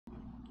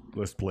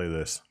Let's play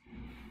this.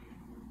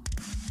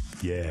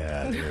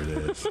 Yeah, there it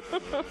is.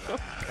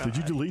 Did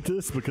you delete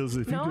this? Because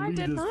if no, you delete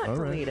I did not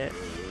delete it.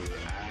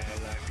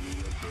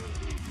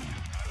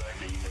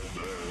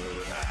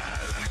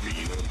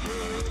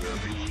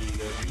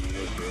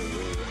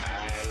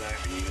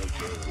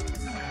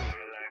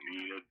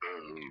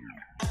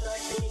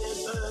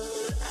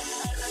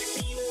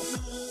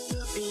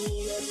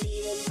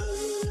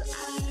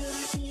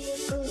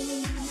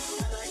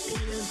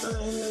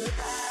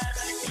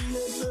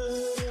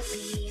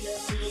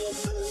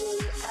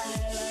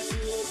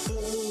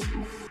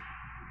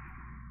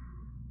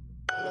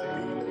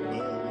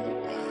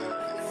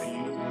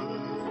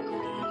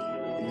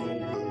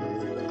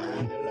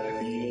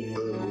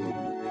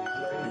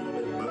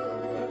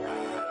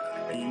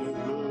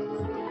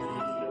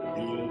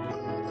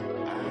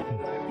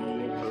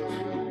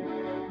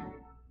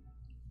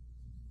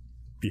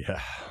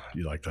 Yeah,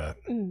 you like that?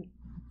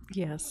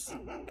 Yes.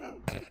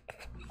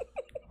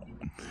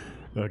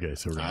 Okay,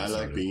 so I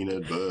like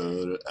peanut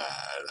butter.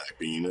 I like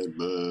peanut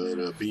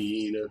butter.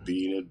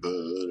 Peanut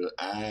butter.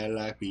 I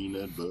like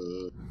peanut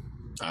butter.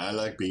 I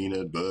like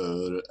peanut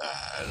butter.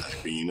 I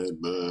like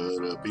peanut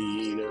butter.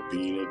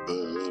 Peanut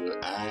butter.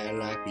 I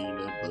like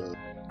peanut butter.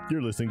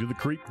 You're listening to the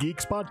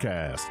CreepGeeks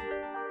podcast.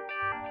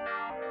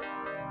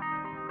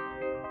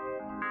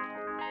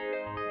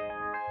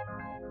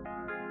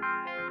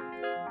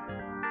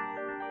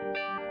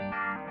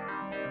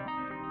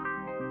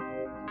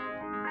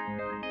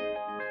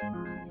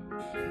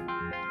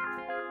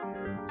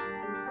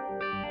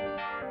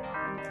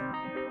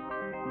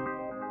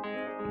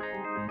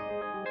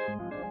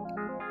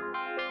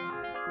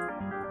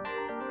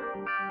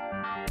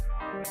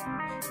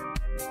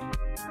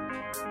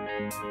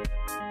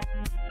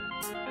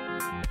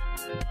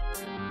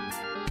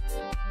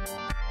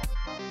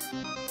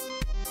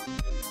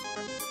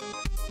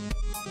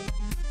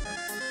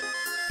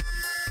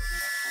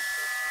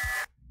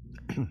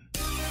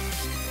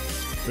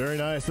 Very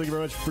nice. Thank you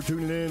very much for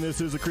tuning in. This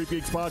is the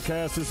CreepGeeks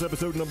podcast. This is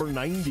episode number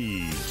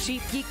 90.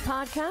 CheapGeek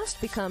podcast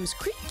becomes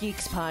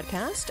CreepGeeks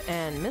podcast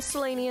and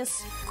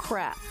miscellaneous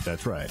crap.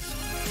 That's right.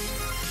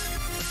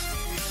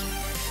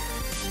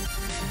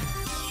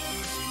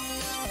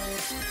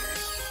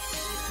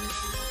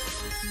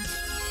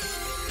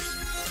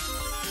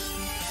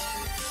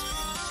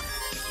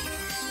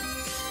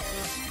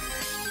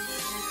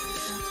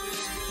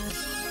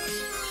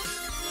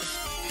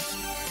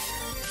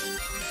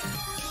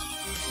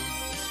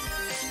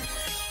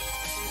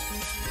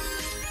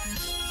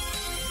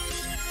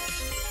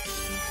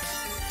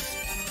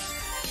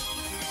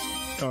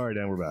 All right,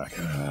 and we're back.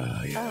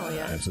 Oh,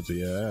 yeah.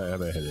 I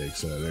have a headache,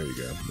 so there you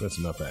go. That's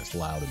enough that's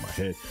loud in my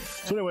head.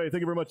 So anyway,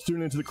 thank you very much for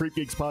tuning into the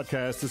CreepGeeks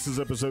podcast. This is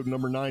episode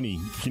number 90.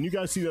 Can you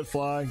guys see that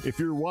fly? If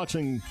you're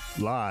watching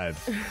live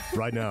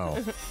right now,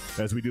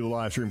 as we do the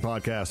live stream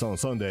podcast on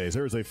Sundays,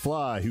 there's a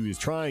fly who is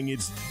trying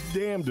its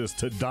damnedest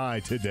to die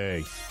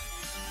today.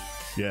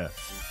 Yeah.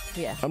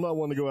 Yeah. I'm not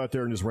one to go out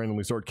there and just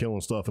randomly start killing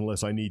stuff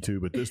unless I need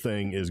to, but this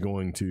thing is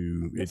going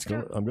to,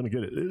 I'm going to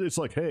get it. It's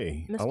like,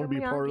 hey, I want to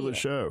be a part of the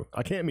show.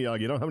 I can't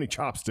Miyagi. I don't have any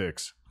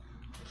chopsticks.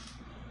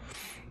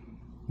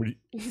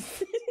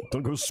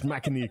 Don't go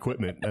smacking the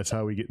equipment. That's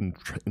how we get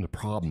into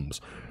problems.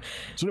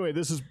 So anyway,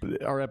 this is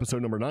our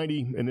episode number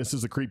 90, and this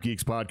is the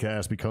CreepGeeks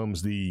podcast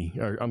becomes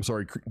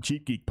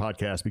CheapGeek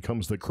podcast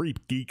becomes the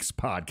CreepGeeks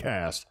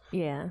podcast.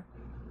 Yeah.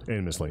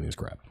 And miscellaneous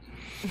crap.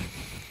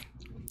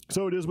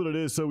 So it is what it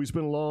is. So we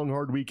spent a long,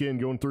 hard weekend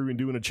going through and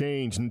doing a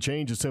change. And the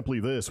change is simply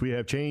this. We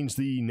have changed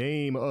the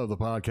name of the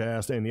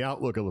podcast and the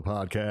outlook of the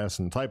podcast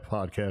and the type of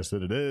podcast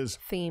that it is.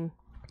 Theme.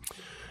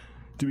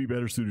 To be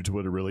better suited to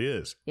what it really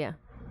is. Yeah.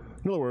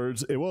 In other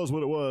words, it was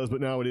what it was,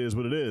 but now it is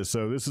what it is.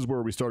 So this is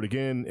where we start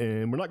again.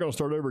 And we're not going to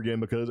start over again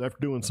because after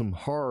doing some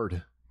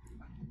hard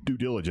due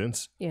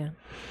diligence. Yeah.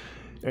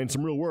 And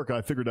some real work,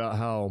 I figured out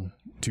how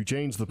to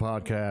change the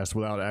podcast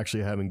without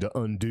actually having to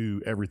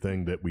undo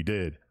everything that we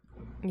did.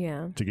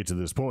 Yeah. To get to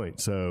this point.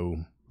 So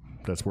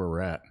that's where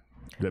we're at.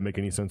 Does that make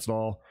any sense at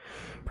all?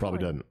 Probably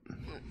doesn't.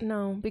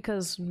 No,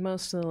 because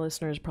most of the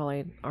listeners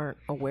probably aren't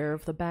aware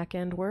of the back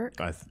end work.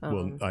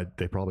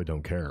 They probably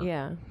don't care.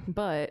 Yeah.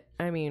 But,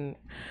 I mean,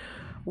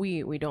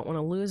 we don't want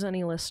to lose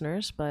any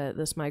listeners, but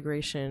this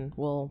migration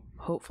will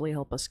hopefully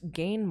help us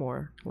gain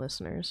more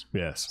listeners.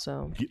 Yes.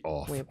 So get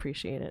off. We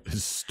appreciate it.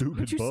 This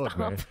stupid bug,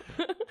 man.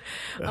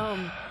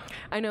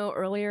 I know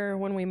earlier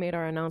when we made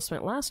our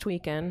announcement last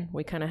weekend,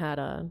 we kind of had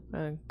a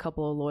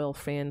couple of loyal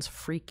fans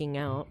freaking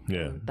out.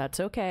 Yeah. That's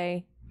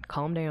okay.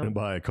 Calm down. And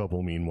by a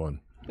couple, mean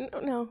one.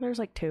 No, there's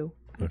like two.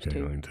 Okay,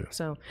 two.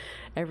 So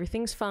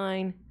everything's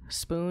fine.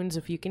 Spoons,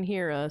 if you can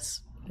hear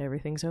us,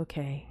 everything's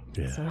okay.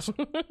 Yeah. So,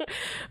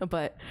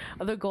 but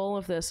the goal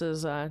of this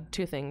is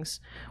two things.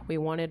 We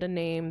wanted a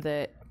name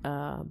that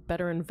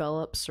better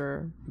envelops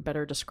or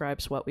better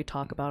describes what we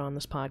talk about on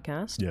this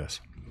podcast.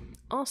 Yes.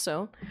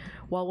 Also,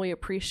 while we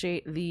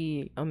appreciate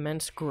the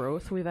immense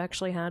growth we've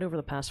actually had over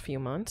the past few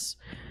months,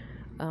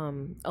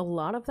 A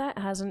lot of that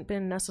hasn't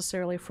been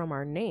necessarily from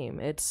our name.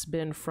 It's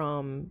been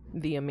from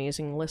the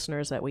amazing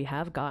listeners that we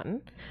have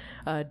gotten,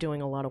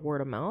 doing a lot of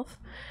word of mouth,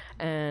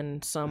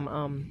 and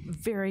some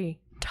very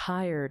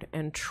tired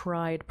and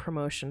tried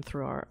promotion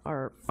through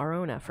our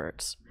own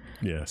efforts.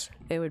 Yes.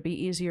 It would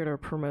be easier to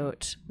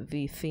promote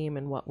the theme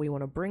and what we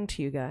want to bring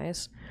to you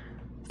guys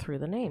through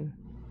the name.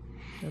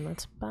 And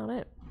that's about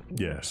it.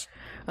 Yes.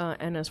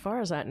 And as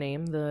far as that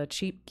name, the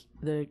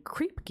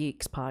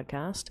CreepGeeks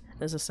podcast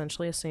is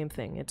essentially the same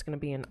thing. It's going to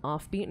be an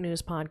offbeat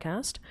news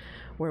podcast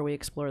where we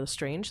explore the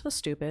strange, the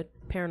stupid,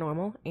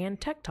 paranormal,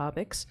 and tech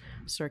topics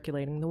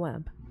circulating the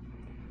web.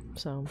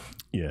 So,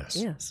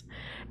 yes.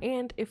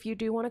 And if you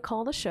do want to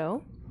call the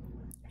show,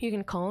 you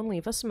can call and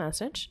leave us a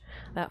message.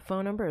 That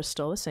phone number is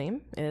still the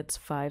same. It's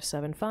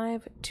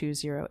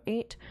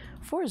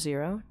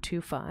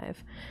 575-208-4025.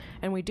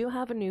 And we do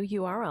have a new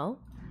URL.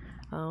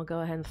 I'll go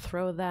ahead and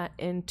throw that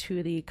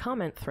into the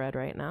comment thread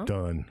right now.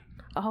 Done.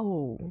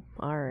 Oh,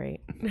 all right.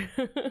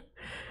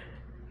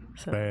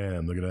 So,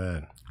 bam, look at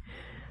that.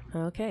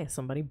 Okay,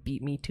 somebody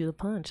beat me to the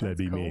punch. That'd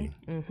be cool. me.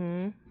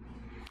 Mm-hmm.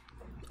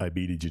 I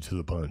beated you to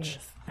the punch.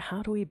 Yes.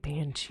 How do we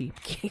ban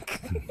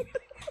CheapGeek?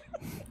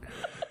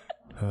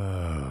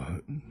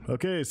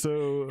 Okay,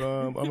 so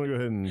I'm going to go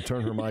ahead and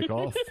turn her mic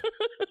off.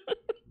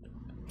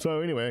 So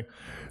anyway,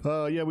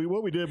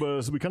 what we did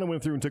was we kind of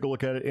went through and took a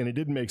look at it, and it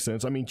didn't make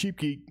sense. I mean,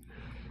 CheapGeek,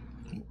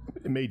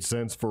 it made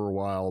sense for a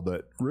while,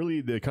 but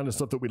really the kind of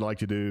stuff that we like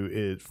to do,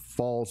 it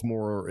falls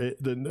more,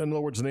 in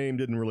other words, the name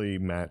didn't really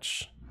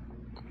match.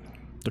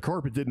 The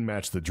carpet didn't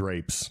match the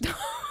drapes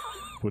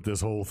with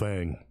this whole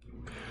thing.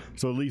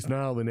 So at least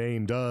now the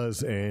name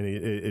does, and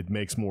it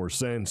makes more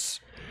sense.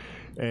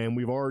 And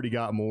we've already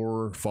got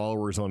more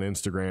followers on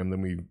Instagram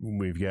than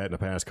we've got in the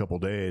past couple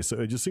days. So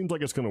it just seems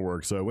like it's going to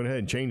work. So I went ahead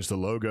and changed the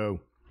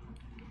logo.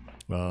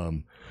 A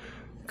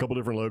couple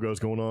different logos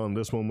going on.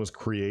 This one was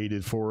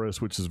created for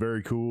us, which is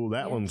very cool.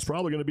 That one's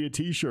probably going to be a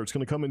t-shirt. It's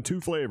going to come in 2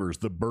 flavors.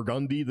 The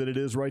burgundy that it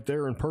is right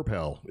there, and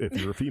purple if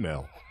you're a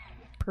female.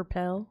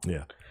 Purple?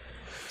 Yeah.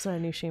 Is that a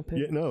new shampoo?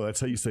 Yeah, no, that's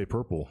how you say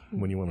purple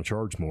when you want to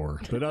charge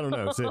more. But I don't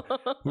know. So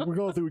we're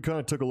going through. We kind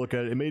of took a look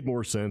at it. It made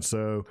more sense.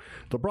 So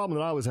the problem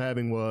that I was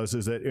having is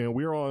that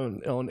we're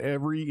on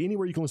anywhere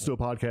you can listen to a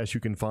podcast, you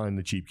can find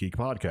the CheapGeek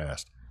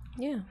podcast.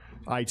 Yeah.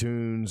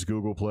 iTunes,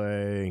 Google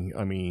Play,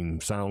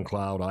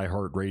 SoundCloud,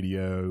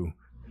 iHeartRadio,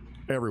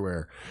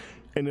 everywhere.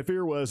 And the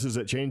fear is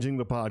that changing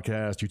the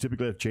podcast, you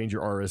typically have to change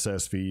your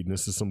RSS feed. And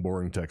this is some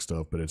boring tech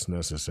stuff, but it's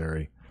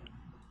necessary.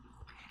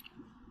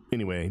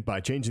 Anyway, by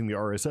changing the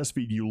RSS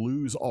feed, you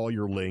lose all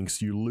your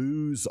links. You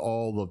lose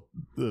all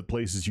the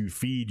places you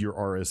feed your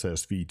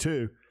RSS feed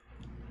to,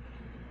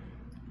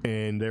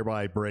 and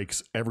thereby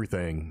breaks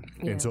everything.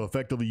 Yeah. And so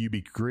effectively, you'd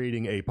be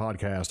creating a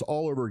podcast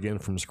all over again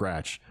from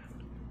scratch.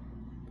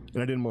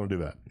 And I didn't want to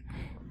do that.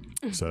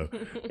 So,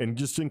 and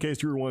just in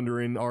case you were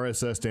wondering,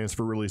 RSS stands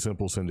for really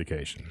simple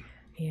syndication.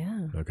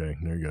 Yeah. Okay,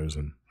 there goes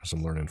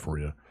some learning for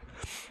you.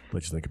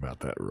 Let you think about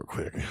that real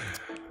quick.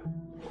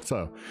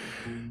 So,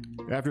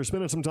 after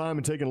spending some time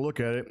and taking a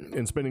look at it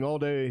and spending all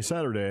day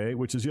Saturday,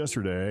 which is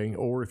yesterday,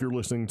 or if you're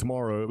listening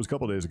tomorrow, it was a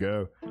couple days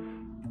ago,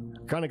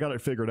 kind of got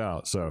it figured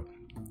out. So,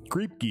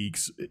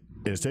 CreepGeeks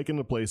is taking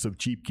the place of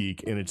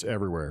CheapGeek, and it's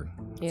everywhere.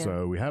 Yeah.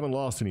 So, we haven't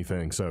lost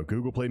anything. So,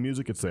 Google Play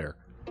Music, it's there.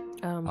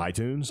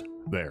 iTunes,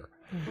 there.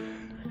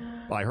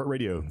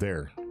 iHeartRadio,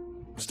 there.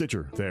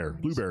 Stitcher, there.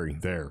 Blueberry,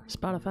 there.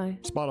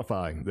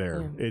 Spotify,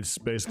 there. Yeah. It's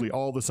basically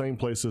all the same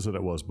places that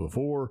it was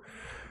before,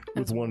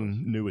 with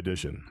one new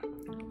addition.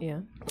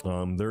 Yeah.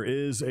 There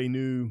is a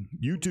new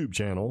YouTube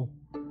channel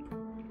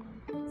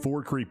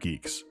for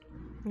CreepGeeks.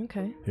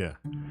 Okay. Yeah.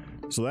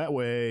 So that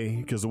way,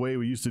 because the way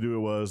we used to do it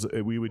was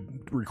we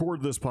would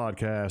record this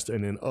podcast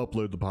and then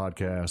upload the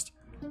podcast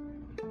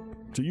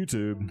to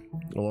YouTube,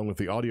 along with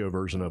the audio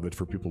version of it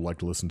for people who like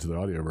to listen to the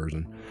audio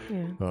version.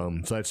 Yeah.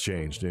 So that's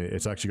changed.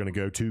 It's actually going to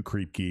go to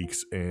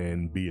CreepGeeks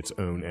and be its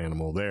own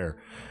animal there.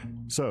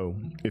 So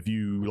if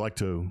you like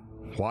to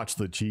watch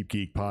the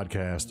CheapGeek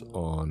podcast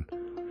on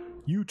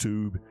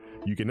YouTube,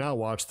 you can now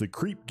watch the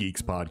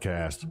CreepGeeks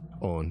podcast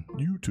on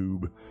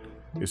YouTube.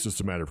 It's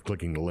just a matter of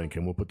clicking the link,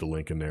 and we'll put the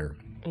link in there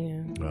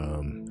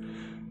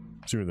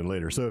sooner than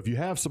later. So if you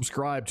have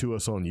subscribed to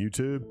us on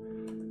YouTube,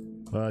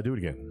 do it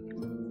again.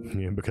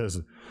 Yeah, because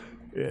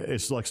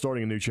it's like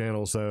starting a new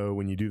channel. So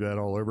when you do that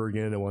all over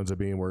again, it winds up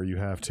being where you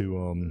have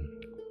to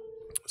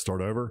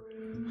start over.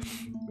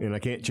 And I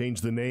can't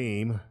change the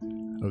name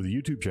of the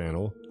YouTube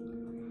channel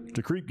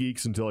to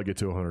CreepGeeks until I get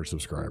to 100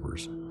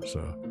 subscribers. So,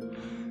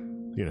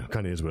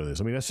 kind of is what it is.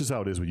 That's just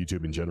how it is with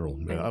YouTube in general.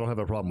 I don't have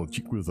a problem with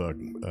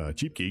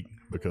CheapGeek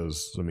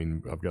because,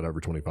 I've got over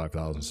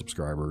 25,000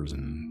 subscribers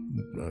and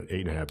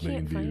 8.5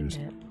 million views.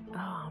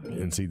 Oh, man.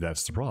 And see,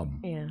 that's the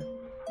problem. Yeah.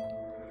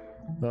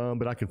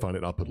 But I can find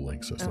it. I'll put a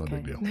link, so it's not a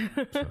big deal.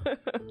 So,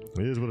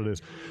 it is what it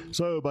is.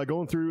 So by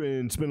going through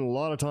and spending a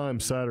lot of time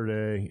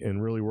Saturday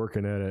and really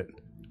working at it,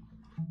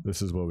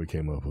 this is what we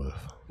came up with.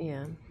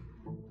 Yeah.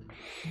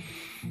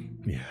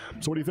 Yeah.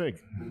 So what do you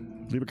think?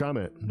 Leave a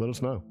comment. Let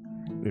us know.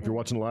 If you're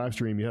watching the live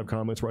stream, you have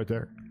comments right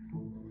there.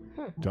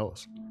 Tell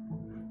us.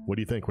 What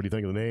do you think? What do you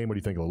think of the name? What do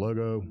you think of the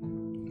logo?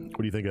 What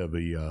do you think of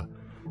the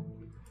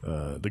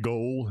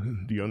goal?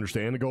 Do you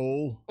understand the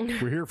goal?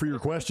 We're here for your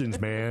questions,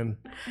 man.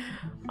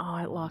 Oh,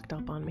 it locked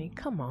up on me.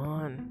 Come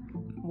on.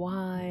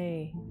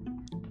 Why?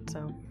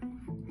 So,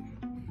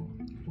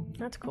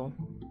 that's cool.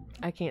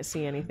 I can't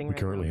see anything We right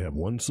currently now. have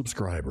one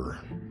subscriber.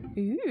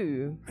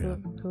 Ooh. Yeah.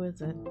 Who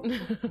is it?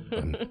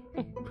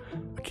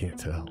 I can't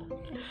tell.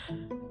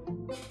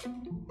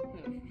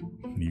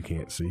 You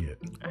can't see it.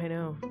 I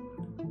know.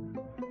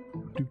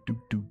 Do,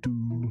 do, do,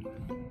 do.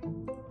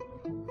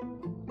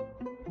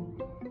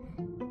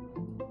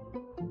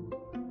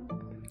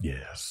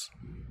 Yes.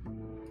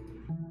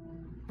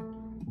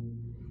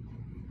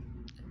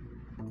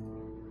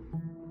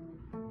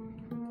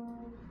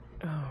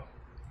 Oh.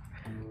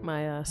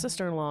 My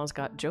sister-in-law's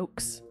got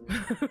jokes.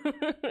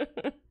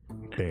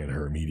 Ban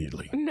her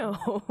immediately. No.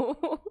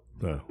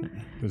 Oh,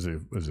 is it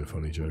a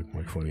funny joke?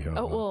 Like funny how?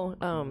 Oh,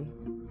 well,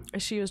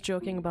 she was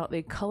joking about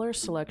the color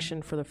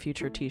selection for the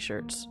future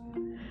t-shirts.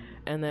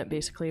 And that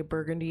basically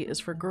burgundy is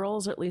for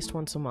girls at least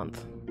once a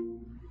month.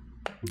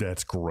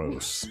 That's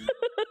gross.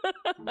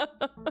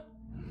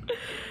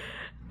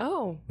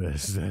 Oh.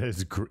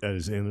 That's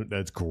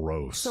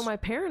gross. So my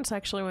parents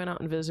actually went out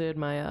and visited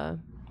my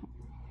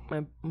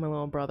my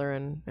little brother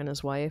and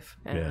his wife,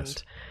 and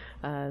Yes.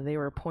 They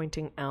were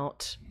pointing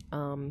out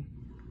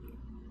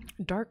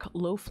dark,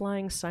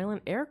 low-flying,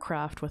 silent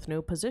aircraft with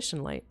no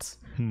position lights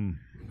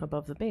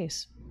above the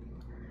base.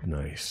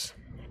 Nice.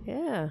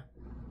 Yeah,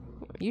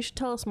 you should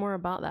tell us more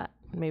about that.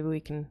 Maybe we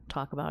can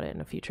talk about it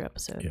in a future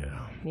episode.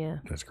 Yeah. Yeah.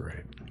 That's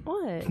great. What?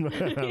 I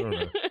don't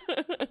know.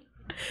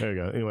 There you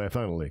go. Anyway, I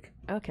found a link.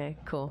 Okay,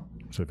 cool.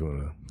 So if you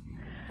want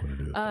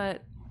to do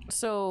that.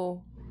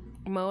 So,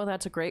 Mo,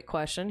 that's a great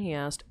question. He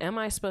asked, am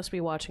I supposed to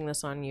be watching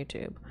this on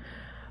YouTube?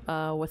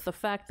 With the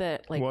fact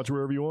that, like... Watch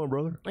wherever you want,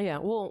 brother. Yeah,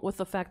 well, with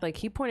the fact, like,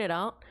 he pointed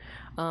out,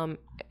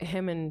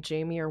 him and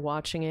Jamie are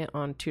watching it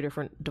on two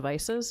different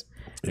devices.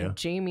 Yeah. And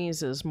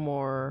Jamie's is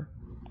more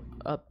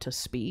up to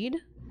speed,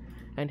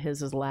 and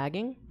his is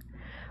lagging.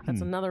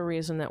 That's another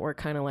reason that we're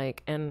kind of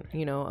like, and,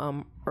 you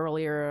know,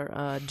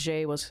 earlier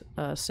Jay was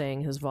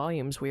saying his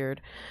volume's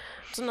weird.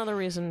 It's another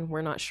reason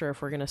we're not sure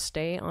if we're going to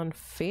stay on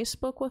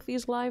Facebook with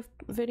these live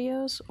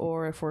videos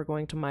or if we're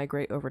going to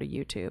migrate over to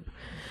YouTube.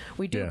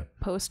 We do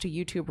post to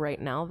YouTube right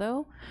now,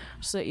 though,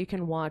 so that you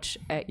can watch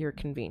at your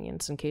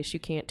convenience in case you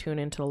can't tune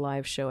into the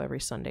live show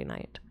every Sunday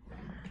night.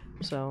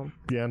 So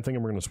Yeah, I'm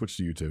thinking we're going to switch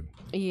to YouTube.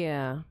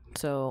 yeah,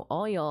 so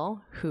all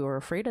y'all who are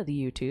afraid of the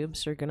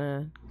YouTubes are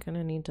gonna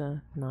need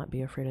to not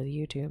be afraid of the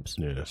YouTubes.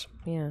 Yes.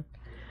 Yeah.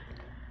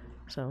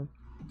 So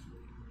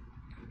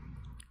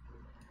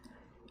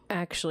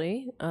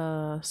actually,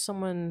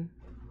 someone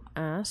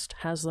asked,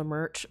 has the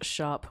merch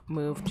shop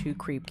moved to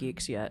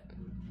CreepGeeks yet?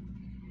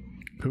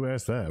 Who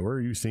asked that? Where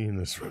are you seeing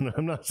this from?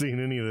 I'm not seeing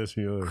any of this.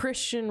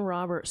 Christian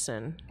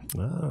Robertson.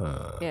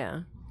 Ah.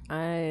 Yeah.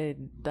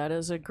 That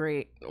is a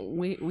great,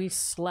 we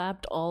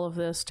slapped all of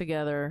this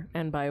together,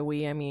 and by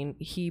we I mean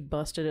he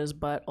busted his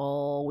butt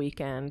all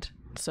weekend,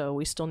 so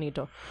we still need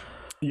to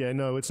Yeah,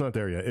 no, it's not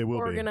there yet. It will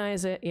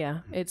organize it. Yeah,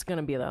 it's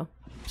gonna be though.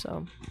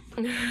 So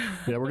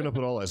Yeah, we're gonna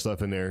put all that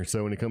stuff in there.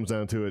 So when it comes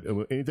down to it,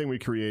 anything we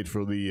create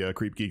for the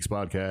Creep Geeks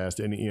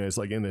podcast, and it's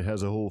like, and it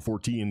has a whole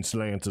 14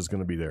 slants, is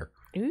gonna be there.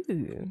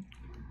 ooh,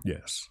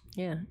 Yes.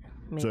 yeah,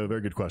 So very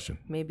good question.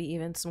 maybe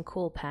even some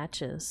cool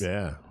patches.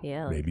 Yeah.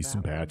 Yeah, like Maybe that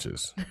some one.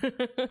 patches. I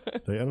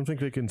don't think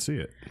they can see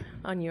it.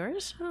 On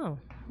yours? Oh,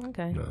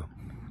 okay. No.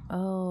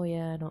 Oh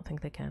yeah, I don't think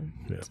they can.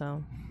 Yeah.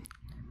 So,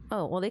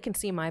 oh well, they can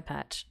see my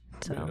patch.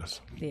 So Yes.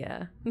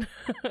 yeah.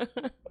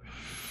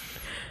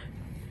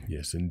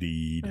 Yes,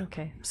 indeed.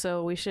 Okay,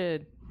 so we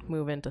should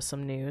move into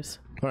some news.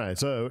 All right,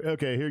 so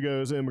okay, here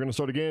goes, and we're gonna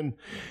start again.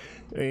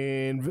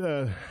 And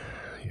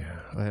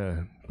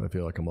yeah, I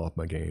feel like I'm off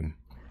my game.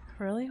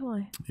 Really?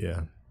 Why?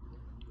 Yeah,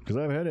 because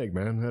I have a headache,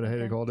 man. I had a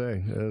headache all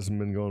day. It hasn't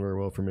been going very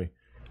well for me.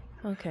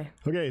 Okay.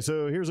 Okay,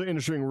 so here's an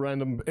interesting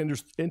random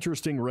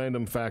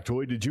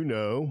factoid. Did you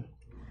know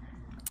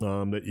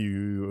that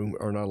you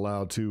are not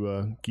allowed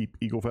to keep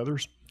eagle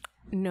feathers?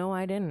 No,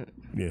 I didn't.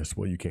 Yes,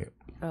 well, you can't.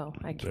 Oh,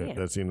 I can't.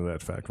 That's the end of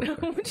that fact right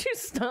there. Would you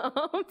stop?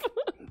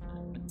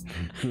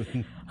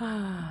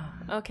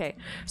 Okay,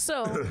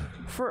 so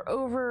for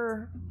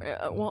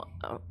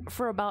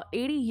for about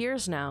 80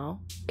 years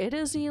now, it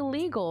is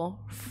illegal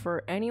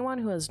for anyone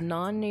who is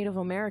non-Native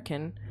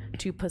American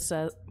to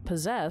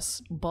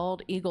possess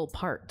bald eagle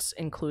parts,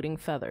 including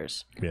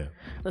feathers. Yeah.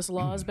 This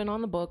law has been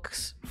on the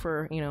books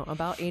for,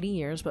 about 80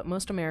 years, but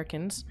most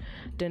Americans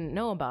didn't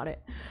know about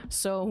it.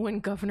 So when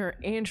Governor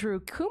Andrew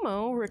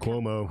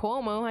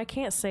Cuomo, I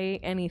can't say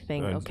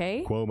anything,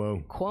 okay?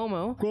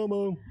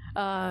 Cuomo.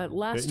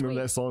 Last Remember week.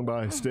 that song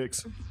by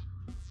Styx?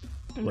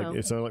 Like No.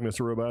 it sounded like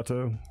Mr.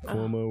 Roboto.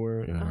 Cuomo,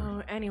 where? Yeah.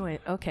 Oh, anyway,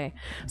 okay.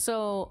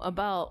 So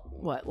about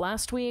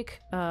last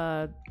week,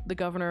 the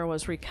governor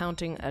was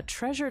recounting a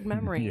treasured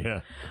memory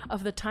Yeah.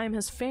 of the time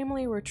his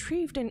family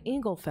retrieved an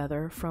eagle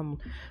feather from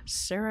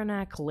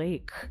Saranac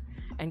Lake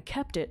and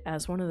kept it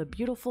as one of the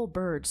beautiful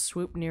birds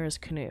swooped near his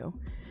canoe.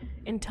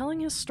 In telling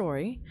his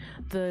story,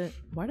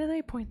 why did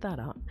they point that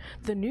out?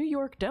 The New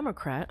York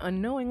Democrat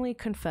unknowingly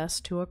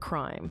confessed to a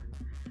crime.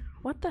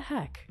 What the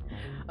heck?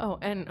 Oh,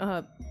 and,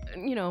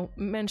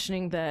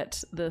 mentioning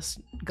that this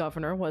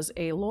governor was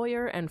a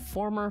lawyer and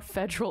former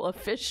federal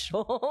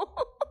official.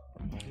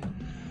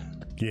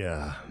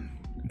 Yeah.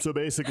 So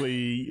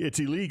basically, it's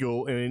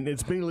illegal, and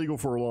it's been illegal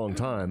for a long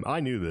time. I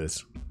knew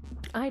this.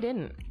 I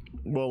didn't.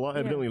 Well,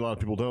 evidently a lot of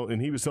people don't.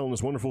 And he was telling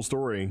this wonderful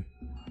story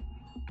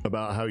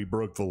about how he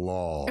broke the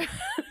law.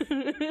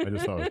 I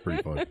just thought it was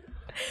pretty funny.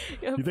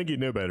 You think he'd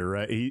know better,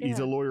 right? He's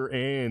a lawyer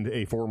and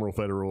a former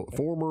federal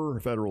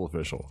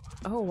official.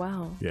 Oh,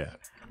 wow. Yeah.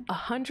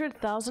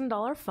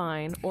 $100,000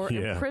 fine or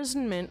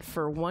imprisonment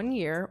for 1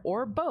 year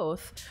or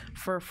both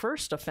for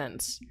first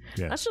offense.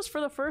 Yeah. That's just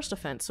for the first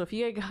offense. So if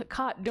you get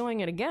caught doing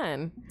it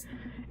again,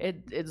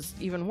 it's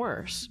even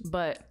worse.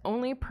 But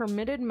only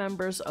permitted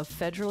members of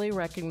federally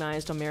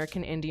recognized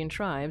American Indian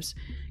tribes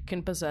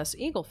can possess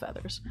eagle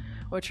feathers,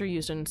 which are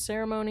used in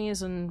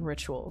ceremonies and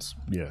rituals.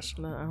 Yes.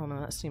 I don't know,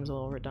 that seems a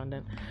little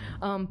redundant.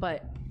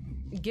 But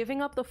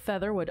giving up the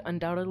feather would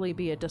undoubtedly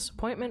be a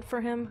disappointment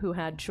for him, who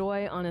had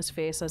joy on his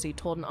face as he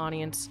told an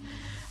audience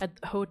at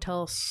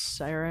Hotel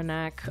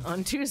Saranac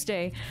on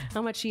Tuesday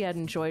how much he had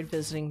enjoyed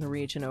visiting the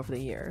region over the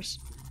years.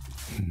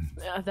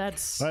 I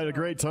had a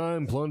great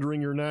time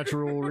plundering your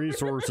natural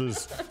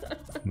resources.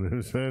 It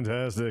was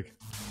fantastic.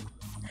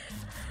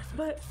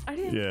 But I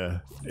didn't. Yeah,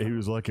 he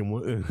was like,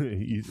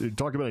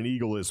 talk about an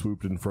eagle that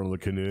swooped in front of the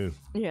canoe.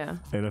 Yeah.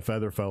 And a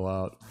feather fell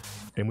out,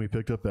 and we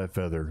picked up that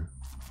feather.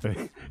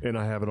 And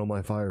I have it on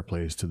my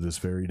fireplace to this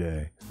very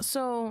day.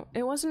 So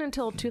it wasn't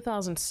until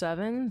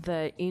 2007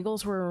 that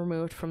eagles were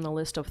removed from the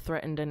list of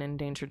threatened and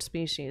endangered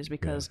species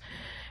because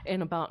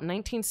in about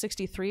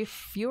 1963,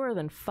 fewer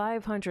than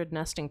 500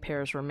 nesting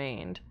pairs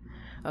remained,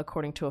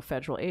 according to a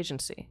federal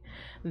agency.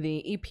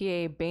 The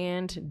EPA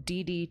banned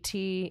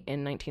DDT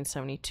in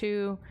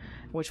 1972,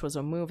 which was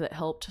a move that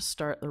helped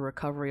start the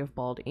recovery of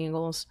bald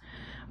eagles.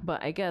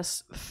 But I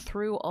guess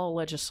through all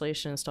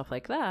legislation and stuff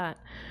like that,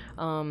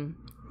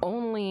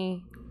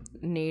 only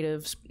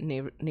native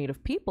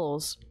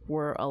peoples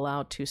were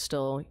allowed to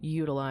still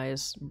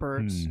utilize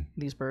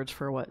these birds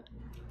for what,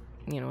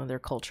 their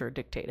culture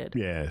dictated.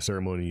 Yeah,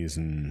 ceremonies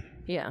and...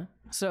 Yeah.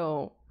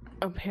 So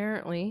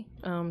apparently,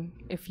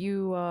 if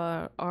you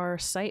are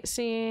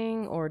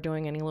sightseeing or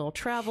doing any little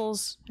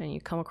travels and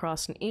you come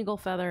across an eagle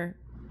feather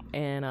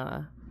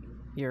and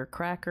you're a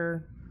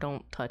cracker,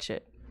 don't touch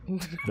it.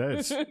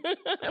 That's... I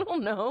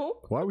don't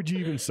know. Why would you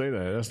even say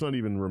that? That's not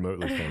even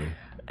remotely funny.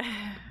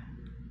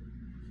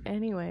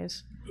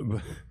 Anyways,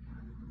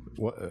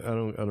 what? I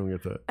don't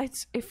get that.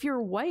 It's if you're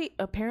white,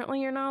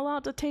 apparently you're not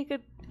allowed to take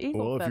an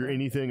eagle feather. If you're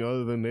anything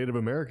other than Native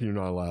American, you're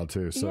not allowed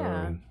to. So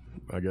yeah.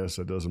 I guess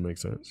that doesn't make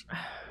sense.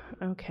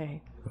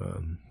 Okay.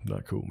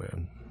 Not cool,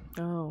 man.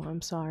 Oh,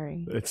 I'm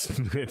sorry. It's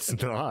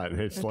not.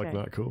 It's okay. Like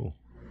not cool.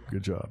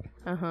 Good job.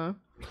 Uh-huh.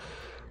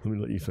 Let me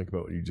let you think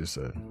about what you just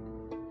said.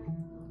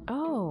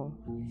 Oh.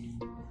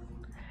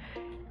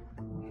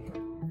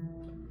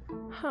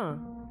 Huh.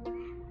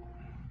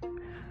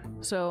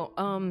 So,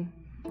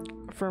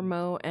 for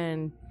Mo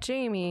and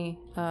Jamie,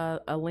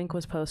 a link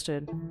was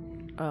posted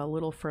a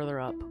little further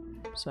up.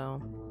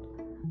 So,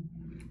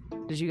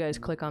 did you guys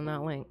click on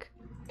that link?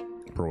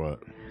 For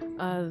what?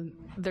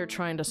 They're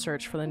trying to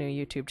search for the new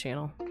YouTube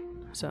channel.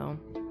 So,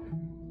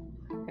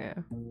 yeah.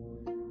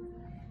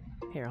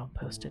 Here, I'll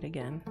post it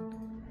again.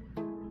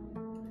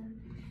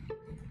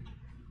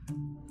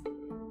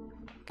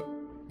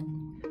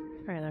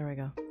 All right, there we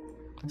go.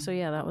 So,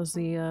 yeah, that was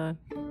the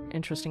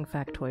interesting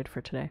factoid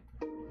for today.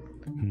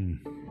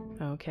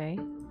 Okay.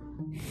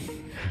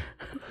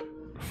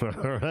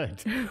 All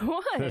right.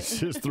 What? Let's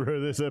just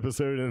throw this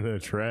episode in the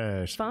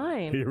trash.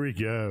 Fine. Here we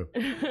go.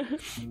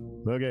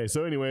 Okay,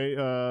 so anyway,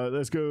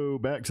 let's go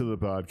back to the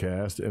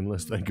podcast and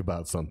let's think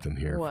about something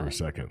here for a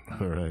second.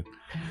 All right.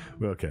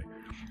 Okay.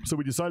 So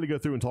we decided to go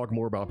through and talk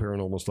more about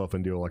paranormal stuff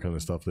and do all that kind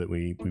of stuff that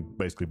we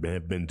basically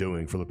have been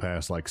doing for the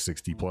past like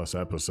 60 plus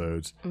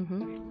episodes.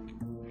 Mm-hmm.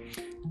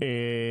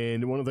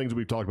 And one of the things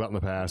we've talked about in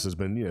the past has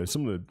been,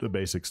 some of the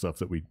basic stuff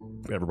that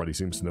everybody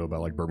seems to know about,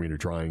 like Bermuda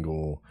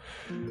Triangle,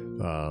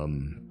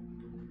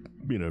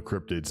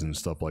 cryptids and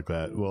stuff like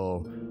that. Well,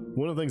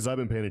 one of the things I've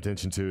been paying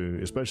attention to,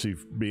 especially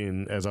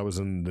being as I was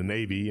in the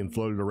Navy and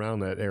floated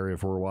around that area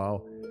for a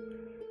while,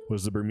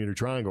 was the Bermuda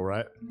Triangle,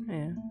 right?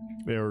 Yeah.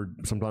 They were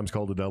sometimes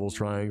called the Devil's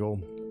Triangle.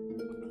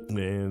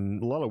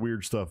 And a lot of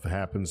weird stuff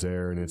happens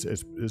there, and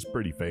it's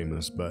pretty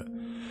famous, but...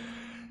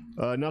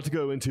 not to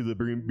go into the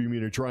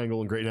Bermuda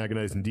Triangle in great and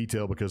agonizing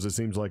detail because it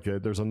seems like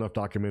there's enough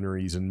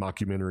documentaries and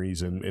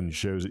mockumentaries and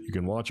shows that you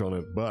can watch on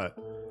it, but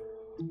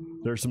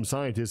there's some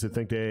scientists that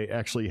think they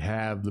actually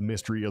have the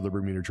mystery of the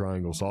Bermuda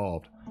Triangle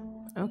solved.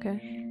 Okay.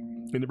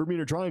 And the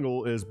Bermuda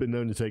Triangle has been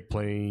known to take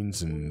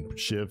planes and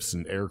ships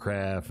and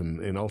aircraft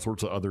and all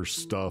sorts of other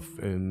stuff,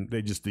 and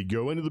they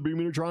go into the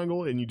Bermuda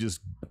Triangle and you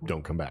just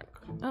don't come back.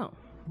 Oh.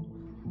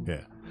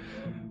 Yeah.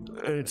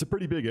 And it's a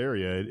pretty big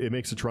area. It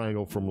makes a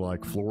triangle from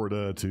like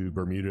Florida to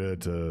Bermuda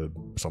to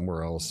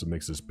somewhere else. It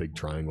makes this big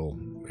triangle,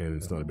 and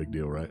it's not a big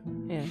deal, right?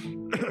 Yeah.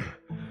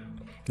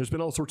 There's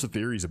been all sorts of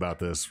theories about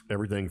this.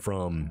 Everything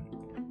from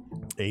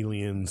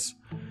aliens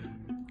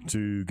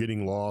to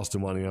getting lost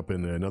and winding up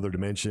in another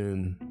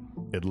dimension.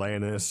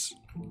 Atlantis.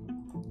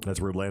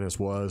 That's where Atlantis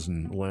was,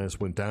 and Atlantis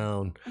went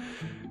down,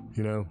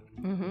 you know?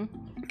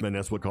 Mm-hmm. And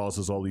that's what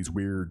causes all these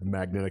weird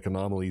magnetic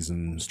anomalies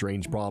and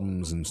strange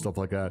problems and stuff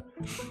like that.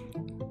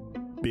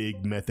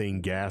 Big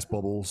methane gas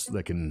bubbles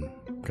that can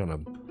kind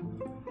of,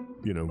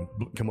 you know,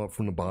 come up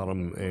from the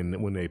bottom, and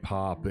when they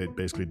pop, it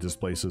basically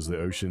displaces the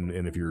ocean,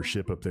 and if you're a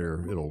ship up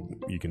there,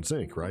 you can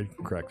sink, right?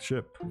 Crack the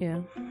ship.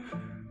 Yeah.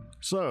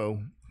 So,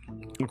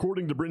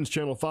 according to Britain's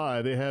Channel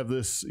 5, they have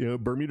this, you know,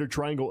 Bermuda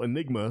Triangle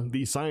enigma.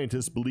 These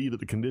scientists believe that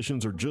the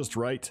conditions are just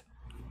right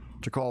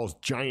to cause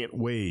giant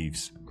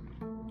waves.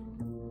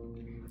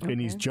 Okay.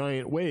 And these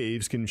giant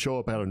waves can show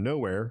up out of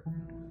nowhere,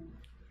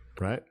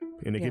 right?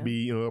 And it could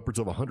be, you know, upwards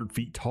of 100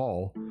 feet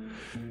tall,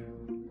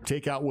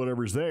 take out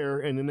whatever's there,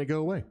 and then they go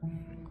away.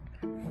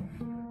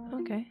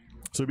 Okay.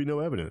 So there'd be no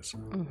evidence,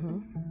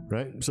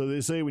 right? So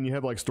they say when you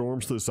have like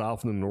storms to the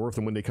south and the north,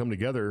 and when they come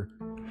together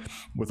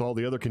with all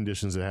the other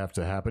conditions that have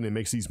to happen, it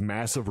makes these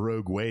massive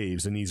rogue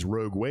waves, and these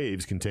rogue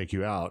waves can take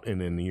you out. And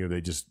then, you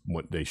know,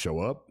 they show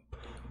up,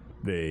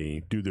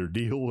 they do their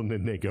deal, and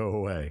then they go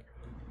away.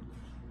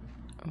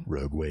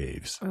 Rogue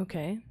waves.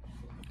 Okay.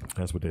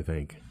 That's what they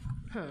think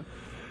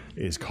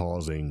is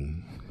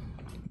causing,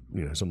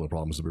 you know, some of the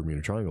problems the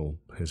Bermuda Triangle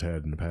has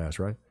had in the past,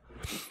 right?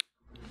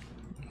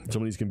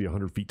 Some of these can be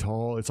 100 feet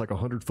tall. It's like a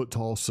 100-foot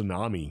tall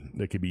tsunami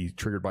that could be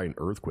triggered by an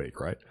earthquake,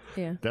 right?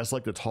 Yeah. That's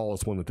like the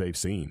tallest one that they've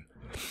seen.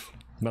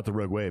 Not the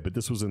rogue wave, but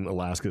this was in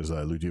Alaska's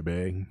Luju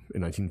Bay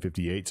in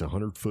 1958. It's a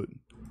 100-foot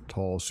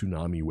tall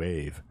tsunami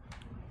wave.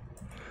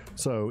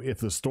 So if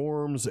the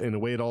storms and the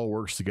way it all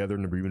works together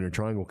in the Bermuda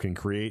Triangle can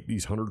create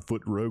these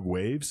 100-foot rogue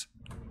waves,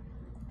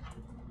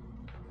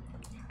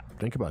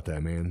 think about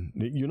that, man.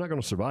 You're not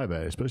going to survive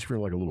that, especially if you're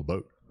in like a little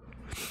boat.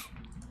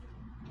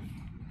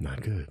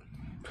 Not good.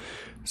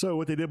 So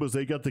what they did was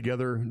they got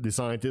together, the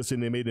scientists,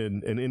 and they made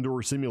an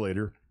indoor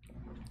simulator.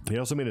 They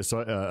also made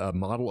a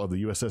model of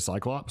the USS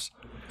Cyclops,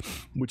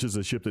 which is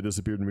a ship that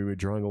disappeared in the Bermuda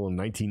Triangle in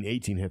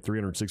 1918, had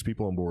 306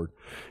 people on board.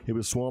 It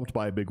was swamped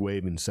by a big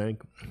wave and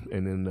sank,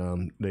 and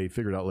then they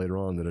figured out later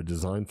on that a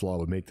design flaw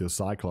would make the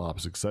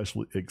Cyclops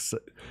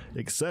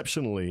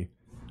exceptionally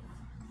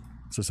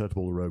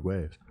susceptible to rogue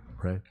waves,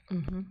 right?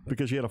 Mm-hmm.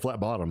 Because she had a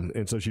flat bottom,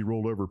 and so she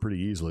rolled over pretty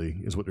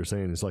easily, is what they're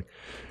saying. It's like,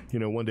 you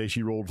know, one day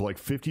she rolled like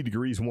 50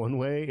 degrees one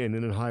way, and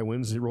then in high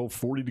winds, she rolled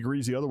 40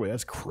 degrees the other way.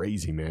 That's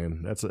crazy,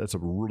 man. That's a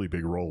really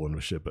big roll in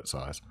a ship that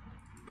size.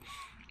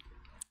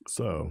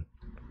 So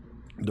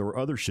there were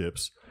other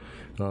ships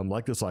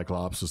like the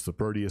Cyclops, the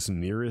Proteus and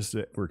Nereus,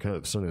 that were kind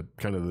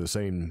of the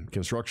same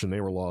construction.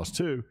 They were lost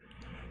too.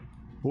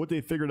 But what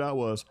they figured out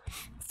was,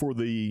 for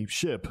the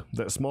ship,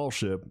 that small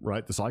ship,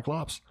 right, the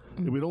Cyclops,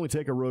 it would only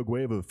take a rogue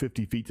wave of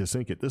 50 feet to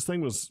sink it. This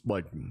thing was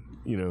like,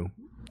 you know,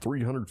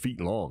 300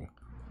 feet long,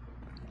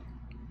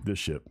 this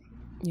ship.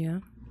 Yeah.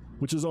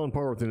 Which is on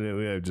par with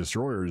a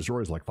destroyer. A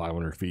destroyer is like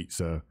 500 feet,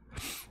 so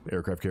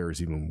aircraft carrier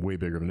is even way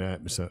bigger than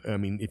that. So, I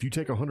mean, if you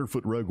take a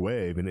 100-foot rogue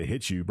wave and it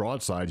hits you,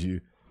 broadsides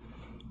you,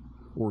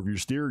 or if your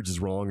steerage is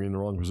wrong, you're in the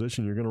wrong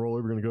position, you're going to roll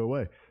over, going to go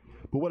away.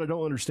 But what I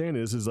don't understand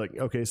is like,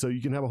 okay, so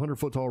you can have a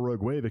 100-foot tall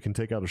rogue wave that can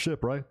take out a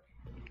ship, right?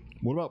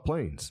 What about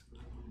planes?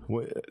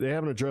 They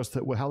haven't addressed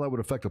how that would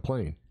affect a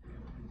plane.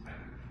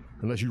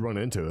 Unless you run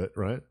into it,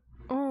 right?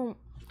 Oh,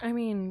 I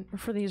mean,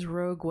 for these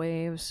rogue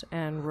waves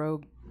and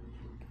rogue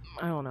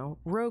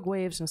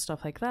waves and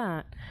stuff like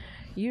that,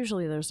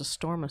 usually there's a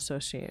storm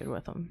associated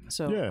with them.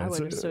 So yeah, I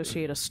would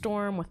associate a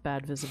storm with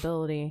bad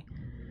visibility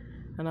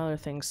and other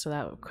things, so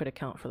that could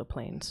account for the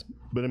planes.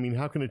 But I mean,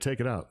 how can it take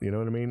it out? You know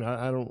what I mean?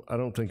 I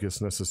don't think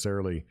it's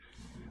necessarily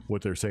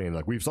what they're saying.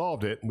 Like, we've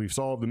solved it. We've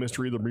solved the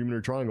mystery of the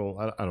Bermuda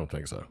Triangle. I don't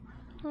think so.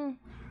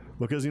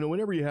 Because, you know,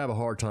 whenever you have a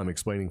hard time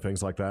explaining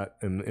things like that,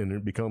 and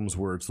it becomes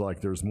where it's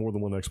like there's more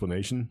than one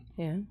explanation.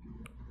 Yeah.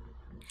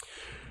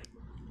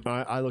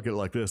 I look at it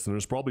like this, and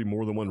there's probably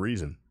more than one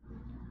reason.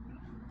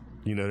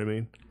 You know what I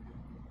mean?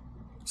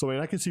 So, I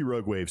mean, I can see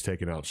rogue waves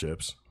taking out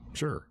ships.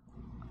 Sure.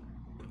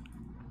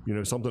 You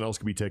know, something else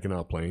could be taking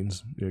out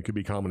planes. It could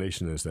be a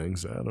combination of those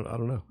things. I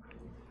don't know.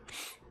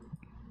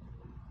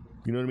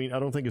 You know what I mean? I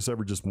don't think it's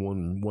ever just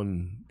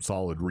one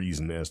solid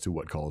reason as to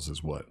what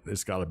causes what.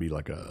 It's got to be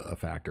like a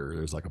factor.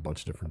 There's like a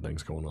bunch of different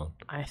things going on.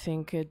 I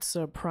think it's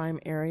a prime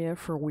area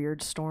for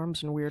weird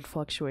storms and weird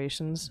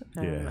fluctuations,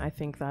 and I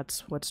think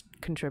that's what's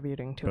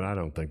contributing to it. But I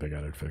don't think they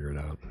got it figured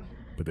out.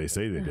 But they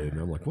say they did,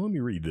 and I'm like, well, let me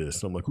read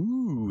this. And I'm like,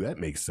 ooh, that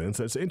makes sense.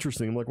 That's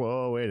interesting. I'm like,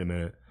 well, wait a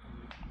minute.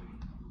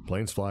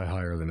 Planes fly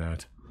higher than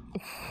that.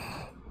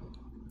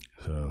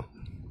 So,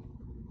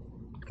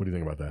 what do you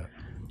think about that?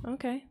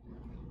 Okay.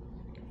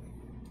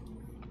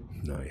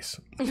 Nice.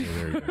 So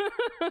there you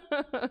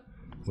go.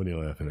 What are you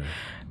laughing at?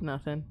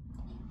 Nothing.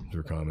 Is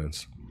there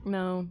comments?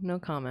 No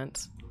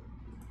comments.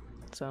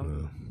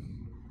 So.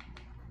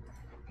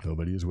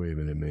 Nobody is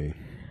waving at me.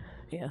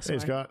 Yeah, so Hey,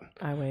 Scott.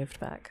 I waved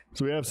back.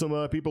 So we have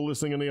some people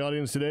listening in the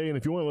audience today, and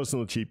if you want to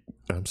listen to the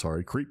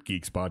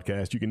CreepGeeks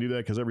podcast, you can do that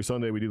because every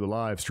Sunday we do the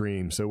live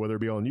stream. So whether it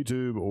be on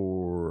YouTube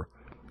or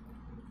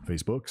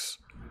Facebooks,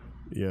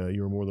 yeah,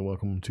 you're more than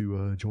welcome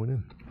to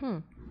join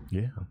in.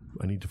 Yeah,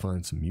 I need to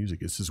find some music.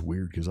 This is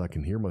weird because I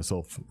can hear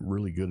myself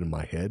really good in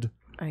my head.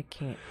 I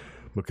can't.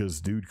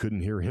 Because dude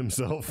couldn't hear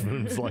himself,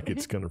 and it's like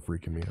it's kind of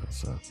freaking me out.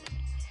 So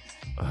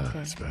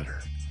it's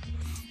better.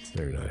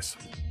 Very nice.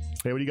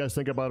 Hey, what do you guys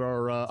think about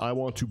our I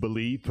Want to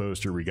Believe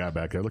poster we got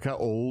back there? Look how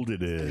old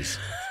it is.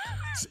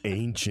 It's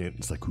ancient.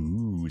 It's like,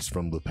 ooh, it's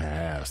from the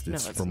past.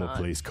 It's from not. a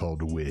place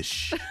called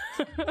Wish.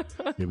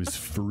 It was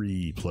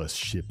free plus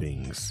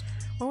shippings.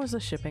 What was the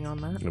shipping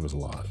on that? It was a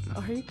lot.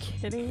 Are you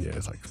kidding? Yeah,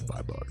 it's like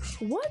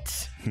 $5.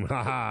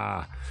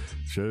 What?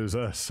 Shows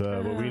us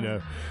what we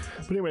know.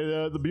 But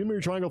anyway, the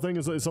Bermuda Triangle thing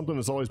is something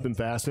that's always been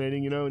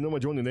fascinating, you know. And then when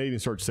I joined the Navy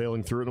and started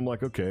sailing through it, I'm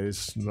like, okay,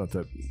 it's not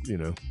that, you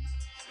know.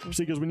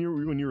 See, because when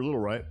you're little,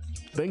 right?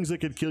 Things that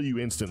could kill you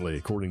instantly,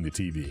 according to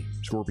TV.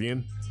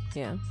 Scorpion,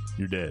 Yeah.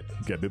 you're dead.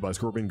 You got bit by a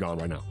scorpion, gone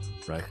right now,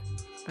 right?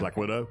 Black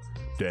Widow,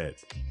 dead.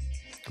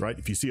 Right?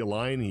 If you see a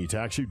lion and he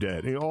attacks you,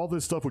 dead. You know, all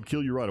this stuff would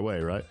kill you right away,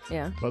 right?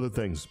 Yeah. Other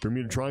things.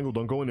 Bermuda Triangle,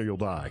 don't go in there, you'll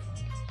die.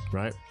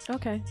 Right?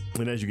 Okay.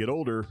 And as you get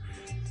older,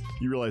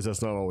 you realize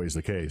that's not always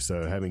the case.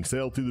 So having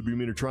sailed through the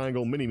Bermuda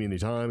Triangle many, many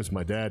times,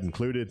 my dad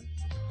included,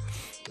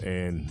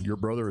 and your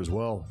brother as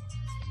well.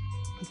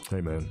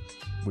 Hey, man,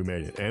 we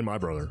made it. And my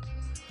brother.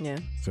 Yeah.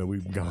 So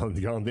we've gone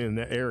in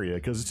that area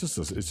because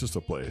it's just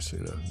a place, you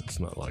know. It's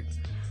not like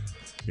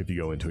if you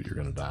go into it, you're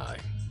going to die.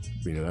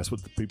 You know, that's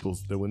what the people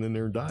that went in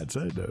there and died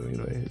said, though. You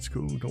know, hey, it's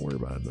cool. Don't worry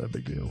about it. Not a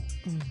big deal.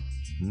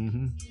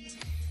 Mm-hmm.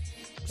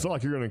 It's not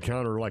like you're going to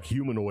encounter like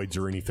humanoids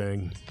or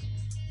anything.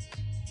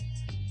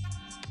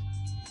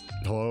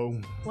 Hello?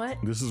 What?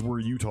 This is where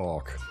you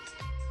talk.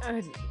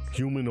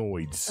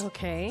 Humanoids.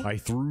 Okay. I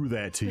threw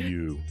that to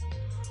you.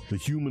 The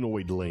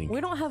humanoid link.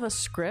 We don't have a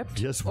script.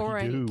 Yes, we or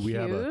do.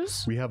 any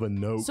We have a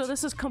note. So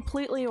this is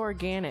completely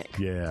organic.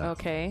 Yeah.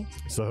 Okay.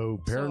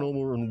 So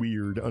Paranormal and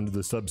Weird under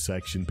the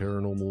subsection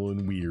Paranormal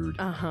and Weird.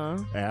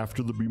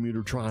 After the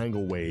Bermuda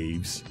Triangle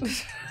waves,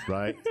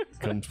 right,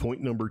 comes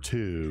point number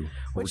 2.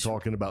 We're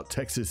talking about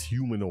Texas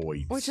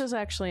humanoids. Which is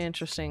actually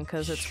interesting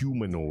because it's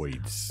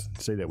humanoids.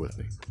 Say that with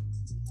me.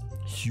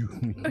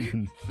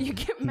 You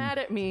get mad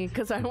at me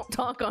because I don't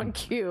talk on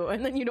cue,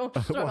 and then you don't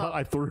shut Well, up.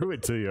 I threw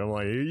it to you. I'm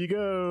like, here you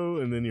go.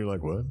 And then you're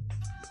like, what?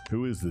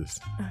 Who is this?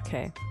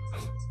 Okay.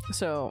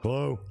 So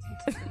Hello?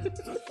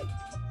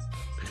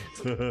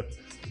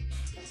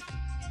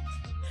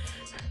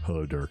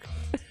 Hello, Dirk.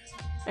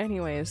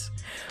 anyways,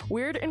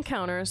 weird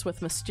encounters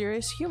with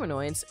mysterious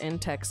humanoids in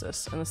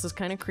Texas. And this is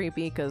kind of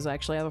creepy because I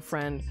actually have a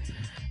friend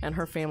and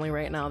her family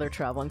right now. They're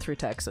traveling through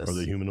Texas. Are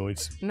they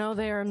humanoids? No,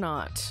 they are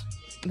not.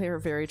 They are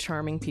very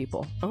charming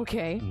people.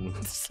 Okay.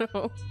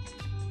 So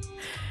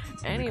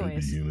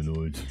anyways,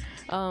 Humanoids.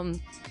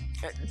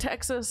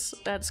 Texas,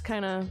 that's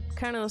kind of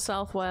the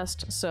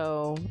Southwest,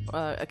 so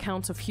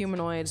accounts of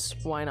humanoids,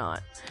 why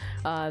not?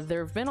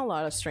 There have been a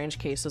lot of strange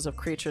cases of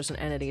creatures and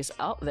entities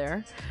out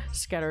there,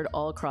 scattered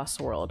all across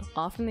the world.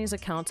 Often these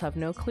accounts have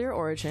no clear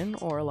origin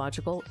or a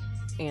logical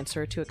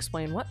answer to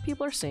explain what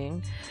people are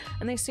seeing,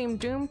 and they seem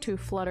doomed to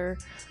flutter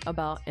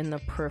about in the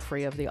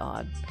periphery of the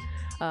odd.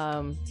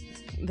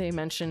 They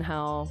mention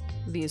how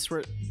these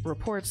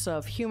reports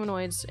of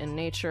humanoids in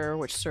nature,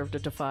 which serve to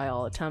defy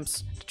all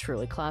attempts to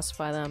truly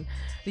classify them.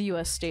 The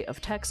U.S. state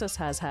of Texas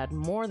has had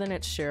more than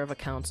its share of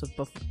accounts of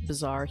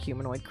bizarre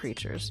humanoid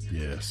creatures.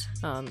 Yes.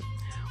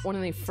 One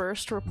of the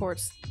first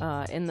reports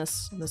in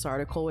this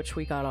article, which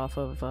we got off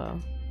of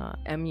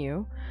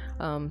MU,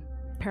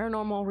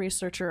 paranormal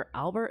researcher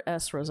Albert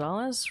S.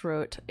 Rosales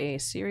wrote a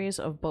series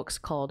of books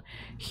called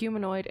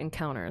Humanoid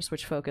Encounters,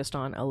 which focused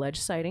on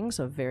alleged sightings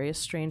of various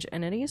strange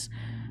entities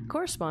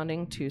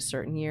corresponding to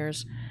certain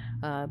years.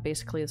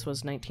 Basically, this was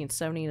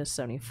 1970 to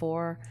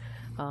 74.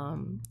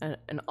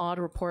 An odd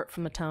report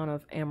from the town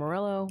of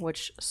Amarillo,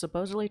 which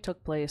supposedly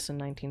took place in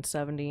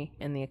 1970.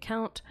 In the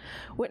account,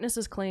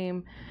 witnesses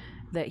claim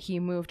that he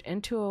moved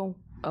into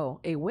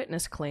a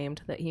witness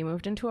claimed that he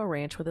moved into a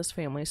ranch with his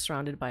family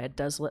surrounded by a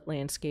desolate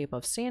landscape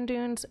of sand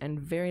dunes and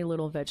very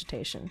little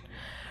vegetation.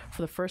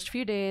 For the first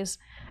few days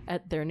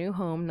at their new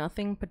home,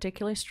 nothing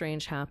particularly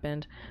strange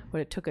happened,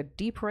 but it took a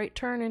deep right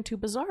turn into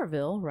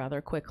Bizarreville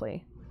rather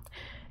quickly.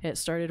 It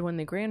started when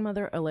the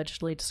grandmother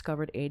allegedly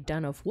discovered a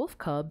den of wolf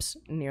cubs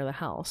near the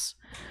house.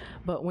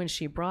 But when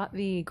she brought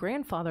the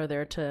grandfather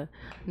there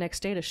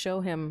next day to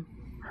show him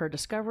her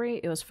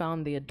discovery, it was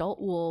found the adult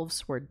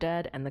wolves were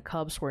dead and the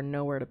cubs were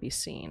nowhere to be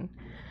seen.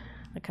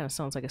 That kind of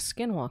sounds like a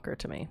skinwalker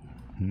to me.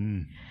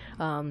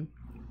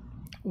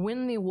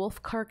 When the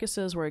wolf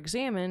carcasses were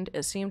examined,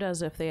 it seemed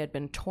as if they had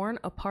been torn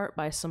apart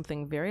by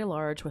something very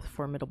large with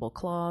formidable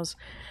claws,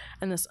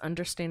 and this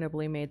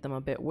understandably made them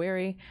a bit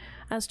wary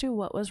as to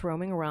what was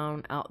roaming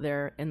around out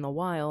there in the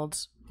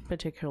wilds,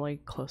 particularly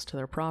close to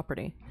their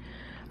property.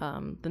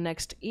 The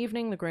next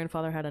evening, the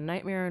grandfather had a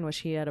nightmare in which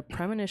he had a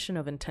premonition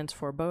of intense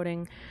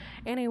foreboding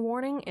and a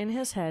warning in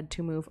his head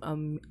to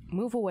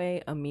move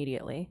away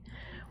immediately.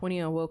 When he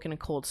awoke in a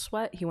cold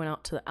sweat, he went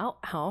out to the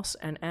outhouse,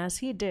 and as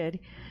he did,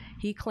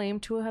 he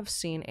claimed to have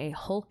seen a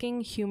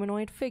hulking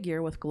humanoid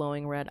figure with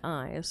glowing red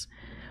eyes,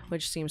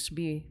 which seems to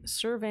be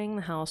surveying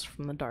the house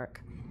from the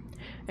dark.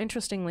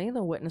 Interestingly,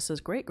 the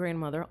witness's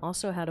great-grandmother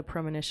also had a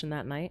premonition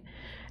that night,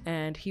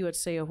 and he would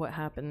say of what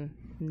happened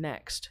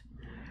next.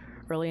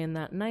 Early in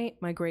that night,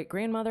 my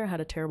great-grandmother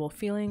had a terrible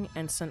feeling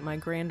and sent my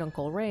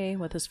granduncle Ray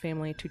with his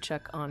family to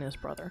check on his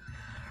brother.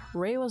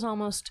 Ray was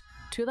almost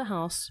to the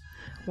house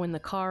when the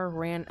car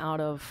ran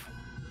out of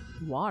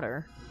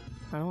water.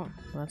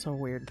 That's a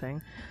weird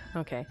thing.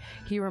 Okay.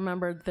 He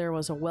remembered there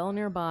was a well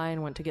nearby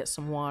and went to get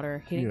some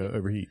water.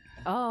 Overheat.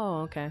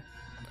 Oh, okay.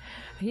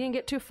 He didn't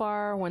get too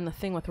far when the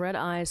thing with red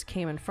eyes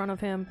came in front of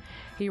him.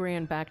 He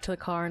ran back to the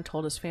car and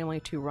told his family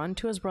to run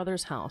to his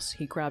brother's house.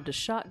 He grabbed a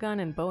shotgun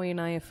and Bowie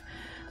knife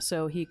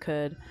so he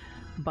could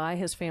buy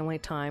his family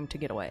time to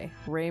get away.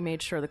 Ray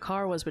made sure the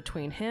car was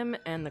between him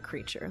and the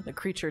creature. The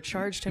creature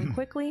charged him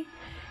quickly.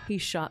 He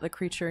shot the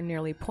creature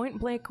nearly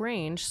point-blank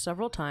range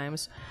several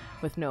times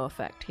with no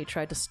effect. He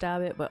tried to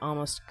stab it but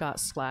almost got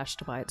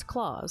slashed by its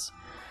claws.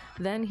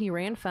 Then he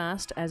ran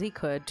fast as he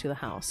could to the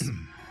house.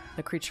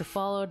 The creature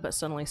followed, but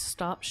suddenly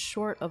stopped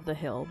short of the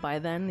hill. By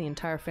then, the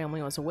entire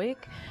family was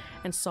awake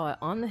and saw it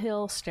on the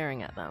hill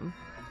staring at them.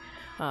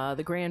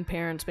 The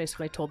grandparents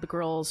basically told the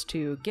girls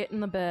to get in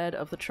the bed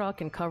of the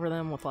truck and cover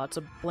them with lots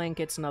of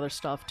blankets and other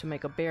stuff to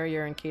make a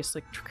barrier in case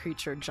the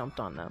creature jumped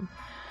on them.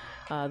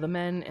 The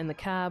men in the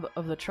cab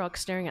of the truck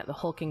staring at the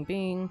hulking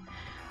being.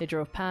 They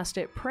drove past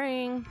it,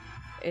 praying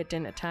it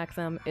didn't attack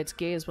them. Its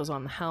gaze was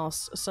on the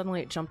house.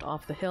 Suddenly it jumped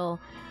off the hill,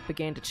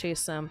 began to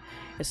chase them.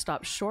 It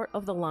stopped short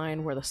of the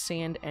line where the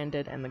sand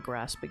ended and the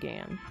grass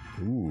began.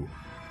 Ooh.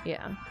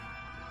 Yeah.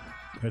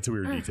 That's a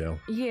weird detail.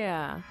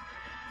 Yeah.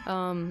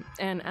 And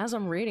as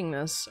I'm reading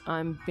this,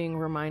 I'm being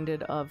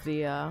reminded of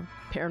the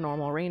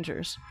Paranormal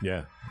Rangers.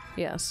 Yeah.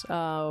 Yes.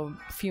 A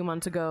few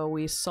months ago,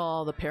 we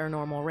saw the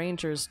Paranormal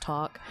Rangers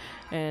talk,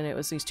 and it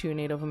was these two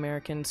Native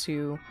Americans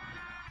who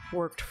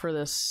worked for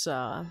this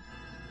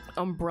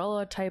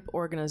umbrella-type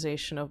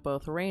organization of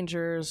both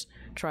rangers,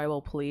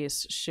 tribal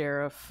police,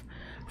 sheriff,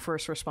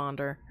 first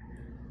responder,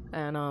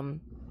 and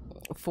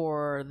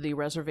for the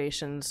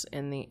reservations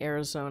in the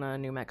Arizona,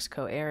 New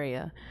Mexico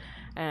area.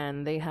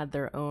 And they had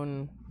their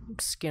own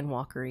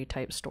skinwalker-y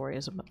type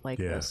stories like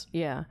this.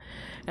 Yeah.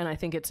 And I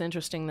think it's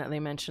interesting that they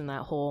mentioned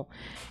that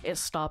it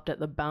stopped at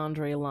the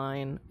boundary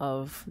line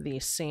of the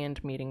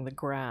sand meeting the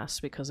grass,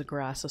 because the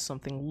grass is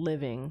something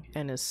living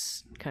and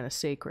is kind of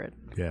sacred.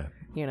 Yeah.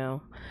 You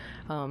know?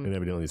 And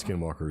evidently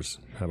skinwalkers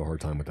have a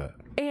hard time with that.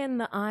 And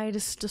the eye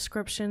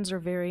descriptions are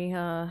very,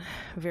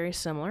 very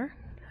similar.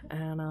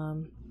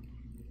 And,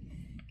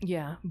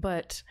 yeah,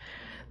 but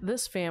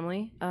this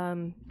family,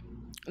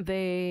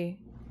 they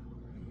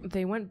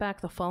went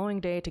back the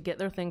following day to get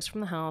their things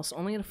from the house,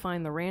 only to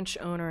find the ranch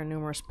owner and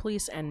numerous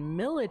police and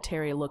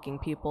military-looking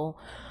people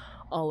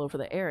all over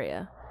the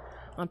area.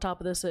 On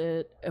top of this,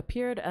 it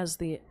appeared as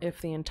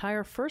if the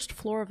entire first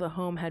floor of the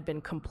home had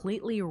been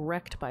completely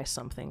wrecked by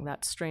something.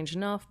 That's strange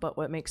enough, but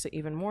what makes it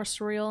even more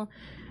surreal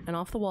and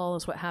off the wall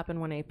is what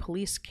happened when a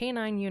police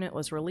canine unit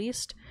was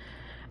released,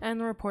 and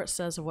the report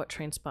says of what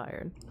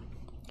transpired.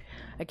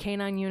 A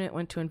canine unit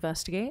went to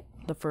investigate.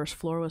 The first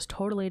floor was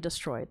totally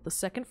destroyed. The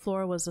second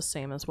floor was the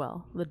same as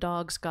well. The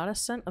dogs got a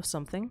scent of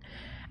something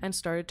and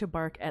started to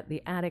bark at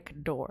the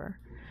attic door.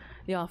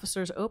 The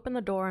officers opened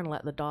the door and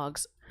let the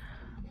dogs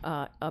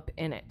up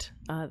in it.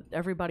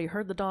 Everybody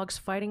heard the dogs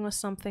fighting with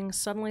something.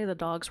 Suddenly the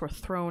dogs were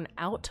thrown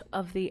out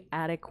of the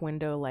attic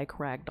window like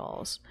rag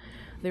dolls.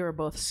 They were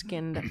both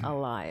skinned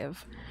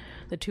alive.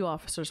 The two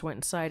officers went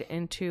inside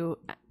into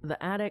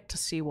the attic to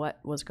see what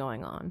was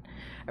going on.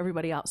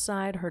 Everybody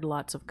outside heard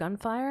lots of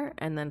gunfire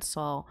and then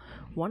saw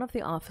one of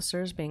the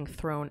officers being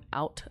thrown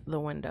out the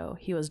window.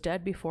 He was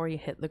dead before he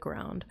hit the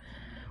ground.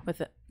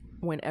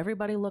 When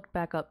everybody looked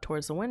back up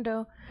towards the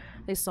window,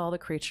 they saw the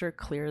creature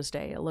clear as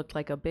day. It looked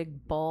like a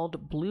big,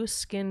 bald,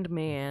 blue-skinned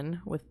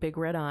man with big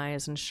red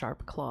eyes and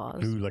sharp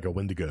claws. Ooh, like a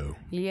Wendigo.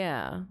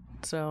 Yeah,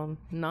 so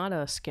not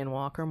a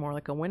skinwalker, more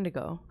like a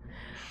Wendigo.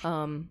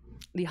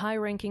 The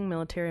high-ranking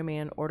military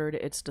man ordered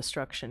its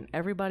destruction.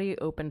 Everybody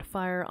opened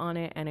fire on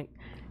it and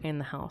in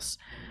the house.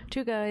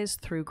 Two guys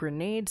threw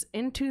grenades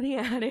into the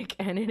attic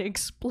and it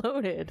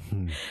exploded.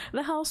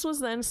 The house was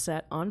then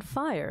set on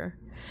fire.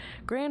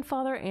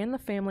 Grandfather and the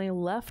family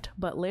left,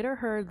 but later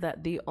heard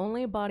that the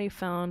only body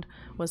found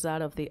was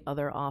that of the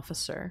other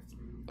officer.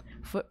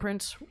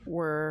 Footprints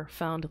were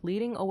found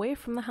leading away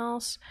from the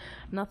house.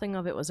 Nothing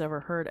of it was ever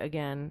heard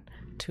again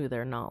to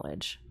their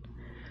knowledge.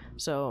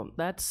 So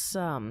that's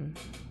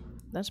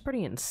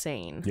pretty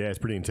insane. Yeah, it's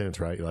pretty intense,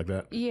 right? You like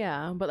that?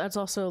 Yeah, but that's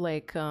also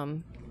like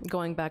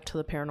going back to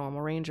the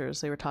Paranormal Rangers.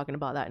 They were talking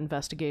about that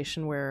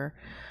investigation where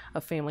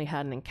a family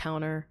had an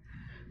encounter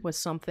with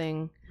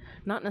something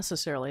not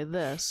necessarily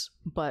this,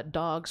 but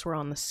dogs were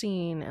on the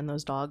scene, and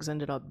those dogs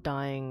ended up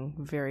dying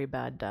very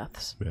bad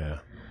deaths. Yeah.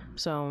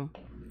 So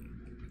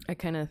I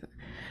kind of,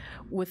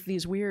 with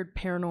these weird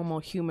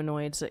paranormal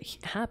humanoids that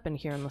happen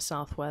here in the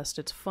Southwest,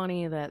 it's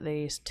funny that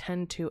they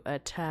tend to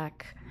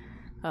attack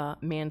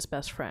man's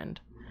best friend.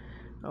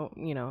 Oh,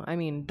 you know, I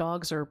mean,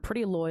 dogs are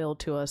pretty loyal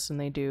to us, and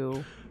they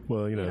do.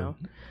 Well, you know.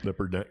 The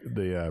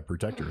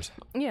protectors.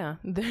 Yeah,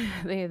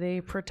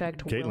 they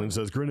protect. Caitlin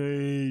says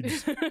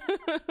grenades.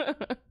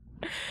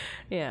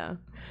 Yeah,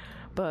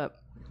 but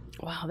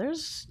wow,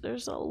 there's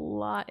a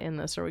lot in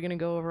this. Are we going to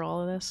go over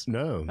all of this?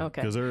 No,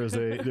 okay. Because there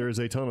is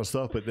a ton of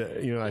stuff. But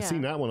I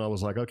seen that one. I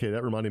was like, okay,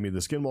 that reminded me of the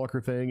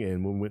Skinwalker thing,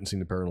 and when we went and seen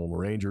the Paranormal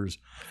Rangers.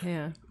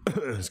 Yeah.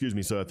 Excuse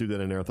me. So I threw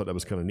that in there. I thought that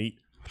was kind of neat.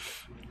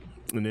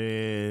 And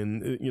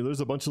then,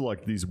 there's a bunch of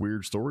like these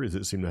weird stories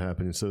that seem to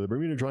happen. And so the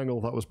Bermuda Triangle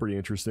I thought was pretty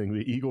interesting.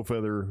 The Eagle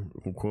Feather,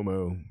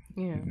 Cuomo,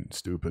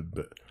 stupid,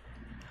 but.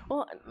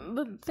 Well,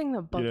 the thing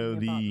that bugged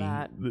me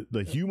about that.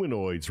 The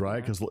humanoids, right?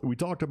 Because we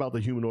talked about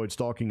the humanoid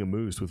stalking a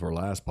moose with our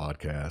last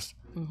podcast.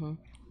 Mm-hmm.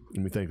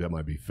 And we think that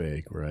might be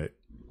fake, right?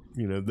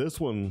 This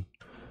one,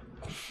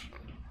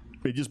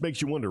 it just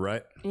makes you wonder,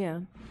 right?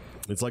 Yeah.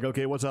 It's like,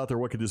 okay, what's out there?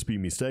 What could this be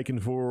mistaken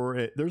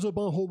for? There's a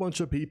whole bunch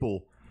of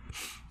people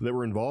that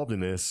were involved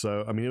in this.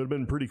 So, I mean, it would have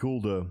been pretty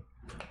cool to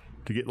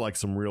get like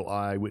some real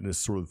eyewitness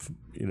sort of,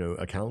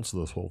 accounts of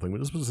this whole thing. But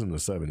this was in the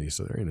 70s,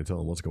 so there ain't no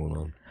telling what's going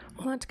on.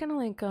 Well, that's kind of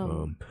like...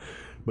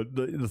 But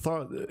the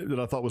thought that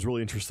I thought was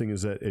really interesting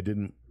is that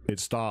it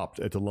stopped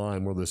at the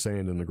line where the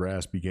sand and the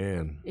grass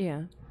began.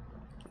 Yeah.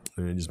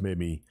 And it just made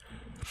me,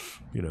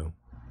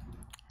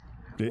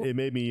 it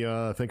made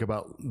me think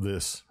about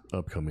this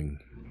upcoming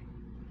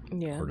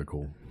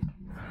article.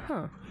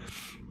 Huh.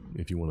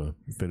 If you want to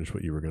finish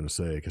what you were going to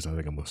say, because I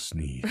think I'm going to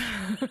sneeze.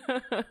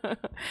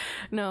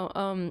 No,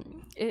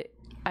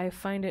 I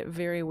find it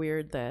very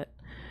weird that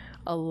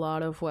a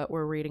lot of what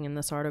we're reading in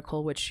this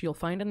article, which you'll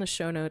find in the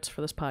show notes for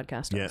this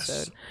podcast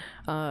episode,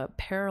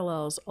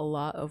 parallels a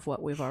lot of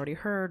what we've already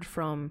heard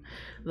from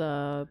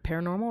the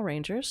Paranormal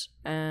Rangers,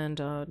 and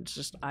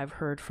just I've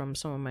heard from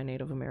some of my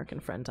Native American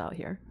friends out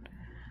here.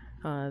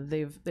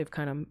 They've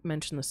kind of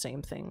mentioned the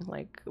same thing,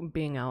 like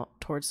being out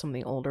towards some of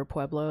the older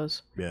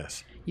pueblos.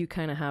 Yes. You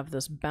kind of have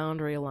this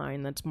boundary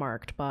line that's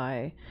marked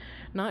by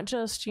not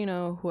just,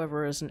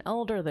 whoever is an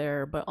elder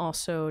there, but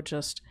also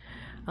just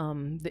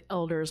the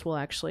elders will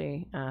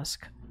actually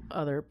ask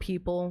other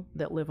people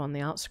that live on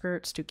the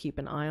outskirts to keep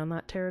an eye on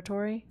that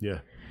territory. Yeah.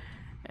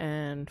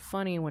 And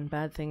funny, when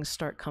bad things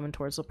start coming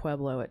towards the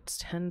pueblo, it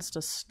tends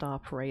to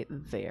stop right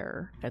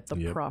there at the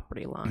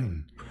property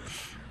line.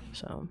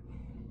 So,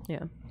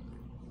 yeah.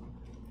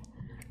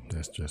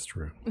 That's just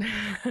true.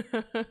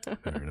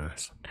 Very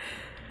nice.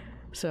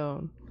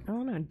 So, I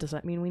don't know. Does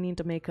that mean we need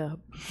to make a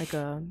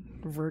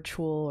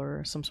virtual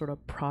or some sort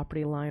of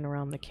property line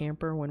around the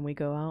camper when we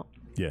go out?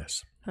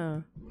 Yes. Huh.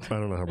 I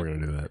don't know how we're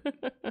going to do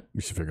that.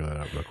 We should figure that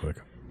out real quick.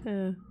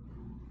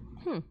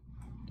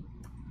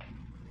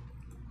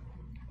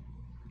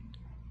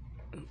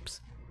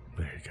 Oops.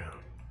 There you go.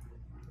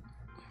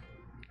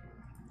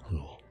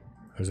 Oh,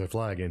 there's that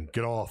fly again.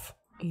 Get off.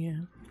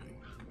 Yeah.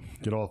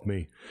 Get off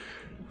me.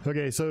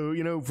 Okay, so,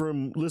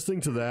 from listening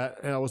to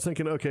that, I was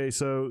thinking, okay,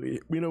 so,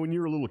 when you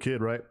were a little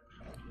kid, right?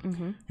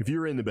 Mm-hmm. If you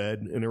were in the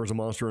bed and there was a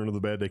monster under the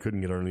bed, they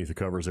couldn't get underneath the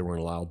covers. They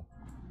weren't allowed,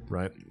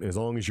 right? As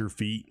long as your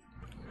feet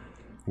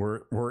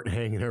weren't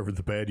hanging over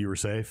the bed, you were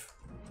safe.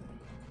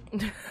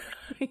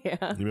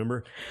 Yeah. You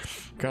remember?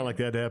 Kind of like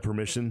they had to have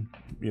permission.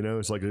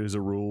 It's like there's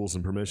the rules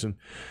and permission.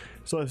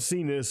 So I've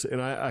seen this,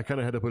 and I kind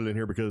of had to put it in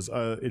here because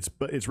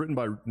it's written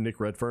by Nick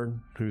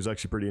Redfern, who's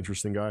actually a pretty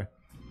interesting guy.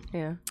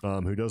 Yeah.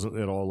 Who doesn't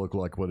at all look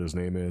like what his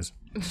name is.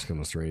 It's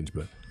kind of strange,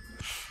 but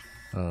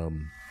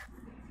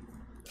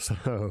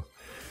so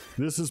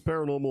this is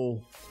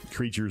paranormal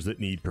creatures that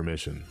need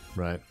permission,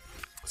 right?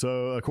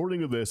 So according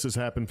to this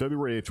happened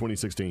February 8th,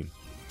 2016.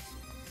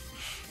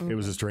 It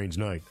was a strange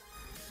night.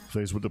 So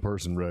here's what the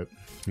person wrote.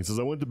 He says,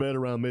 I went to bed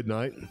around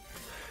midnight, and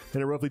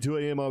at roughly 2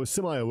 a.m. I was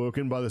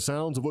semi-awoken by the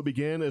sounds of what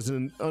began as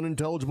an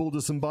unintelligible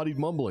disembodied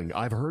mumbling.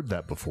 I've heard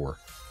that before.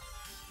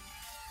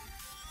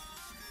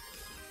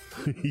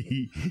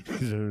 The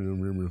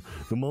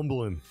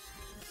mumbling.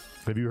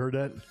 Have you heard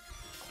that?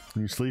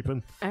 Are you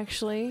sleeping?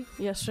 Actually,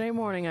 yesterday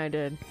morning I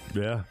did.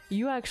 Yeah.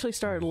 You actually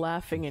started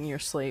laughing in your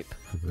sleep.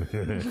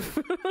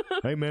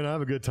 Hey man, I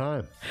have a good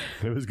time.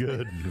 It was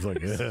good. It was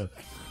like, yeah.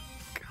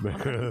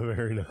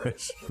 Very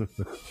nice.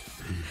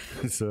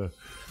 So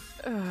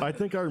I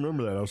think I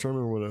remember that. I was trying to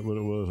remember what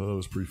it was. I thought it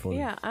was pretty funny.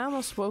 Yeah, I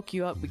almost woke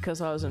you up because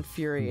I was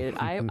infuriated.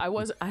 I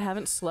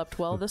haven't slept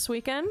well this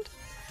weekend.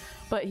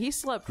 But he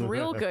slept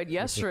real good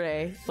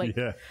yesterday. Like,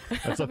 yeah,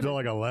 I slept till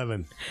like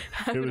 11.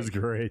 It was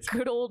great.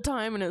 Good old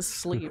time in his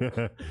sleep.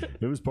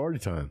 It was party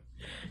time.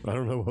 I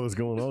don't know what was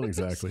going on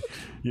exactly.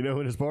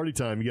 When it's party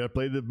time, you got to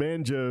play the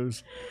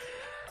banjos.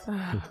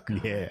 Oh,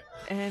 yeah.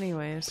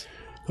 Anyways.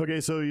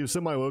 Okay, so you're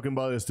semi-woken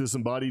by this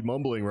disembodied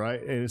mumbling,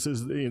 right? And it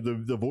says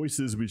the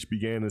voices, which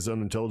began as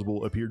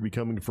unintelligible, appeared to be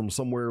coming from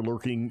somewhere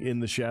lurking in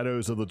the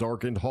shadows of the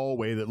darkened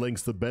hallway that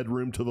links the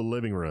bedroom to the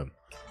living room.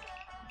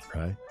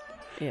 Right?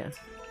 Yeah.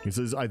 He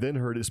says, I then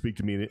heard it speak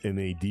to me in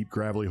a deep,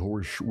 gravelly,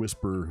 hoarse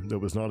whisper that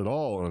was not at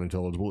all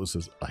unintelligible. It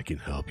says, I can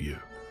help you.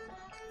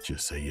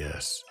 Just say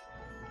yes.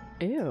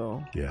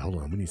 Ew. Yeah,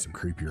 hold on. We need some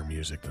creepier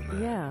music than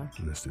that. Yeah.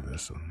 Let's do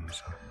this one.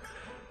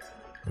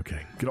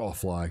 Okay, get off,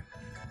 fly.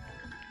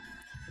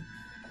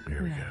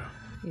 There we go.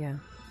 Yeah.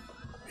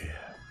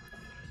 Yeah.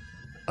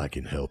 I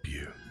can help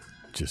you.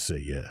 Just say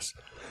yes.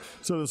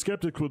 So the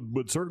skeptic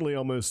would certainly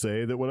almost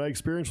say that what I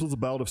experienced was a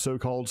bout of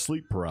so-called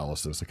sleep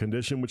paralysis, a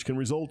condition which can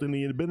result in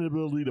the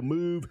inability to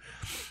move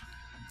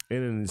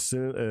and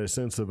in a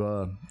sense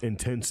of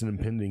intense and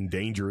impending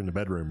danger in the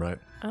bedroom, right?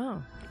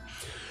 Oh.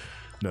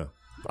 No.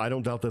 I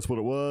don't doubt that's what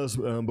it was,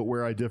 but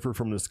where I differ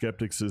from the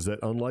skeptics is that,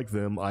 unlike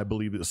them, I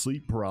believe that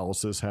sleep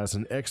paralysis has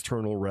an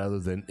external rather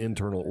than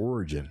internal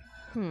origin.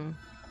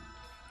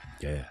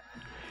 Yeah.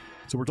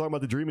 So we're talking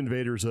about the dream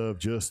invaders of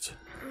just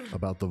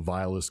about the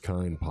vilest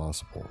kind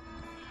possible.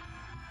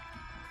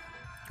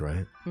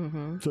 Right?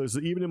 Mm-hmm. So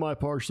even in my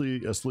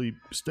partially asleep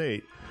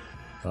state,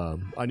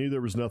 I knew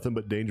there was nothing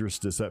but dangerous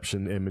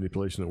deception and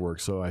manipulation at work.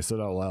 So I said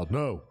out loud,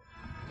 no.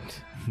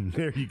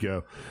 There you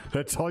go.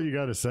 That's all you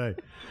got to say.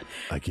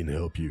 I can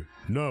help you.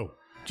 No.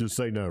 Just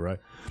say no, right?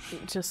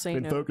 Just say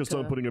and no. And focused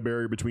on putting a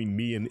barrier between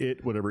me and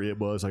it, whatever it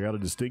was. I got a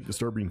distinct,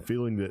 disturbing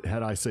feeling that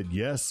had I said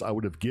yes, I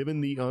would have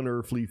given the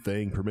unearthly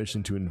thing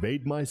permission to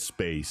invade my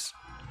space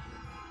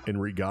and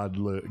wreak God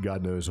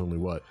knows only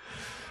what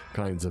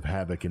kinds of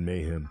havoc and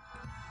mayhem.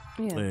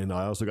 Yeah. And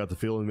I also got the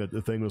feeling that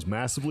the thing was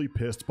massively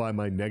pissed by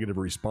my negative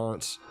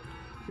response.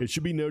 It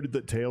should be noted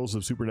that tales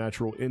of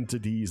supernatural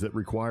entities that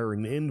require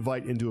an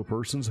invite into a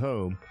person's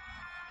home,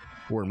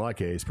 or in my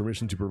case,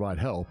 permission to provide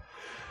help,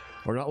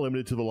 are not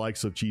limited to the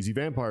likes of cheesy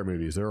vampire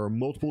movies. There are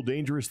multiple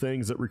dangerous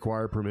things that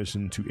require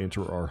permission to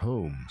enter our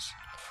homes.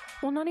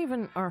 Well, not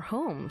even our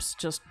homes,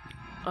 just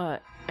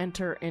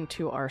enter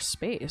into our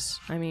space.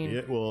 I mean...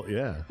 Yeah, well,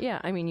 yeah. Yeah,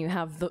 I mean, you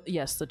have,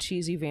 the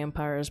cheesy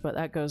vampires, but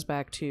that goes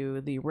back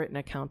to the written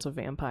accounts of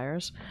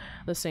vampires.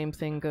 The same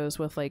thing goes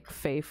with, like,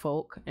 fae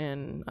folk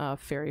and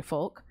fairy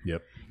folk.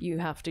 Yep. You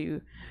have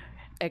to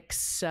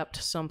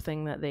accept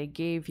something that they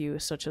gave you,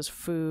 such as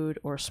food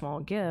or small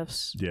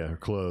gifts. Yeah, or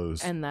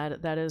clothes. And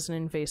that is an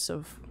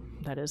invasive.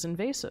 That is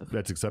invasive.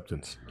 That's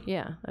acceptance.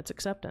 Yeah, that's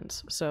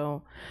acceptance.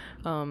 So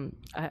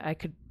I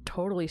could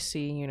totally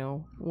see,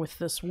 with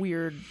this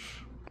weird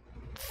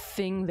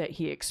thing that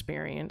he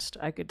experienced,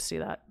 I could see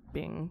that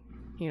being,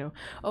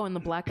 oh, and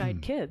the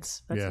black-eyed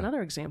kids. That's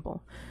another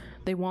example.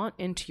 They want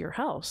into your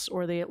house,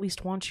 or they at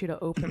least want you to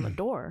open the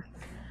door.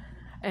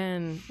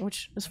 And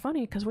which is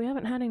funny because we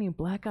haven't had any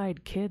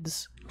black-eyed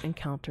kids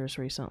encounters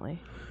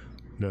recently.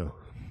 No.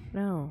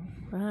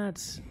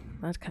 That's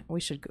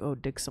we should go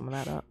dig some of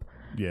that up.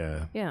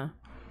 Yeah. Yeah.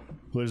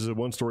 Well, there's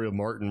one story of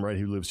Martin, right,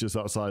 who lives just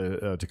outside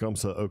of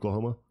Tecumseh,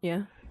 Oklahoma.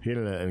 Yeah. He had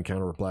an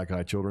encounter with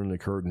black-eyed children that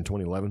occurred in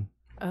 2011.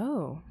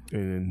 Oh.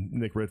 And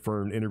Nick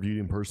Redfern interviewed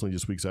him personally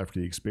just weeks after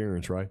the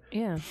experience, right?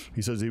 Yeah.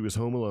 He says he was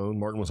home alone.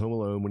 Martin was home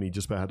alone when he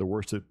just about had the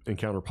worst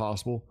encounter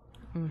possible.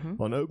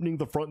 Mm-hmm. On opening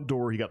the front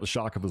door, he got the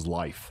shock of his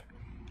life.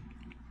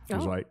 It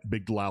was right,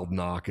 big loud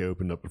knock. He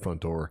opened up the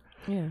front door.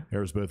 Yeah.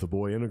 There was both a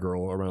boy and a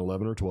girl around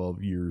 11 or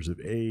 12 years of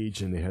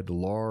age, and they had the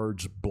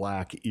large,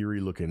 black,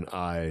 eerie-looking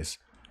eyes.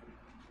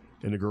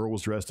 And the girl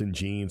was dressed in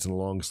jeans and a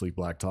long-sleeve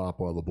black top,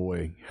 while the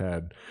boy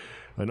had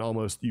an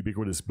almost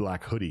ubiquitous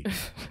black hoodie.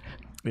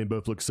 And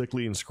both looked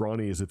sickly and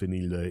scrawny as if they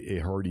needed a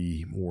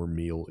hearty, warm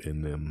meal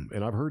in them.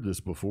 And I've heard this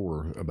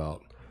before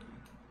about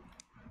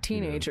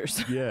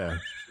teenagers. Yeah.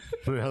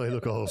 How they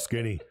look all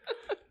skinny.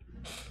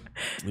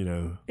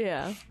 Yeah.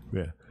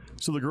 Yeah.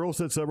 So the girl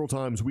said several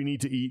times, "We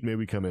need to eat. May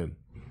we come in?"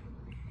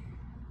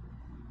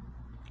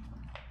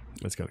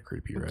 That's kind of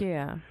creepy, right?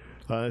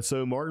 Yeah.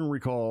 So Martin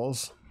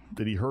recalls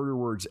that he heard her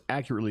words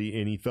accurately,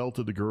 and he felt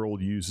that the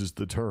girl uses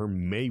the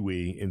term "may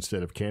we"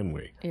 instead of "can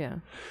we." Yeah.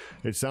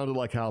 It sounded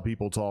like how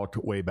people talked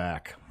way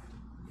back.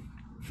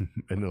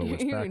 In other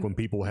words, back when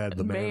people had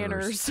the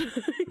manners.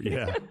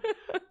 Yeah.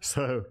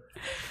 So,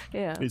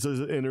 yeah. He says,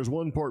 and there's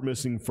one part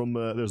missing from,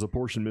 there's a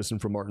portion missing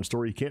from Martin's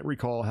story. He can't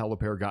recall how the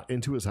pair got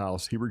into his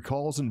house. He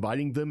recalls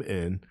inviting them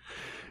in.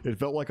 It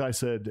felt like I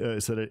said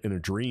it in a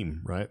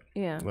dream, right?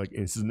 Yeah. Like,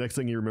 and so the next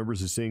thing he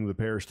remembers is seeing the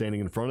pair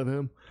standing in front of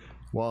him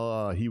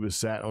while he was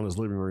sat on his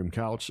living room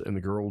couch, and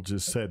the girl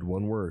just said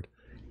one word,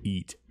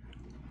 "Eat."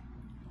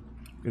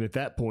 And at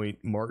that point,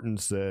 Martin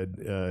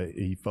said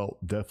he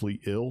felt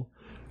deathly ill,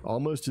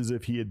 almost as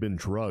if he had been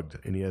drugged,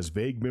 and he has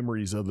vague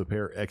memories of the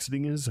pair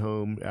exiting his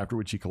home, after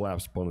which he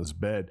collapsed upon his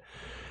bed,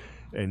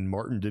 and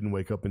Martin didn't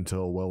wake up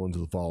until well into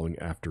the following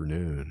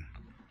afternoon.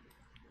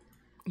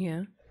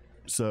 Yeah.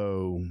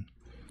 So,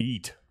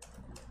 eat.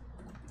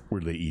 Were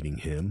they eating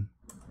him?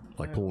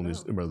 Like pulling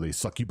his, were they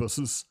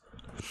succubuses?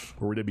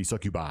 Or would they be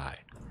succubi?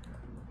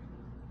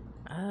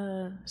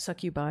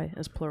 Succubi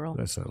is plural.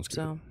 That sounds good.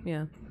 So,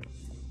 yeah.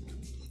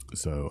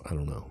 So, I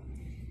don't know.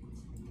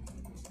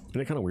 Isn't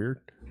that kind of weird?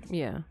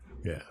 Yeah.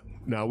 Yeah.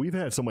 Now, we've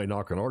had somebody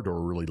knock on our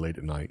door really late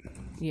at night.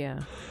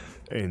 Yeah.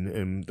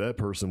 And that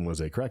person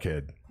was a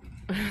crackhead.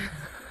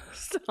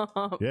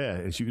 Stop. Yeah.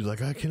 And she was like,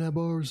 can I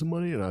borrow some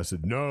money? And I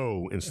said,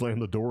 no, and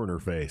slammed the door in her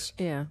face.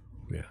 Yeah.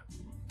 Yeah.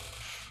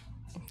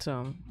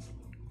 So,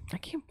 I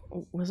can't.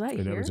 Was that I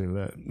here? never seen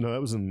that. No,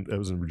 that was in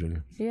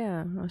Virginia.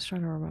 Yeah, I was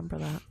trying to remember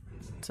that.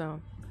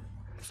 So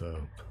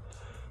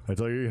I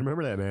tell you,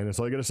 remember that, man. That's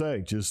all you gotta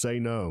say. Just say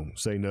no.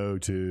 Say no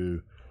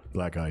to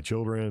black-eyed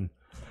children,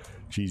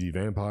 cheesy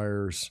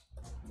vampires,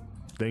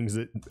 things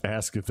that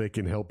ask if they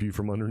can help you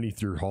from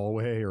underneath your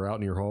hallway or out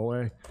in your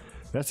hallway.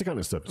 That's the kind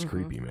of stuff that's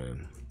creepy,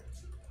 man.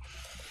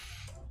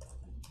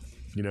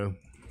 You know,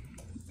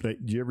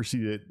 did you ever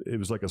see it? It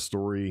was like a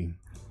story.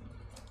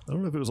 I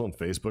don't know if it was on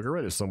Facebook. I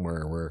read it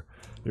somewhere where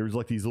there was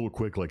like these little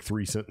quick, like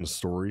 3-sentence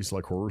stories,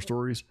 like horror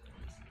stories.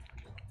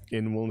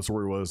 And one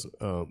story was,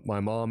 my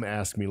mom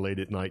asked me late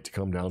at night to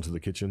come down to the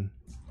kitchen.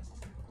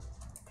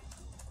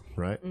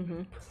 Right?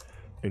 Mm-hmm.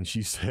 And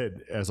she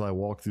said, as I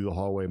walked through the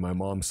hallway, my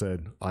mom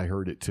said, I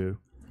heard it too.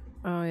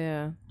 Oh,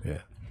 yeah.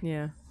 Yeah.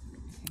 Yeah.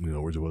 In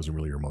other words, it wasn't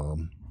really your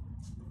mom.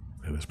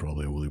 It was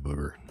probably a woolly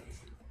booger.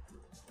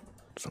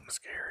 Something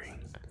scary.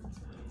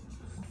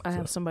 I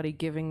have somebody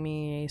giving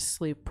me a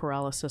sleep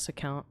paralysis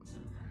account.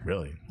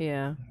 Really?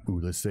 Yeah.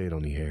 Ooh, let's say it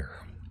on the air.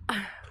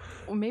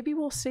 Well, maybe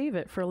we'll save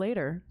it for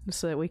later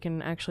so that we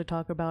can actually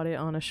talk about it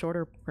on a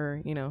shorter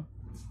or,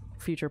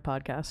 future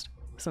podcast,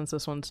 since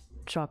this one's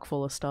chock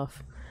full of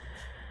stuff.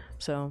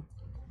 So,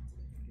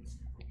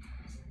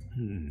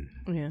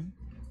 yeah.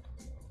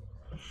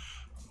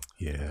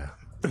 Yeah.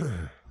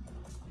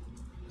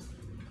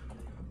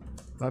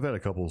 I've had a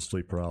couple of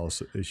sleep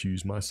paralysis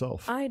issues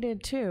myself. I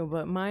did too,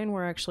 but mine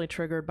were actually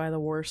triggered by the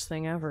worst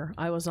thing ever.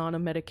 I was on a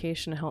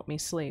medication to help me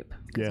sleep.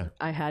 Yeah.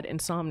 I had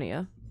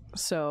insomnia.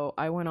 So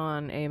I went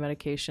on a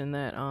medication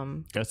that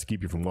that's to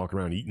keep you from walking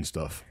around eating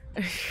stuff.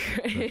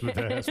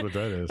 That's what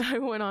that is. I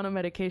went on a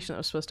medication that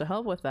was supposed to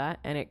help with that,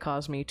 and it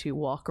caused me to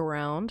walk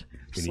around,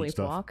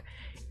 sleepwalk,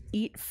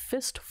 eat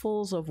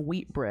fistfuls of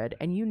wheat bread,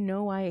 and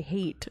I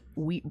hate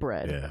wheat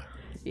bread. Yeah.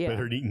 Yeah.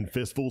 Better than eating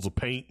fistfuls of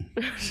paint.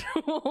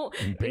 Well,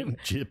 and paint and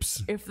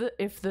chips. If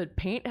the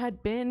paint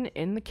had been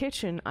in the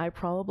kitchen, I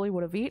probably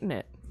would have eaten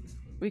it.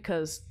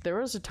 Because there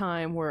was a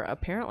time where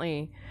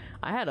apparently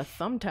I had a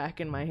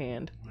thumbtack in my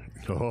hand.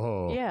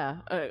 Oh. Yeah.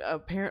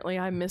 Apparently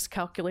I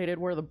miscalculated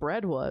where the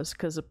bread was,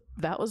 because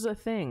that was the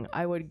thing.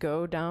 I would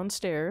go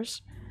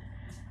downstairs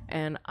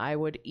and I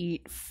would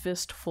eat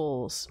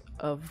fistfuls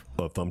of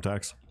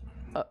thumbtacks?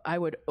 I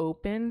would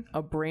open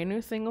a brand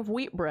new thing of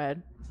wheat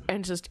bread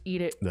and just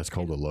eat it. That's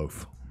called a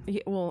loaf.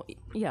 Yeah, well,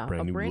 yeah, a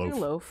brand new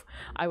loaf.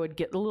 I would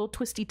get the little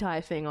twisty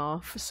tie thing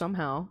off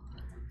somehow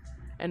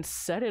and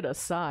set it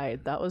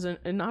aside. That was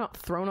not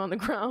thrown on the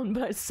ground,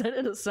 but I set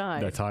it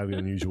aside. That's highly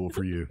unusual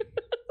for you.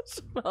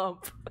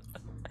 Stop.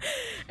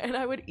 And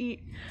I would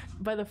eat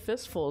by the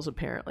fistfuls,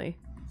 apparently,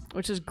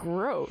 which is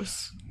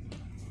gross.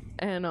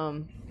 And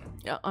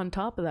on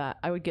top of that,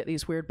 I would get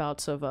these weird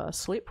bouts of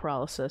sleep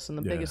paralysis, and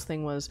the biggest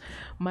thing was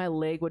my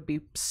leg would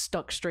be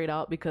stuck straight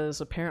out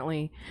because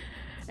apparently,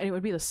 and it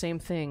would be the same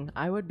thing.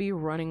 I would be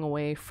running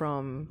away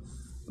from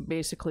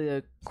basically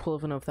the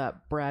equivalent of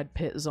that Brad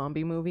Pitt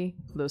zombie movie,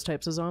 those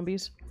types of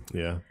zombies.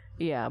 Yeah.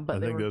 Yeah, but I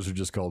think those are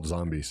just called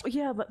zombies.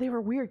 Yeah, but they were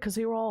weird because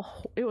they were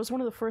all. It was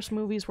one of the first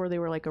movies where they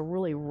were like a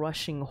really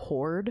rushing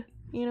horde,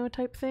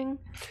 type thing.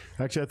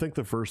 Actually, I think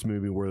the first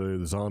movie where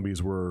the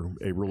zombies were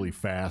a really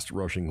fast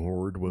rushing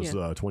horde was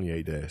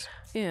 28 Days.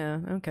 Yeah.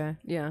 Okay.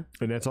 Yeah.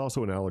 And that's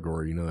also an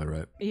allegory. You know that,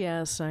 right?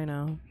 Yes, I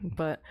know.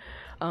 But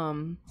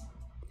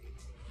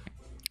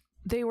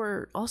they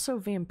were also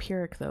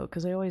vampiric, though,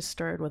 because they always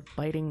started with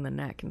biting the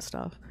neck and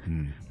stuff.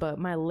 But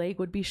my leg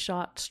would be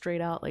shot straight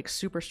out, like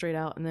super straight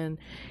out. And then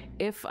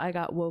if I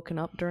got woken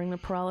up during the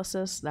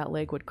paralysis, that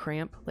leg would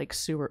cramp, like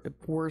super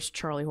worst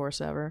Charlie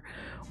horse ever.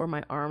 Or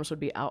my arms would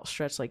be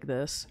outstretched like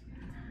this.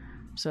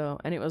 So,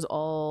 and it was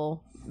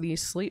all the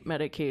sleep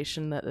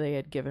medication that they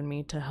had given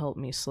me to help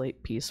me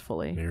sleep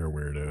peacefully. You're a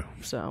weirdo.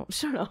 So,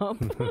 shut up.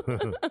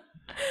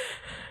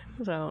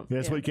 So,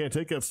 that's why you can't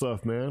take that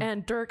stuff, man.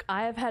 And Dirk,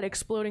 I have had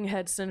exploding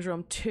head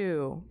syndrome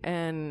too,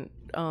 and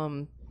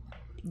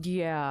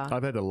yeah,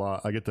 I've had a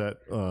lot. I get that.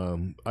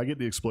 I get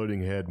the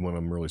exploding head when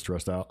I'm really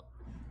stressed out.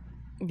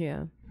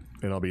 Yeah.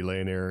 And I'll be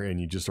laying there, and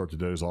you just start to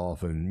doze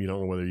off, and you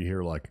don't know whether you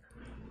hear like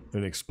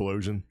an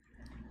explosion.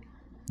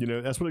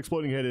 That's what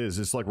exploding head is.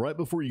 It's like right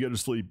before you go to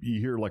sleep,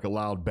 you hear like a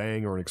loud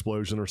bang or an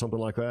explosion or something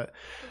like that.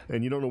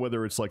 And you don't know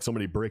whether it's like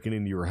somebody breaking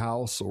into your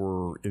house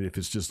or if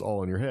it's just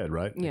all in your head,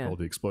 right? Yeah. They call it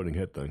the exploding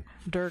head thing.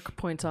 Dirk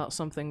points out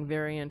something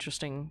very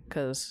interesting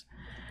because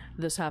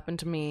this happened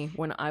to me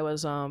when I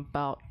was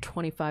about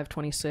 25,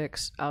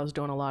 26. I was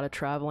doing a lot of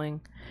traveling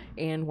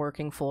and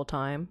working full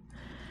time.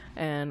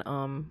 And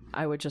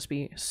I would just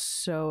be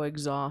so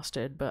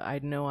exhausted, but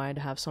I'd know I'd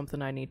have something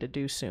I need to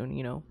do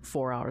soon,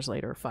 4 hours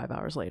later, 5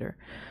 hours later.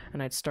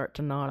 And I'd start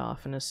to nod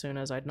off, and as soon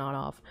as I'd nod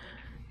off,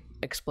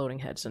 exploding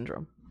head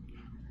syndrome.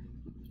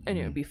 And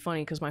it would be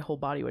funny because my whole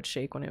body would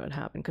shake when it would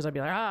happen because I'd be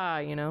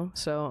like,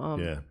 So,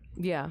 yeah.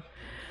 Yeah.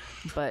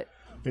 But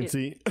And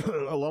see,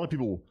 a lot of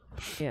people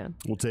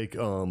will take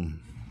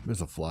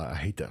there's a fly. I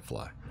hate that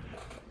fly.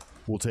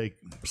 We'll take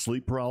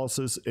sleep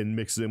paralysis and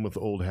mix it in with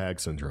old hag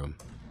syndrome.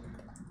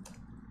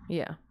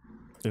 Yeah.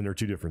 And they're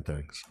two different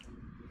things.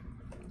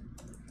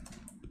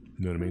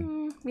 You know what I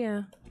mean?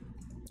 Yeah.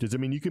 Because I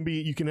mean, you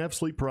can have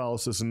sleep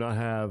paralysis and not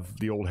have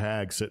the old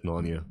hag sitting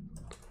on you,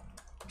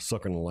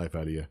 sucking the life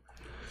out of you.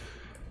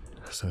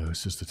 So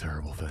it's just a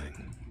terrible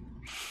thing.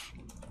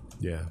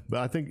 Yeah, but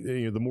I think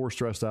the more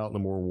stressed out and the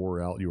more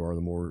wore out you are,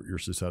 the more you're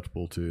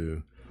susceptible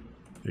to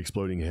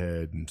exploding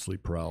head and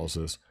sleep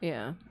paralysis.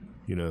 Yeah.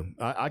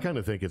 I kind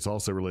of think it's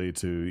also related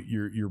to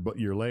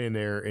you're laying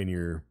there and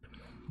you're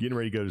getting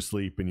ready to go to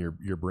sleep and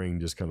your brain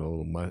just kind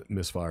of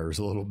misfires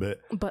a little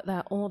bit. But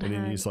that old and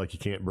hag, then it's like you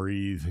can't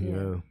breathe, you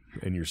know,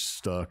 and you're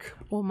stuck.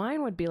 Well,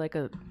 mine would be like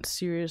a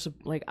serious,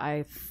 like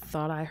I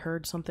thought I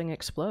heard something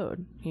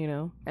explode,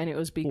 and it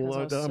was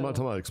because I'm not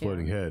talking about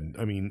exploding head.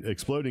 I mean,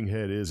 exploding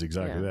head is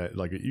exactly that.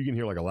 Like you can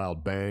hear like a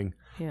loud bang,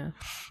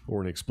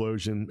 or an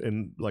explosion,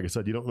 and like I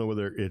said, you don't know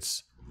whether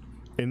it's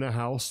in the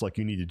house, like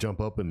you need to jump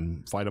up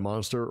and fight a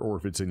monster, or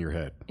if it's in your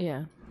head.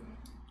 Yeah.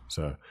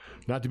 So,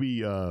 not to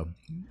be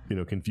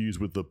confused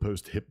with the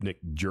post-hypnic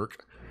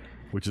jerk,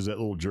 which is that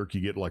little jerk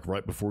you get like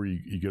right before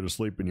you go to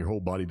sleep, and your whole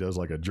body does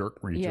like a jerk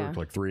where you jerk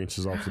like 3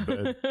 inches off the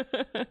bed.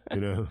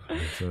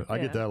 So I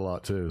get that a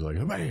lot too. It's like,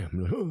 bam.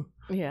 Like, oh.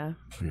 Yeah.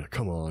 You're like,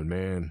 come on,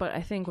 man. But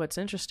I think what's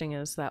interesting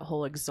is that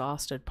whole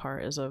exhausted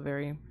part is a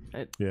very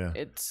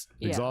it's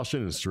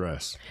exhaustion and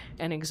stress.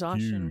 And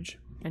exhaustion. Huge.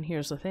 And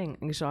here's the thing: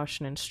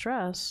 exhaustion and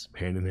stress,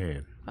 hand in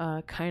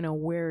hand, kind of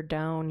wear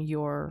down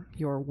your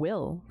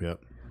will.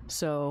 Yep.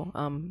 So,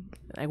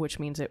 which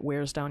means it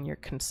wears down your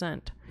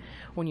consent.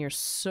 When you're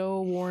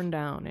so worn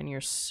down and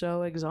you're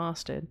so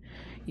exhausted,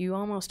 you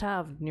almost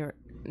have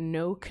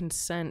no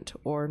consent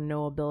or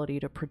no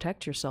ability to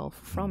protect yourself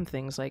from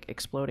things like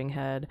exploding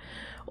head,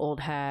 old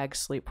hag,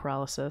 sleep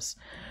paralysis,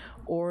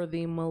 or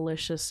the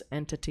malicious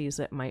entities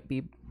that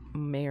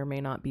may or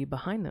may not be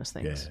behind those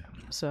things.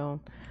 Yeah. So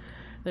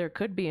there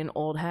could be an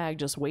old hag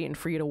just waiting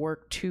for you to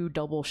work 2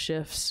 double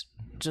shifts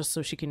just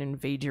so she can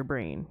invade your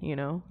brain,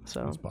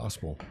 So it's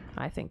possible.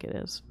 I think it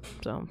is.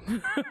 So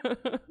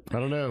I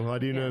don't know. I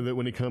do know that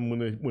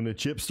when the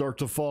chips start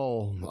to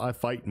fall, I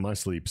fight in my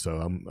sleep, so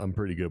I'm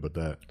pretty good with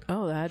that.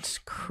 Oh, that's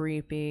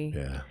creepy.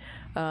 Yeah.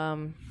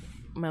 My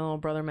little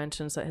brother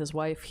mentions that his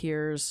wife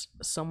hears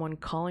someone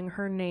calling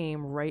her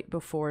name right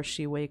before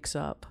she wakes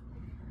up.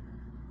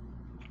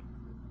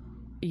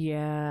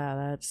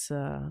 Yeah,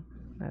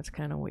 that's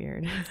kind of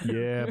weird.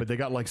 Yeah, but they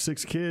got like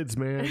 6 kids,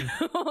 man.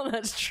 Oh,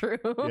 that's true.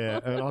 Yeah,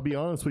 and I'll be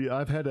honest with you,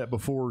 I've had that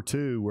before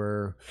too,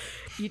 where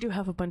you do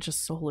have a bunch of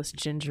soulless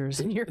gingers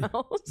in your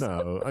house.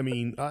 No, I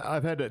mean,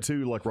 I've had that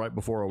too, like right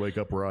before I wake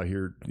up, where I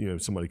hear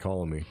somebody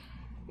calling me.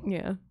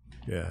 Yeah.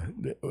 Yeah.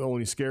 The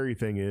only scary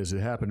thing is,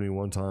 it happened to me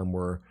one time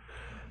where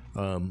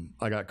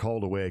I got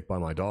called awake by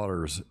my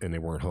daughters and they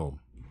weren't home.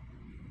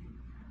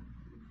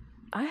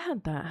 I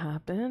had that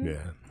happen.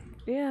 Yeah.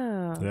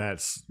 Yeah.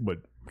 That's what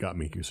got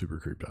me super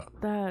creeped out.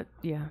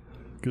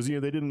 Because they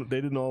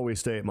didn't always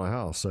stay at my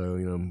house, so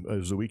it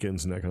was the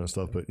weekends and that kind of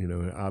stuff. But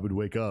I would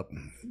wake up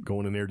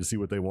going in there to see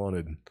what they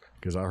wanted,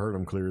 because I heard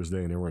them clear as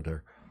day and they weren't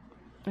there.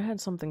 I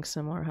had something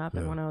similar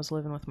happen when I was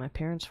living with my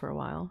parents for a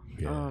while.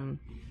 Yeah.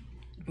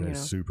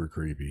 That's super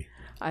creepy.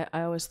 I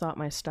always thought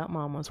my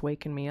stepmom was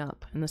waking me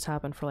up, and this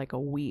happened for like a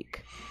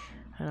week,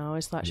 and I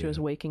always thought she was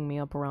waking me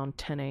up around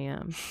 10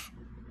 a.m.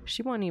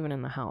 She wasn't even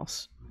in the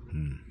house.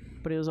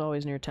 But it was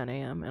always near 10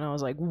 a.m. And I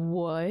was like,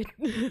 what?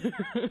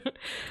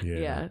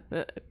 Yeah.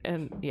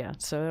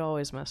 So it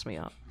always messed me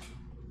up.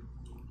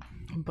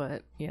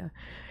 But yeah.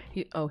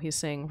 He's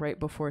saying right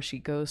before she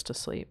goes to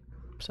sleep.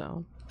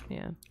 So,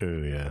 yeah.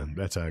 Oh, yeah.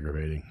 That's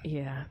aggravating.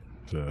 Yeah.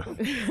 So.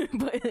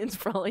 But it's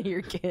probably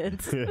your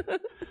kids. Yeah,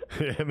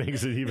 it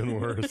makes it even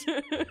worse.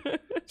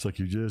 It's like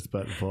you're just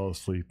about to fall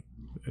asleep.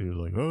 And you're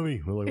like,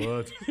 Mommy. We're like,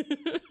 what?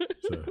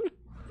 So.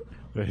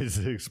 It's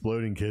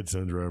exploding kid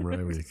syndrome, right?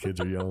 When the kids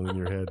are yelling in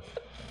your head.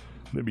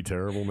 That'd be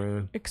terrible,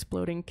 man.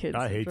 Exploding kid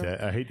syndrome. I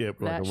hate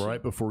that. Like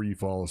right before you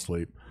fall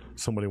asleep,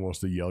 somebody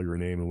wants to yell your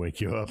name and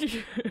wake you up.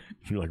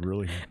 You're like,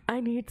 really?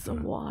 I need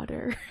some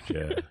water.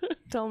 Yeah.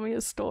 Tell me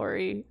a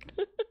story.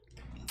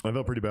 I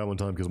felt pretty bad one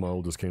time because my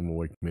oldest came and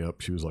wake me up.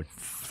 She was like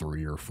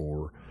 3 or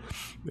 4.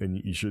 And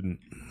you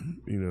shouldn't,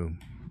 you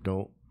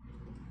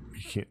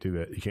can't do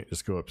that. You can't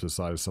just go up to the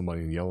side of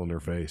somebody and yell in their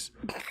face.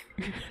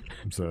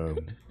 So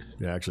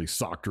I actually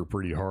socked her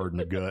pretty hard in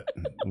the gut.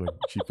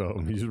 She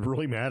was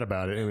really mad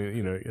about it. I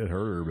mean, it hurt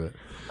her, but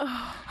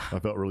I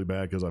felt really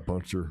bad because I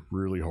punched her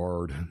really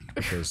hard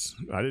because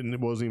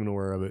wasn't even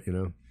aware of it.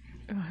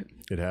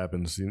 It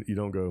happens. You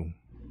don't go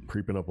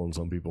creeping up on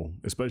some people,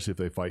 especially if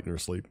they fight in their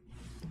sleep.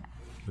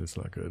 It's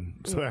not good.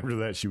 So after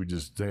that, she would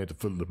just stand at the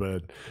foot of the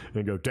bed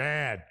and go,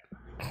 Dad,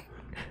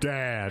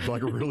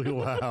 like really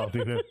loud,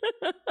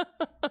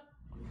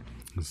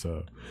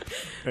 So,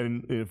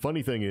 and the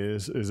funny thing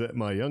is that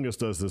my youngest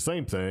does the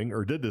same thing,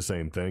 or did the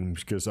same thing,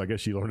 because I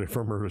guess she learned it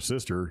from her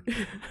sister.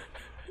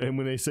 And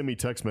when they send me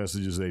text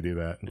messages, they do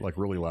that, like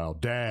really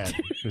loud. Dad.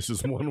 This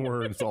is one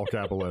word. It's all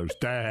capital letters.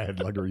 Dad.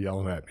 Like they're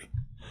yelling at me.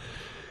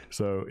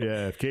 So,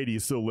 yeah, if Katie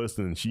is still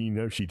listening, she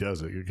knows she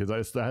does it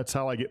because that's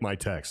how I get my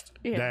text.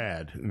 Yeah.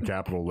 Dad in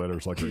capital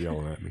letters like they're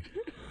yelling at me.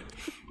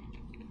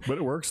 But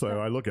it works,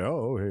 though. I look at,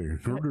 oh, hey.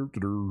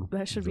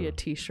 That should be a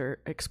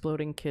T-shirt,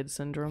 Exploding Kid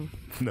Syndrome.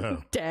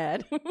 No.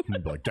 Dad.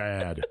 Like,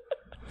 Dad.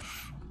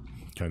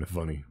 Kind of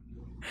funny.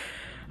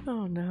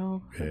 Oh,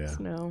 no. Yeah.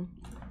 No.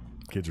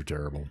 Kids are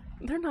terrible.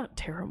 They're not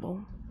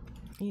terrible.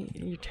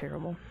 You're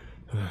terrible.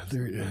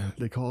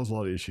 They cause a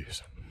lot of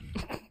issues.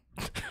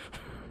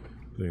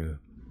 Yeah.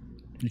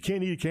 You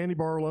can't eat a candy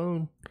bar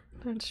alone.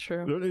 That's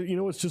true. You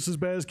know, it's just as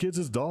bad as kids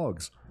as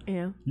dogs.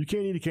 Yeah. You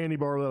can't eat a candy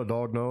bar without a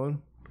dog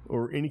knowing.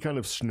 Or any kind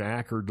of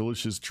snack or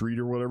delicious treat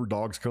or whatever.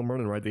 Dogs come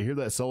running, right? They hear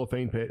that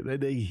cellophane.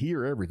 They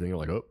hear everything. They're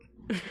like, oh,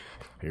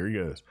 here he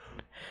goes.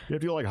 You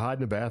have to go like hide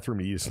in the bathroom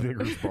to eat a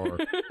Snickers bar.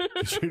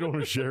 Because you don't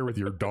want to share with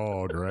your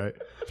dog, right?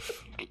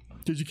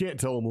 Because you can't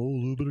tell them, oh, a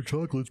little bit of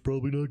chocolate's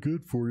probably not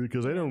good for you.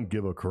 Because they don't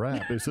give a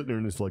crap. They're sitting there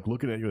and just like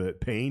looking at you with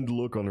that pained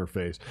look on their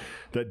face.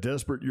 That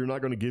desperate, you're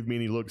not going to give me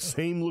any look.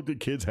 Same look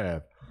that kids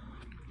have.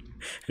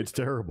 It's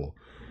terrible.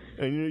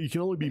 And you know, you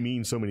can only be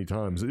mean so many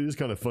times. It is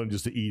kind of fun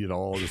just to eat it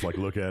all, just like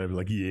look at it and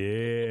like,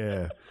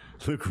 yeah,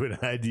 look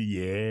what I did.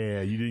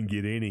 Yeah, you didn't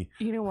get any.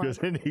 You know why? Because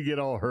then you get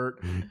all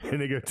hurt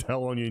and they go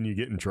tell on you and you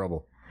get in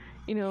trouble.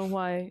 You know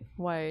why?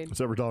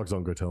 Except for dogs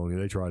don't go telling you.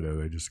 They try to.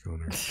 They just go in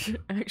there.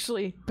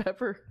 Actually,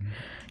 Pepper,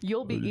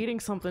 you'll be eating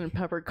something and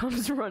Pepper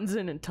runs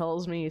in and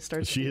tells me,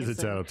 starts She is a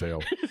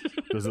tattletale.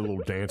 Does a little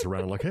dance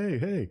around like,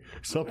 hey,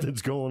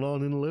 something's going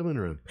on in the living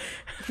room.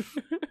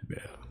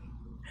 Yeah.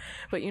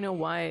 But you know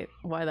why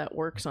that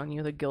works on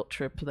you, the guilt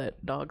trip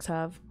that dogs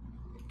have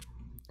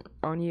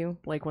on you,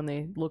 like when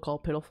they look all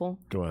pitiful?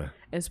 Why?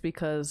 It's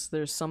because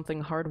there's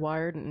something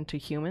hardwired into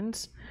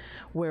humans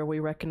where we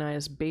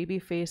recognize baby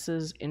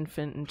faces,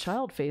 infant and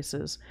child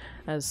faces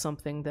as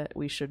something that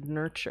we should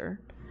nurture.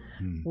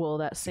 Well,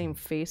 that same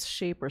face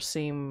shape or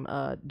same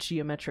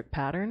geometric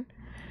pattern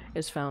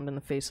is found in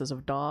the faces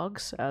of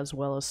dogs as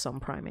well as some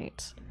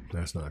primates.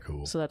 That's not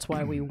cool. So that's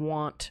why we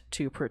want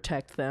to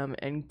protect them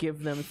and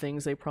give them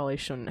things they probably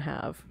shouldn't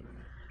have.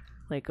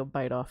 Like a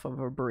bite off of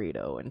a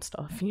burrito and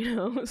stuff, you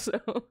know? So,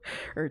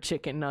 or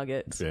chicken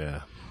nuggets.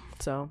 Yeah.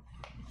 So.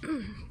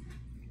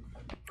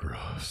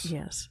 Gross.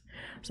 Yes.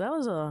 So that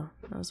was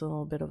a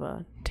little bit of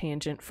a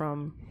tangent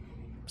from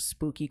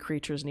spooky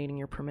creatures needing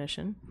your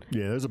permission.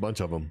 Yeah, there's a bunch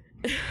of them.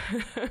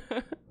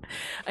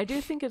 I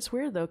do think it's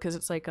weird though, because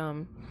it's like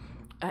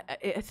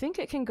I think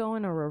it can go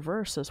in a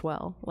reverse as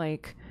well,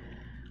 like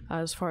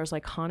as far as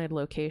like haunted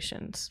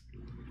locations.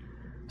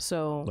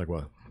 So like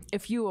what?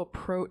 If you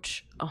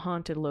approach a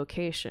haunted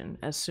location,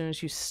 as soon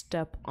as you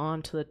step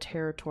onto the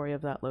territory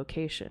of that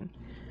location,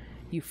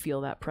 you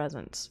feel that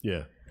presence.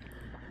 Yeah.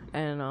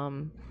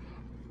 And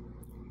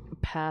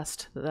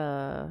past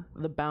the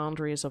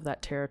boundaries of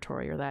that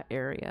territory or that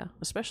area,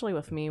 especially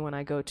with me when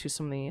I go to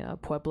some of the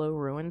Pueblo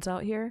ruins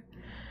out here,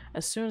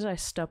 as soon as I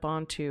step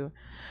onto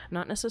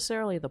not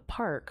necessarily the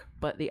park,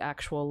 but the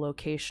actual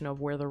location of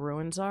where the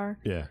ruins are,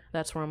 yeah,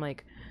 that's where I'm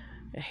like,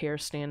 hair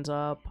stands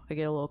up, I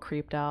get a little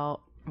creeped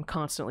out. I'm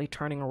constantly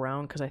turning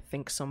around because I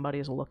think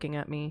somebody's looking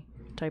at me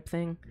type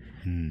thing.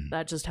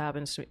 That just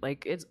happens to me.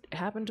 Like, it's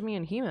happened to me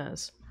in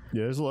Jimenez.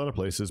 Yeah, there's a lot of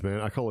places,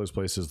 man. I call those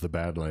places the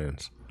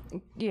Badlands.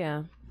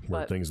 Yeah.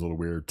 Where things are a little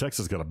weird.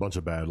 Texas got a bunch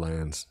of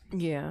Badlands.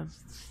 Yeah.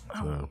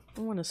 So. I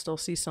want to still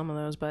see some of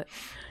those. But,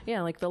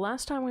 yeah, like the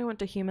last time we went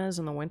to Jimenez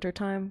in the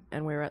wintertime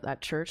and we were at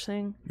that church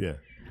thing. Yeah.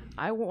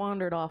 I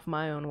wandered off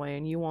my own way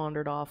and you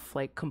wandered off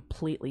like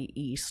completely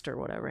east or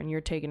whatever, and you're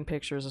taking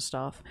pictures of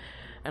stuff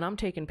and I'm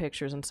taking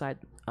pictures inside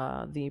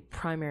the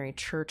primary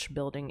church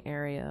building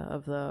area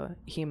of the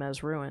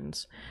Jimenez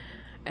ruins,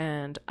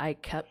 and I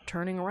kept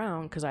turning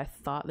around because I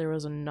thought there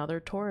was another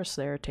tourist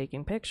there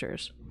taking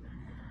pictures,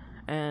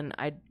 and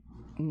I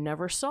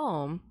never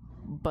saw him,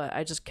 but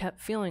I just kept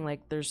feeling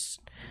like there's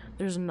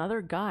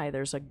another guy,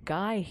 there's a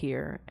guy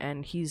here,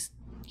 and he's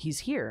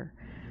here.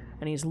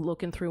 And he's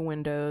looking through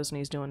windows and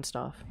he's doing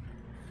stuff.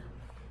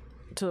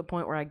 To the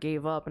point where I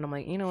gave up and I'm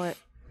like, you know what?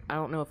 I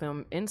don't know if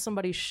I'm in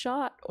somebody's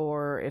shot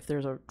or if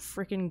there's a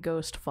freaking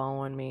ghost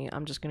following me.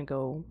 I'm just going to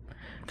go.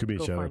 Could be a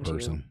shadow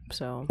person.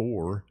 So.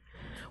 Or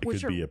it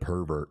could be a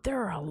pervert.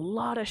 There are a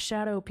lot of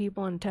shadow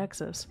people in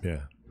Texas.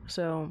 Yeah.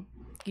 So,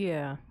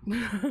 yeah.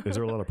 Is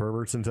there a lot of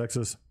perverts in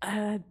Texas?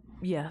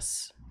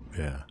 Yes.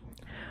 Yeah.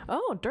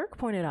 Oh, Dirk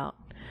pointed out.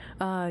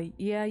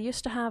 Yeah, I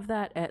used to have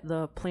that at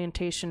the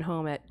plantation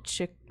home at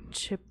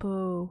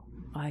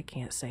I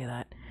can't say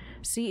that.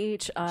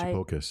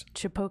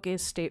 Chipocas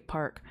State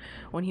Park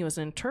when he was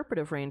an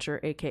interpretive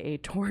ranger, aka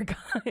tour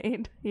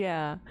guide.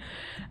 Yeah.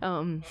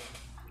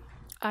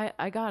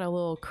 I got a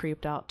little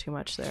creeped out too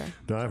much there.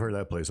 No, I've heard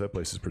that place. That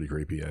place is pretty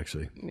creepy,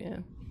 actually. Yeah.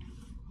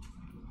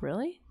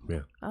 Really?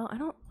 Yeah. Oh, I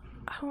don't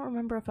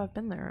remember if I've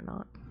been there or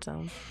not.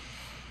 So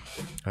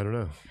I don't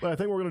know. But I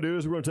think what we're going to do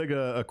is we're going to take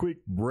a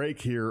quick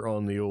break here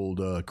on the old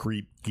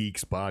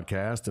CreepGeeks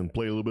podcast and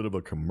play a little bit of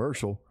a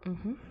commercial.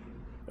 Mm-hmm.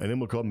 and then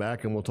we'll come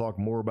back and we'll talk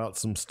more about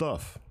some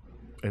stuff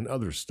and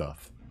other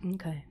stuff.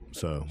 Okay.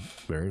 So,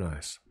 very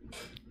nice.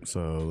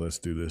 So, let's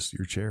do this.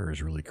 Your chair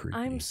is really creaky.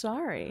 I'm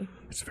sorry.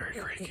 It's very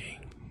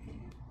creaky.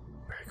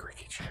 Very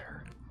creaky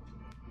chair.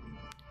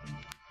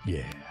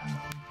 Yeah.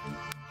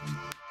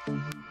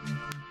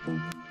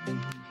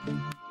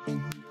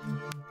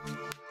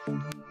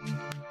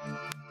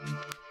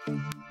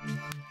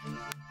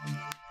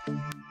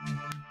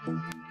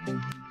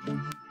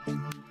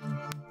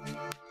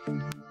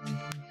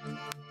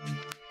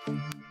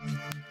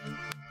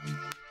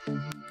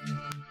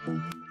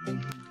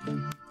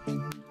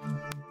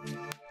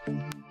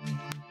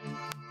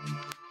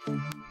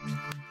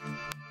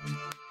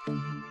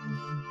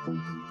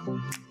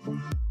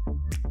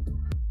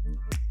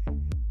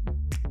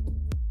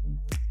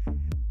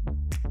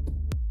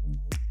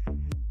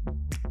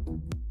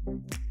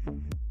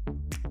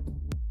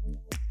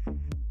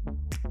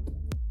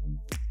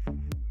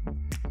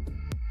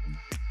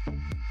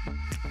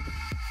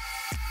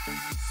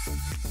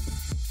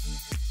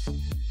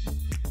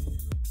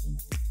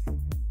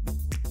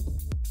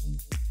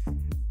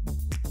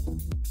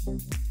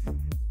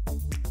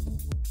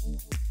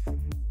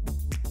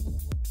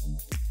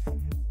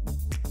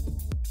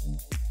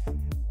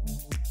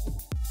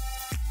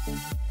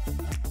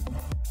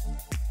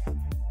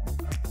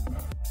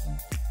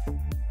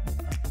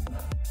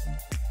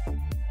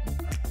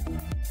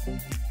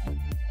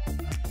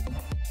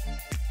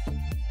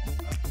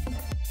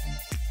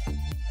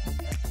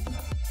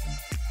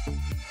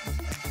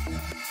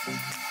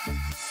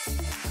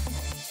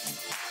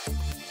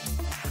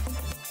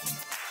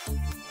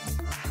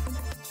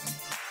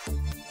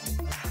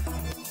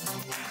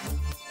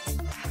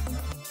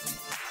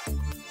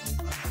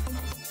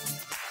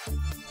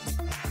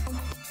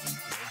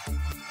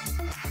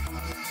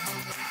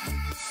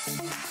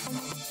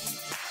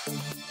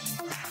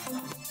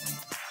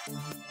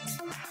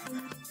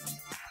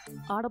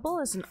 Audible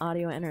is an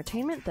audio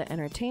entertainment that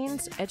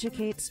entertains,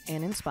 educates,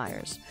 and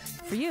inspires.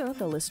 For you,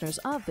 the listeners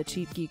of the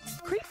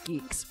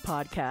CreepGeeks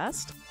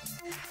podcast,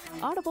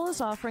 Audible is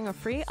offering a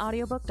free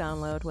audiobook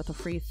download with a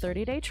free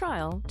 30-day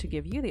trial to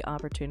give you the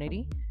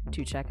opportunity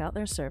to check out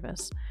their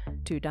service.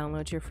 To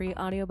download your free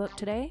audiobook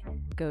today,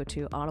 go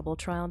to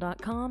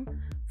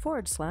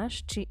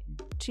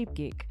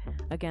audibletrial.com/CheapGeek.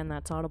 Again,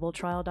 that's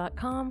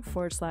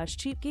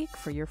audibletrial.com/CheapGeek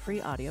for your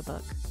free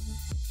audiobook.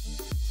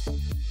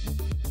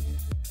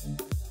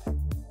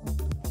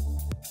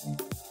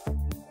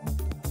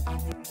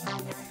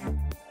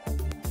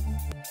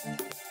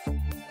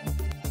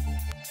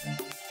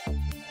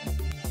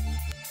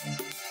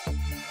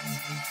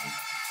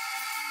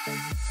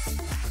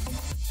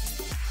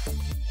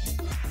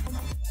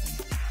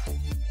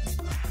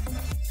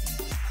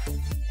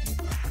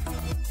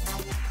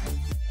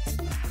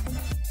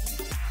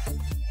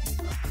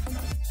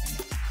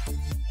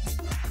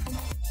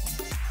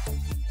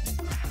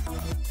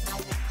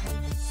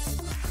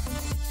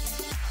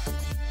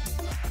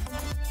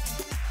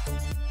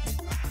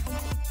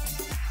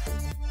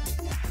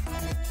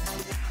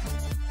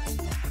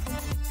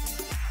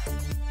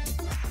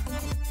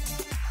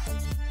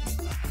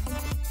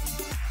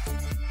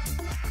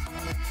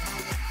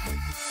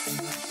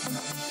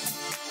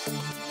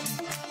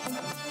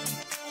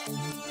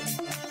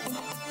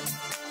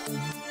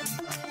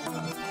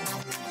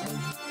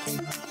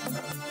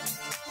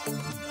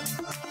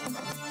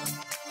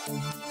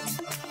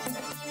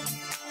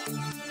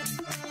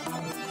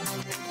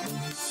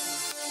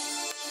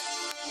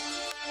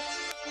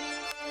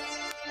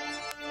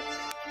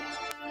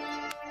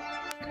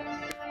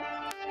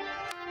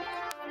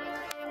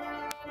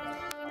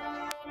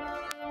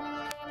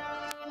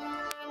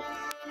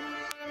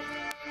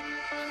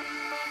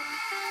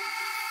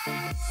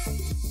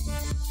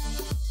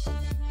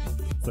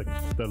 It's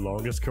like the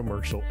longest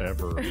commercial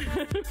ever. Do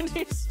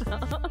you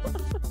stop?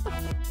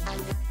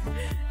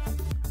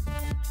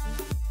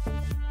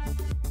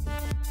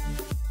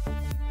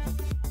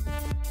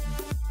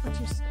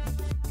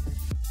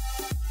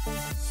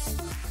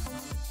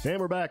 And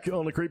we're back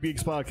on the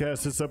CreepGeeks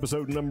podcast. It's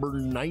episode number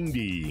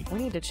 90. We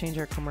need to change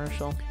our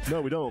commercial.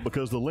 No, we don't,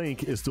 because the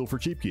link is still for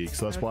CheapGeeks.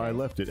 So that's why I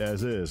left it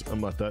as is.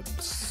 I'm not that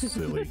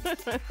silly.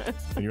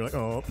 And you're like,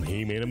 oh,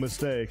 he made a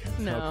mistake.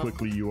 No. How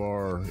quickly you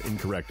are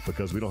incorrect,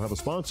 because we don't have a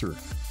sponsor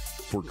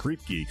for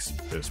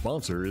CreepGeeks. The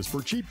sponsor is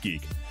for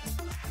CheapGeek.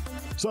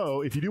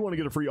 So if you do want to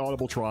get a free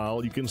Audible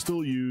trial, you can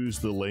still use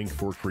the link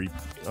for for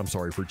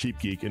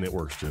CheapGeek, and it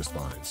works just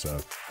fine. So,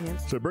 Yeah.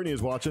 So Brittany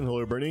is watching.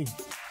 Hello, Brittany.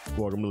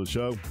 Welcome to the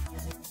show.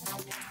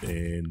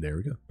 And there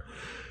we go.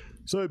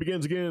 So it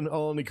begins again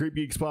on the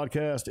CreepGeeks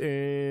podcast,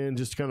 and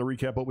just to kind of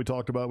recap what we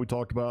talked about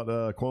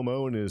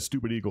Cuomo and his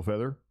stupid eagle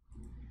feather,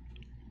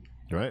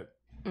 right?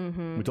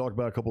 Mm-hmm. We talked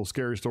about a couple of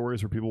scary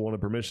stories where people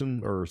wanted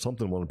permission, or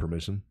something wanted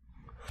permission,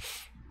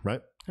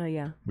 right?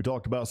 Yeah. We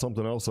talked about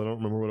something else. I don't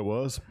remember what it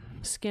was.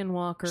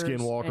 Skinwalkers,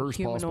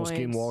 possible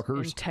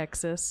skinwalkers in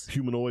Texas,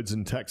 humanoids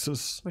in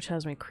Texas, which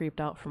has me creeped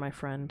out for my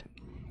friend.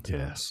 So,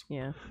 yes.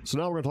 Yeah. So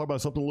now we're going to talk about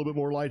something a little bit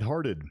more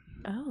lighthearted.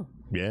 Oh.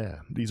 Yeah,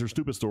 these are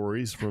stupid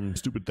stories from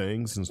stupid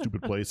things and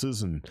stupid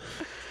places, and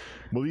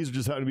well, these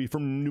just happen to be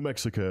from New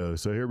Mexico.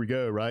 So here we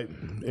go, right?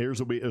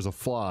 There's a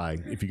fly.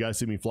 If you guys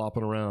see me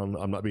flopping around,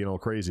 I'm not being all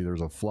crazy.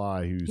 There's a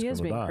fly who's He is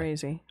going to being die.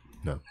 Crazy.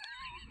 No.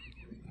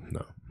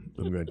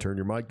 I'm going to turn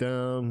your mic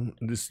down.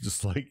 This is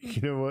just like,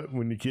 you know what?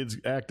 When the kids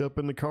act up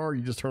in the car,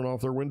 you just turn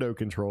off their window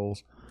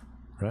controls,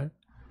 right?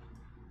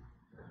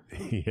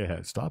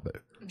 Yeah, stop it.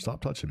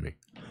 Stop touching me.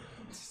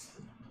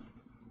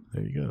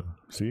 There you go.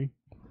 See?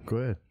 Go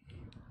ahead.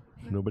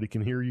 Nobody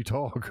can hear you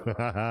talk.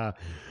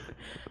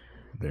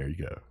 There you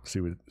go. See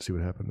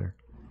what happened there?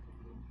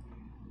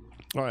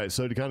 All right,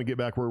 so to kind of get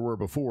back where we were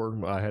before,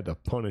 I had to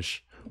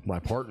punish my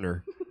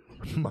partner,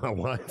 my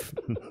wife,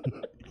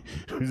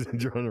 who's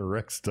trying to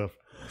wreck stuff.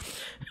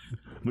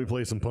 Let me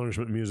play some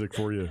punishment music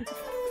for you.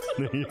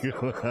 There you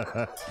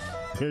go.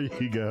 There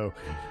you go.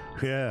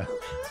 Yeah.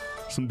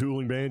 Some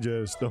dueling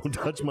banjos. Don't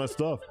touch my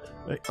stuff.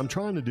 Hey, I'm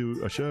trying to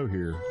do a show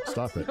here.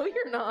 Stop it. No,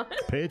 you're not.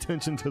 Pay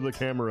attention to the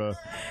camera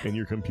and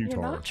your computer.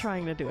 You're not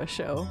trying to do a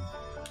show.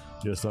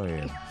 Yes, I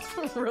am.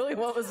 Really?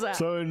 What was that?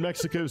 So in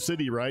Mexico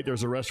City, right,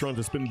 there's a restaurant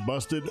that's been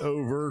busted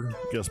over,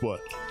 guess what?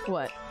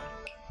 What?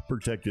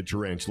 Protected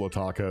tarantula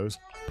tacos.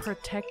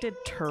 Protected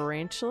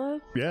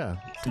tarantula? Yeah.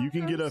 You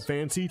can get a Tacos?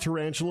 fancy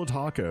tarantula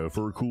taco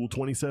for a cool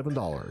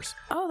 $27.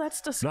 Oh,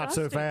 that's disgusting. Not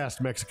so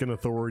fast, Mexican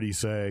authorities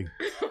say.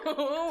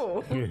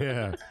 Oh.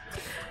 Yeah.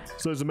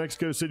 So there's a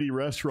Mexico City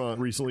restaurant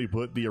recently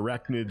put the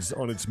arachnids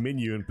on its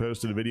menu and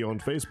posted a video on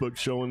Facebook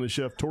showing the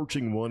chef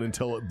torching one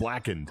until it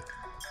blackened.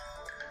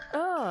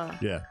 Ugh.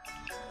 Yeah.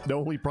 The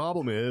only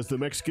problem is the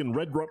Mexican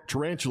red rump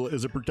tarantula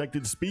is a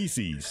protected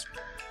species.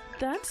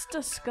 That's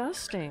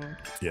disgusting.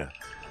 Yeah.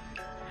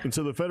 And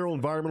so the Federal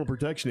Environmental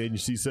Protection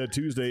Agency said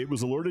Tuesday it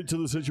was alerted to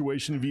the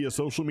situation via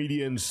social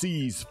media and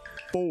seized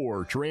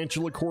 4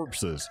 tarantula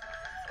corpses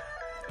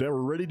that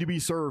were ready to be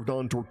served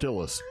on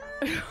tortillas.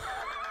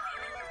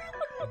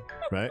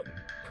 Right?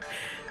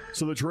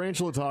 So the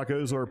tarantula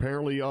tacos are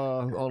apparently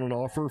on an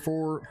offer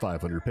for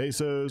 500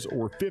 pesos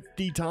or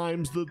 50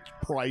 times the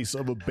price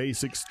of a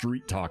basic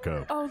street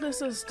taco. Oh,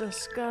 this is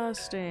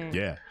disgusting.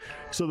 Yeah.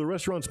 So the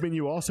restaurant's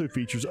menu also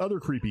features other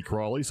creepy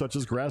crawlies such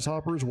as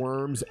grasshoppers,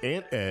 worms,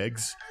 ant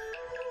eggs,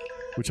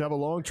 which have a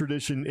long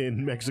tradition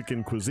in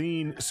Mexican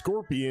cuisine,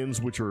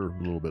 scorpions, which are a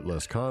little bit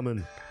less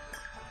common,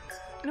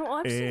 No,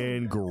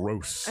 and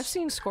gross. I've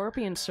seen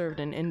scorpions served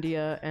in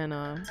India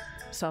and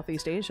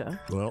Southeast Asia.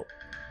 Well,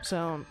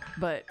 So,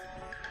 but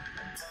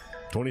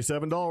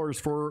 $27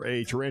 for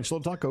a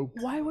tarantula taco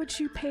why would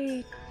you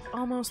pay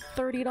almost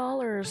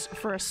 $30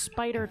 for a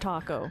spider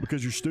taco?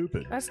 because you're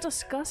stupid. That's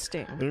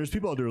disgusting. And there's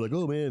people out there like,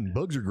 oh man,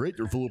 bugs are great.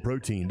 They're full of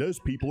protein. Those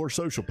people are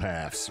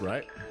sociopaths,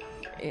 right?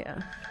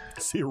 Yeah.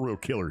 Serial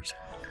killers.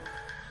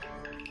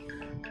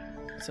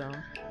 So,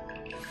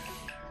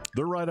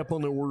 They're right up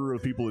on the order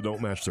of people that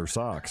don't match their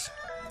socks.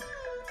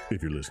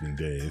 If you're listening,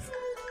 Dave.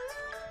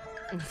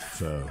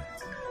 So,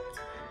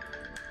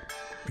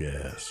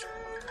 yes.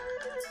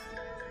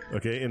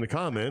 Okay, in the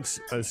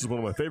comments, this is one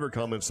of my favorite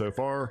comments so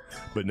far,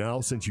 but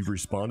now since you've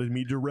responded to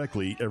me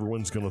directly,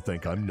 everyone's going to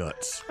think I'm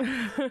nuts.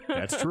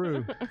 That's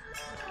true.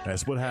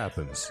 That's what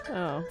happens.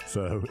 oh,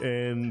 So,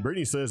 and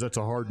Brittany says that's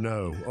a hard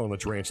no on the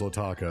tarantula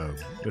taco.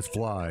 This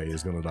fly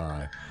is going to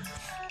die.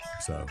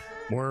 So,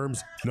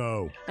 worms,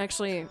 no.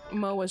 actually,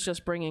 Mo was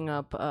just bringing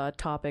up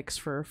topics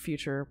for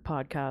future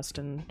podcast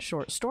and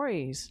short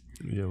stories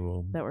Yeah,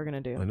 well, that we're gonna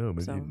do. I know,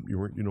 but So,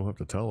 you don't have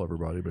to tell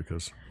everybody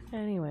because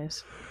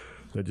anyways,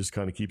 that just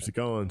kind of keeps it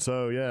going.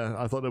 So, yeah,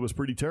 I thought that was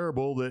pretty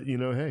terrible that, you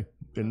know, hey,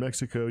 in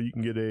Mexico, you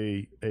can get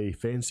a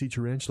fancy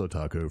tarantula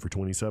taco for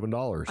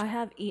 $27. I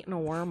have eaten a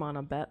worm on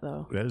a bet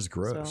though. That is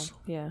gross. So,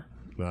 yeah,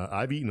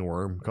 I've eaten a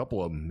worm, a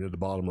couple of them at the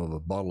bottom of a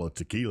bottle of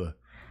tequila.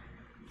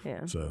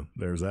 yeah. So,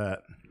 there's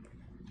that.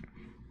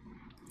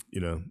 You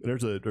know,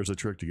 there's a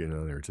trick to getting out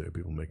of there, too.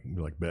 People making,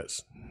 like,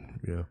 bets,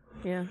 you know.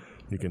 Yeah.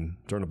 You can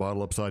turn the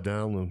bottle upside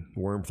down. The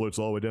worm floats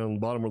all the way down to the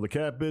bottom where the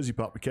cap is. You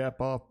pop the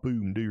cap off.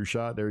 Boom. Do your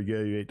shot. There you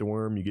go. You ate the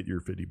worm. You get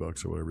your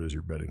 $50 or whatever it is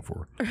you're betting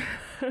for.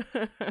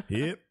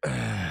 Yep.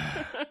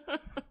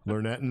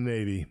 Learn that in the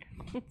Navy.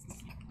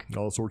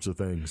 All sorts of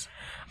things.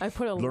 I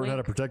put a Learn link. how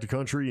to protect a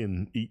country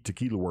and eat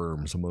tequila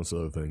worms, amongst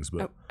other things.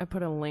 But I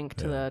put a link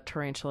to the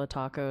tarantula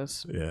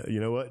tacos. yeah, you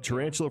know what?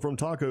 Tarantula from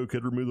taco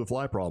could remove the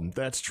fly problem.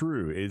 That's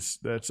true.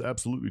 That's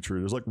absolutely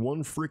true. There's like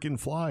one freaking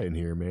fly in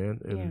here, man.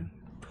 And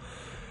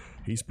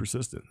he's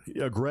persistent.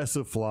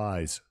 Aggressive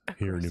flies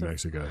here in New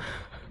Mexico.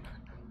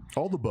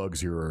 All the bugs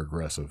here are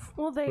aggressive.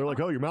 Well, They're like,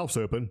 oh, your mouth's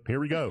open.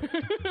 Here we go.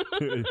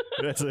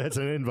 That's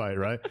an invite,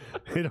 right?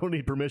 They don't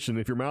need permission.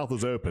 If your mouth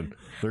is open,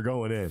 they're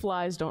going in.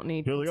 Flies don't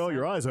need. You're like, oh,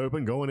 your eyes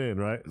open, going in,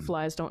 right?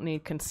 Flies don't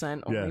need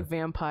consent. Only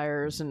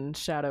vampires and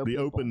shadow. The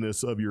people.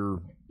 openness of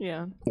your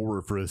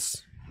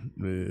orifice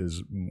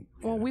is.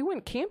 Well, we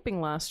went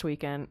camping last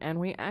weekend, and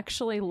we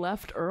actually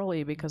left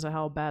early because of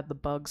how bad the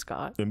bugs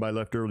got. And by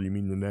left early, you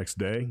mean the next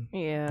day?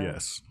 Yeah.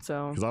 Yes.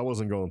 So. Because I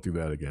wasn't going through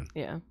that again.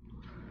 Yeah.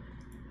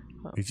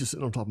 He's just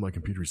sitting on top of my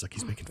computer. He's like,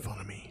 he's making fun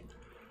of me.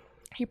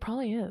 He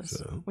probably is.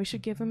 So. We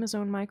should give him his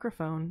own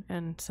microphone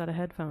and set of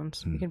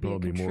headphones. He can be a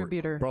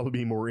contributor. Probably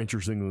be more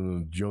interesting than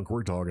the junk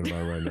we're talking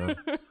about right now.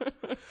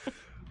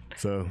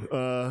 So,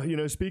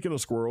 speaking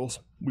of squirrels,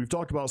 we've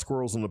talked about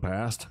squirrels in the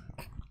past,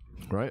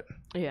 right?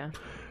 Yeah.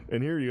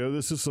 And here you go.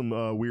 This is some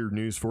weird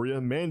news for you.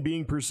 Man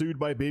being pursued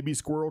by baby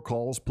squirrel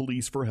calls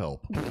police for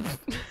help.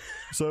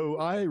 So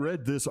I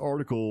read this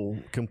article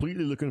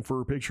completely looking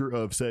for a picture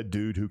of said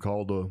dude who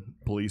called the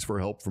police for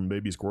help from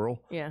baby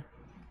squirrel. Yeah.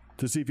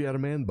 To see if he had a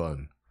man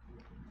bun.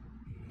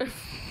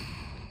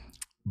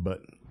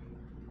 But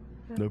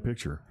no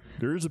picture.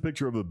 There is a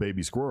picture of a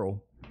baby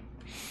squirrel.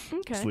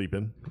 Okay.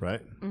 Sleeping,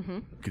 right? Mm-hmm.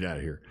 Get out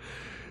of here.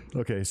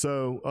 Okay,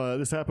 so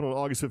this happened on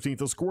August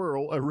 15th. A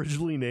squirrel,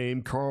 originally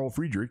named Carl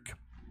Friedrich,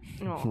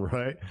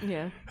 right?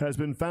 Yeah. Has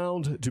been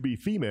found to be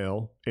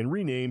female and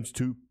renamed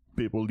to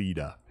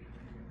Pipolida.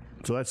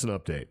 So that's an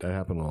update. That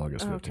happened on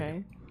August 15th.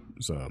 Okay.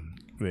 So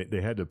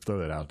they had to throw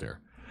that out there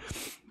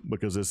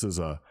because this is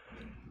an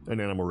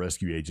animal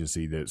rescue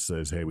agency that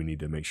says, hey, we need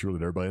to make sure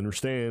that everybody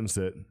understands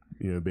that,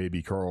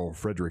 baby Carl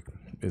Frederick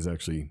is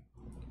actually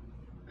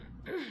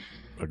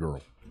a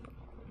girl.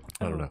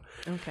 I don't know.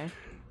 Okay.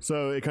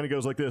 So it kind of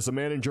goes like this. A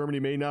man in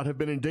Germany may not have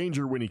been in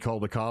danger when he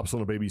called the cops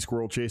on a baby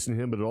squirrel chasing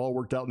him, but it all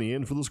worked out in the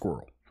end for the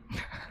squirrel.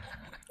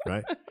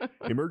 Right?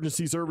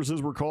 Emergency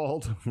services were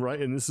called,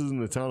 right? And this is in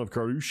the town of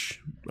Karush.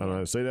 I don't know how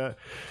to say that.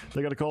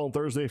 They got a call on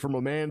Thursday from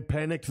a man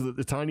panicked that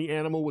the tiny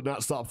animal would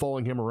not stop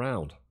following him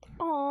around.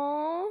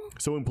 Aww.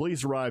 So when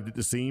police arrived at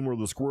the scene where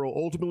the squirrel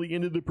ultimately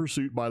ended the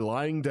pursuit by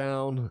lying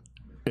down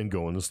and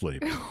going to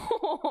sleep.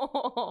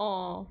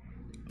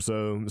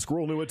 So the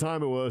squirrel knew what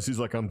time it was. He's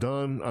like, I'm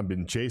done. I've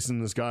been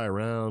chasing this guy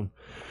around,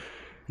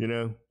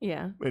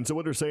 Yeah. And so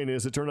what they're saying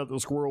is it turned out the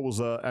squirrel was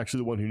actually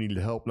the one who needed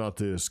help, not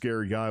the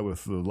scary guy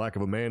with the lack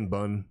of a man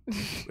bun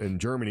in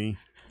Germany.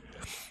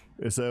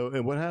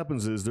 And what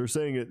happens is they're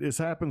saying this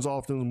happens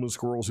often with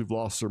squirrels who've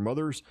lost their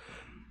mothers.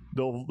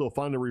 They'll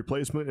find a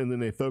replacement, and then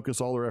they focus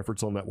all their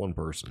efforts on that one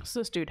person. So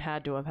this dude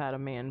had to have had a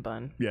man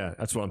bun. Yeah,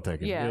 that's what I'm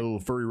thinking. Yeah. A little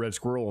furry red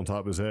squirrel on top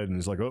of his head, and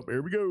he's like, oh,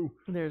 here we go.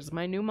 There's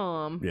my new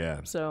mom.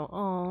 Yeah. So,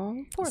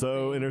 poor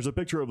thing. And there's a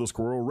picture of the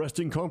squirrel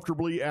resting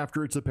comfortably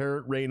after its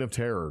apparent reign of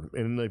terror,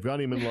 and they've got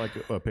him in like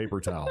a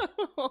paper towel.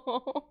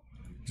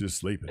 Just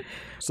sleeping.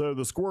 So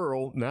the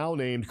squirrel, now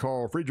named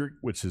Carl Friedrich,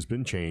 which has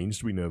been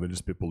changed, we know that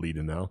it's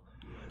Pipolida now,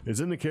 is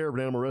in the care of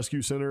an animal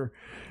rescue center,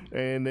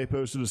 and they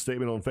posted a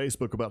statement on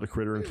Facebook about the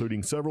critter,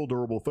 including several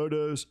adorable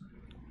photos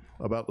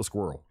about the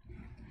squirrel.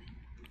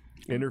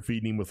 And they're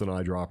feeding him with an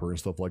eyedropper and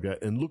stuff like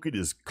that. And look at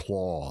his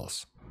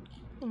claws.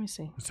 Let me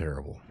see. It's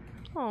terrible.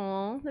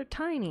 Aw, they're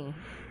tiny.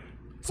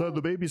 So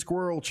the baby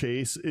squirrel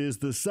chase is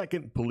the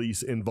second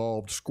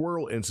police-involved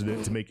squirrel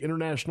incident to make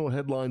international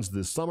headlines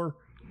this summer.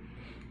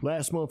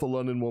 Last month, a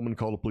London woman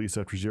called the police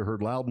after she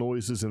heard loud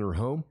noises in her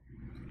home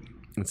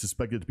and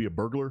suspected to be a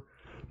burglar.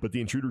 But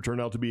the intruder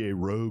turned out to be a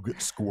rogue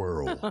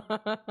squirrel.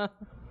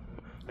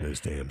 Those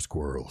damn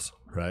squirrels,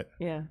 right?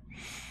 Yeah.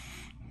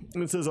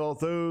 And it says,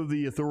 although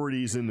the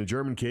authorities in the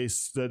German case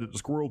said that the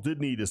squirrel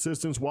did need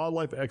assistance,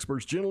 wildlife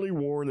experts generally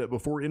warn that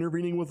before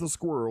intervening with a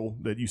squirrel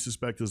that you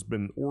suspect has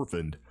been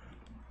orphaned,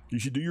 you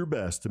should do your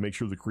best to make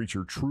sure the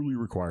creature truly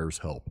requires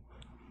help.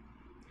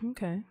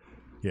 Okay.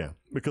 Yeah,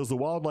 because the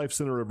Wildlife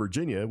Center of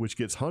Virginia, which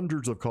gets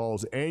hundreds of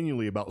calls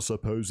annually about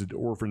supposed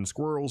orphaned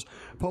squirrels,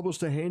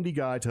 published a handy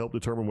guide to help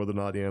determine whether or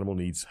not the animal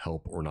needs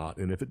help or not,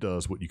 and if it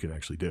does, what you can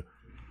actually do.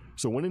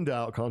 So when in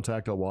doubt,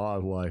 contact a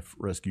wildlife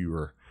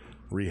rescuer,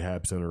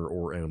 rehab center,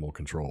 or animal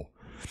control.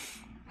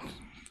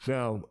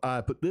 Now,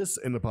 I put this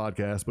in the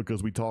podcast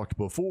because we talked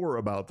before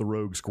about the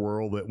rogue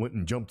squirrel that went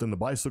and jumped in the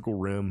bicycle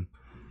rim.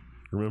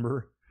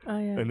 Remember? Oh,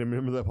 yeah. And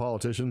remember that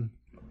politician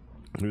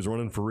who was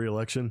running for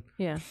re-election?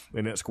 Yeah.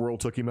 And that squirrel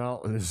took him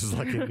out, and this is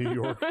like in New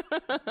York.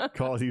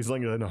 He was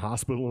like in a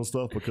hospital and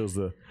stuff because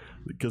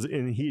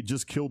he had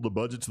just killed the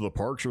budget to the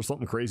parks or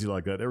something crazy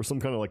like that. There was some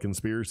kind of like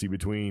conspiracy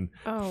between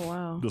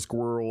the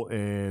squirrel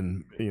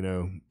and,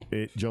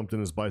 it jumped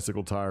in his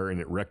bicycle tire and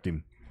it wrecked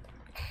him.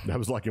 That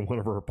was like in one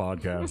of our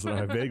podcasts, and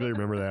I vaguely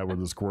remember that where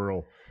the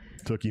squirrel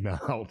took him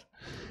out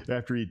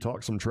after he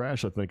talked some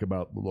trash, I think,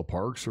 about the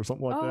parks or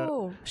something like that.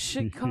 Oh,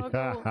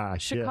 Chicago.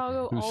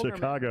 Chicago alderman.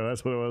 Chicago,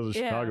 that's what it was, a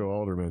Chicago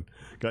alderman.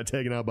 Got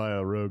taken out by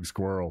a rogue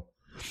squirrel.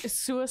 A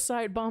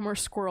suicide bomber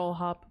squirrel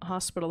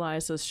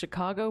hospitalizes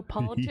Chicago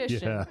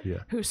politician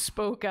who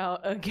spoke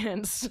out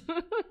against...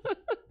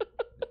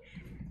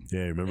 Yeah,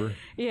 remember?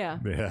 Yeah.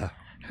 Yeah.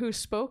 Who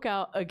spoke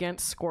out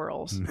against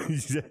squirrels.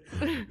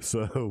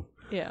 So...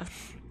 Yeah.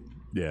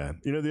 Yeah.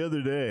 The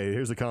other day,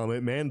 here's a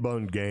comment. Man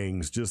bun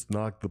gangs just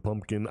knocked the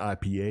pumpkin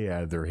IPA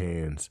out of their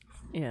hands.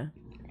 Yeah.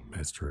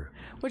 That's true.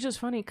 Which is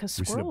funny because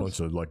squirrels... We've seen a bunch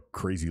of like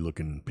crazy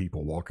looking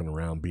people walking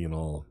around being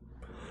all,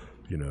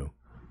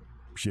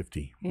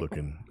 shifty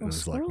looking. Well, and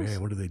it's like,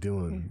 man, what are they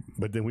doing? Yeah.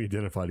 But then we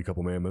identified a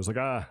couple man. I was like,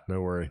 no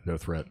worry, no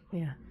threat.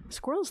 Yeah.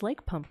 Squirrels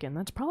like pumpkin.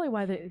 That's probably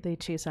why they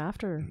chase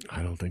after.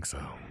 I don't think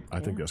so. I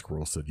think that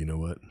squirrel said, you know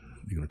what?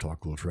 You going to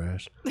talk a little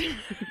trash?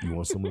 You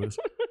want some of this?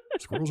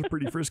 Squirrels are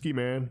pretty frisky,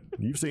 man.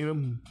 You've seen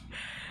them.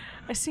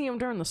 I see them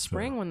during the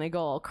spring when they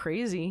go all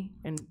crazy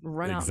and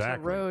run out to the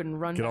road and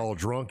run Get back. all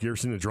drunk. You ever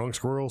seen the drunk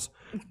squirrels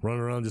running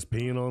around just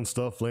peeing on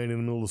stuff, laying in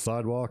the middle of the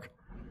sidewalk?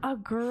 A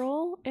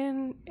girl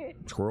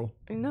Squirrel?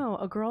 No,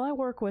 a girl I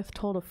work with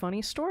told a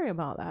funny story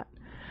about that.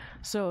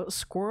 So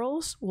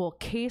squirrels will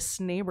case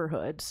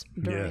neighborhoods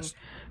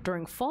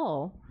during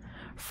fall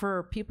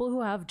for people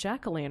who have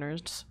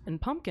jack-o'-lanterns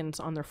and pumpkins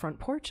on their front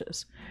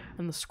porches.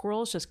 And the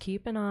squirrels just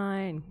keep an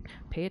eye and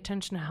pay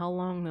attention to how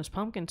long those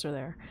pumpkins are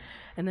there.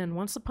 And then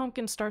once the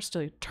pumpkin starts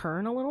to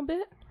turn a little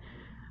bit,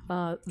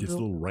 Gets a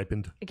little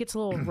ripened. It gets a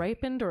little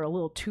ripened or a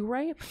little too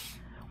ripe.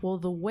 Well,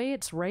 the way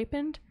it's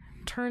ripened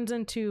turns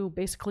into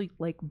basically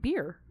like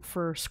beer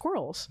for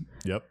squirrels.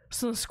 Yep.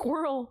 So the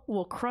squirrel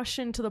will crush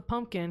into the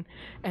pumpkin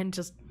and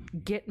just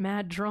get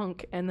mad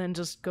drunk and then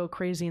just go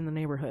crazy in the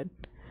neighborhood.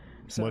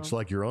 So. Much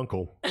like your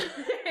uncle.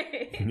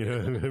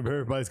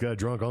 Everybody's got a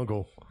drunk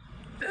uncle.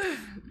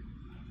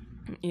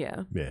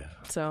 Yeah. Yeah.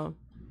 So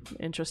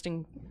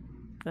interesting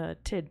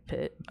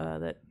tidbit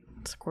that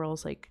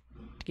squirrels like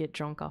to get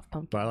drunk off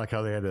pumpkin. But I like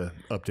how they had to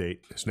update.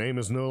 His name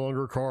is no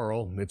longer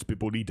Carl. It's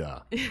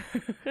Pipodita.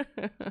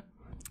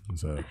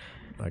 So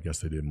I guess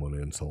they didn't want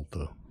to insult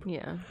the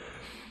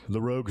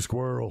rogue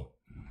squirrel.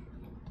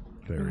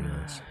 Very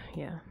nice.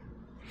 Yeah.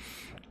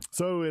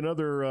 So in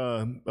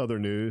other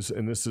news,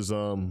 and this is I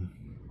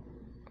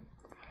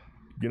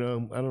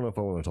don't know if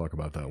I want to talk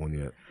about that one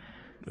yet.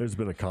 There's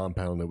been a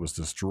compound that was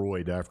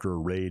destroyed after a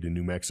raid in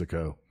New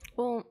Mexico.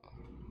 Well,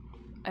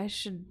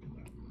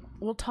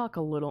 we'll talk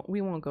a little. We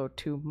won't go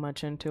too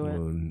much into it.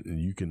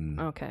 You can.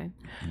 Okay.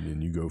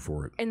 And you go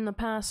for it. In the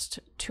past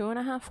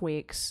 2.5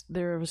 weeks,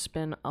 there's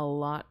been a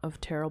lot of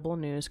terrible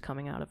news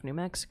coming out of New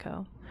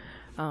Mexico.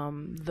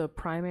 The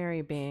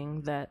primary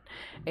being that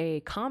a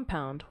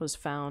compound was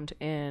found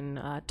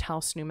in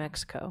Taos, New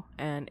Mexico.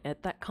 And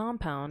at that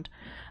compound,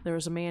 there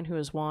was a man who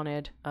was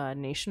wanted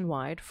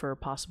nationwide for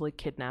possibly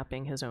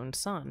kidnapping his own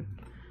son.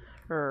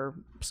 Or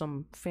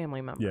some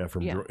family member. Yeah,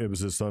 it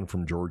was his son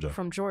from Georgia.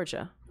 From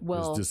Georgia.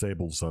 Well, his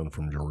disabled son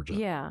from Georgia.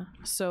 Yeah.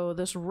 So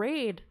this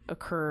raid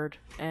occurred,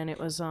 and it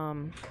was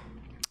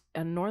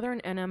a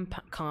northern NM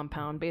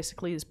compound.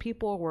 Basically, these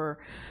people were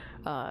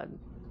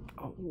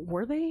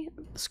they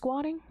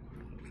squatting?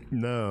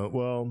 No,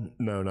 well,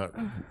 no, not.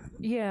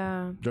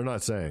 Yeah. They're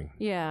not saying.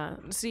 Yeah.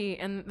 See,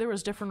 and there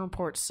was different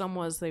reports. Some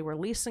was they were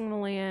leasing the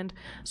land.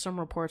 Some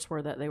reports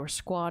were that they were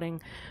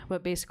squatting.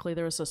 But basically,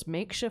 there was this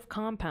makeshift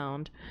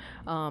compound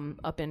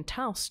up in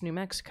Taos, New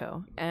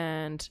Mexico.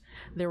 And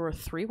there were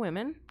 3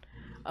 women,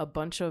 a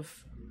bunch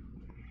of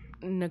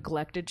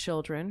neglected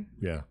children.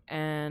 Yeah.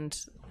 And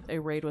a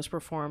raid was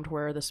performed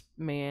where this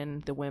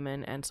man, the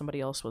women, and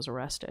somebody else was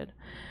arrested.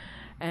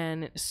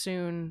 And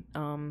soon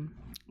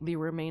the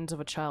remains of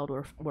a child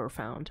were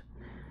found.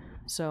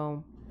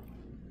 So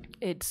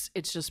it's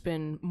just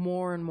been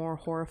more and more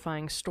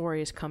horrifying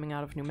stories coming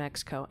out of New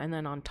Mexico. And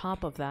then on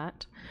top of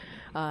that,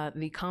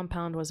 the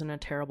compound was in a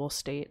terrible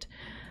state.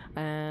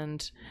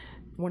 And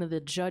one of the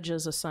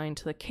judges assigned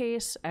to the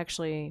case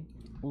actually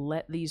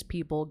let these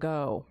people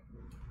go.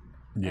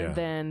 Yeah. And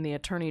then the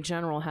attorney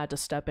general had to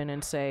step in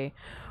and say,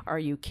 "Are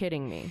you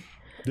kidding me?"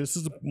 This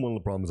is one of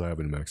the problems I have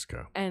in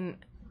Mexico. And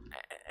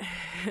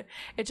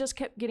it just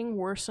kept getting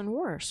worse and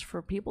worse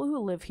for people who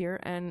live here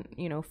and,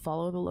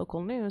 follow the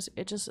local news.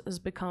 It just has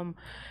become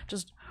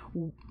just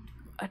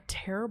a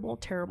terrible,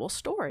 terrible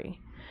story.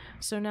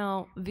 So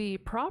now the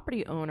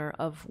property owner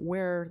of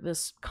where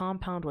this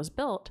compound was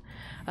built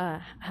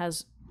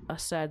has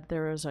said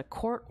there is a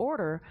court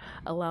order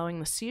allowing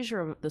the seizure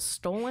of the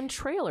stolen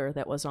trailer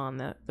that was on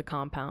the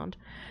compound,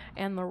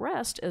 and the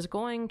rest is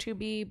going to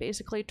be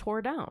basically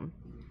tore down.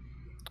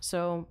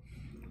 So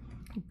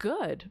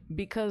good,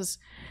 because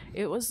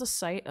it was the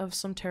site of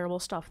some terrible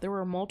stuff. There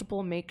were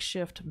multiple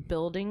makeshift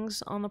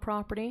buildings on the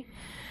property,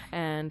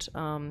 and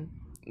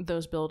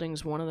those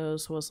buildings, one of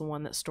those was the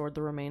one that stored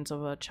the remains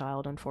of a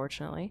child,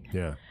 unfortunately.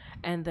 Yeah.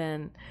 And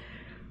then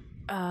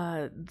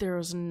there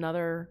was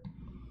another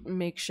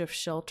makeshift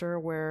shelter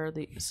where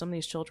some of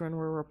these children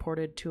were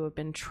reported to have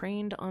been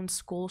trained on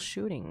school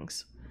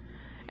shootings.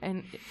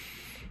 And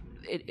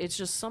it's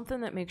just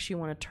something that makes you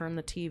want to turn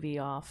the TV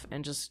off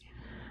and just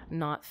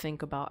not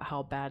think about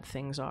how bad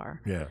things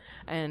are. Yeah.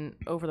 And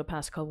over the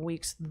past couple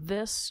weeks,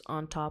 this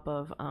on top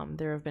of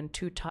there have been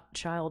 2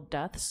 child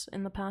deaths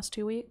in the past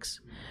 2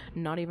 weeks,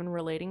 not even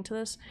relating to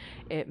this.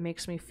 It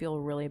makes me feel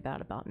really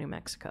bad about New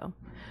Mexico.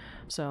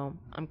 So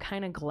I'm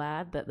kind of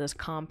glad that this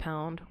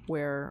compound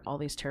where all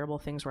these terrible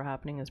things were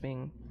happening is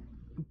being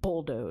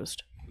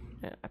bulldozed.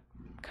 I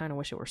kind of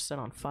wish it were set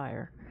on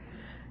fire,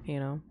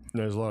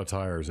 There's a lot of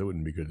tires. It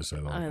wouldn't be good to set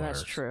on fire.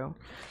 That's true.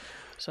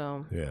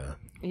 So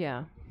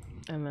yeah.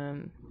 And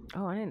then,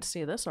 I didn't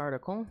see this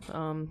article.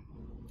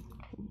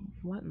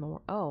 What in the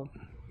world? Oh.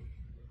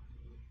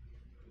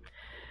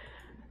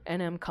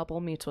 NM couple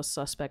meets with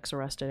suspects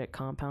arrested at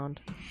compound.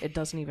 It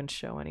doesn't even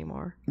show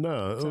anymore.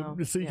 No,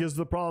 because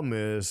the problem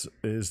is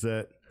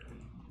that,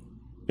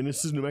 and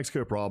this is a New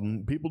Mexico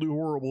problem, people do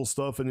horrible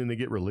stuff and then they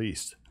get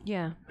released.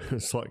 Yeah.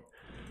 It's like,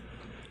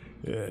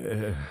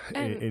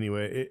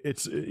 Anyway,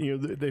 it's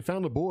they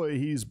found a boy.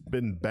 He's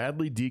been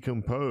badly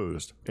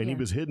decomposed, and he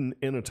was hidden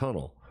in a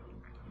tunnel.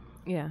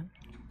 Yeah.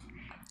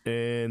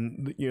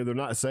 And they're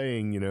not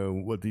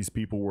saying what these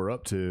people were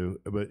up to,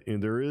 but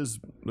there is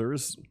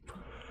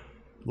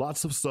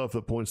lots of stuff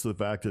that points to the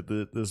fact that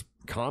this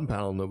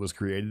compound that was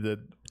created,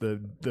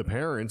 that the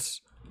parents,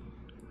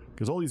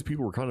 because all these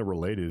people were kind of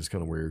related, is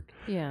kind of weird.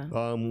 Yeah.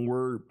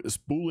 Were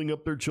spooling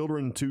up their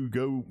children to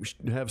go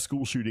have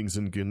school shootings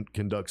and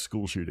conduct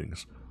school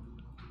shootings.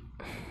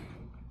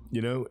 And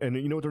you know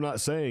what they're not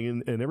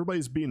saying, and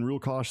everybody's being real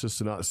cautious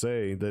to not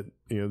say that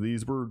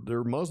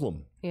they're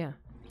Muslim. Yeah.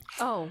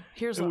 Oh,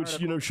 here's the which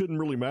article. Shouldn't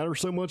really matter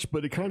so much,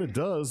 but it kind of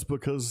does,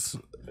 because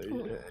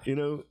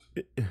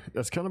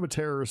that's kind of a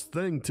terrorist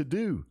thing to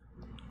do.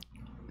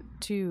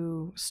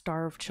 To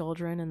starve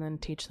children and then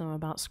teach them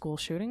about school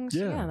shootings?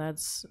 Yeah,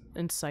 that's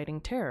inciting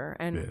terror.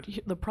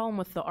 And the problem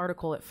with the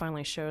article, it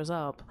finally shows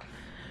up,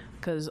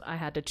 because I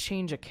had to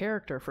change a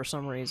character for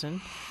some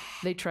reason.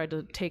 They tried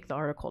to take the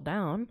article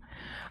down.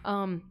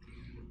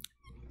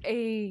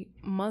 A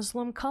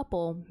Muslim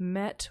couple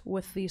met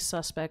with these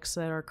suspects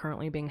that are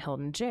currently being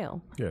held in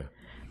jail. Yeah.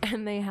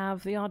 And they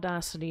have the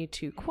audacity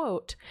to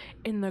quote,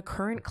 "In the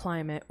current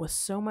climate with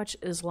so much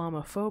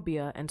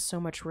Islamophobia and so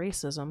much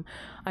racism,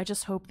 I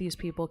just hope these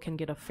people can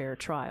get a fair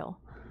trial."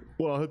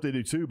 Well, I hope they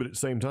do too, but at the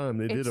same time,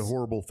 they did a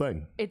horrible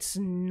thing. It's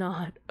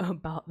not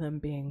about them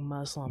being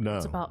Muslim. No.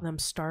 It's about them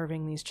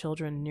starving these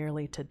children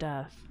nearly to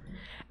death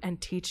and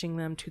teaching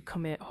them to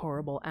commit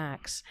horrible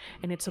acts.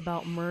 And it's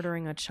about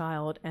murdering a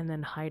child and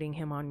then hiding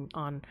him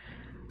on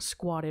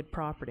squatted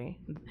property.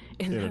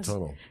 And in a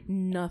tunnel.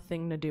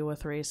 Nothing to do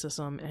with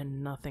racism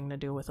and nothing to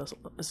do with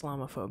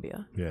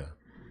Islamophobia. Yeah.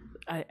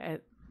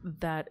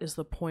 That is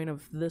the point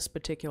of this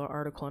particular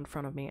article in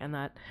front of me, and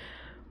that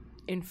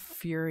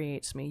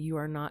infuriates me. You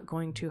are not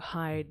going to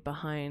hide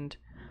behind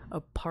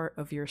a part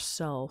of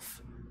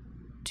yourself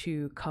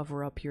to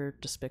cover up your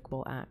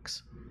despicable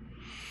acts.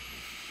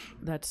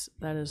 That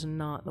is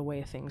not the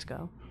way things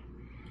go.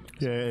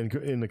 Yeah, and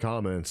in the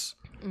comments,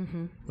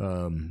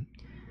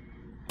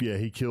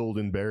 he killed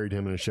and buried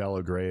him in a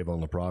shallow grave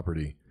on the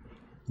property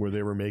where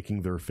they were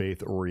making their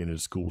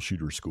faith-oriented school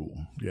shooter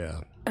school.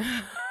 Yeah.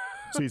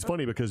 See, it's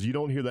funny because you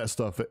don't hear that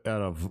stuff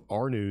out of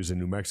our news in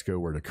New Mexico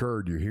where it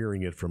occurred. You're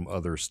hearing it from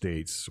other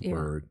states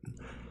where,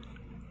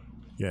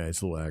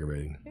 it's a little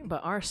aggravating.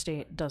 But our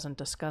state doesn't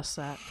discuss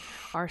that.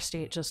 Our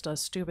state just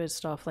does stupid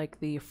stuff like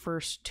the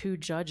first two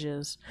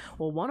judges.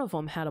 Well, one of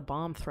them had a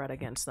bomb threat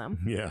against them.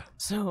 Yeah.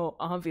 So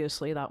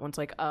obviously that one's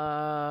like,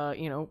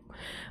 And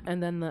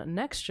then the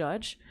next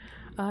judge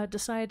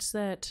decides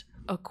that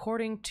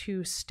according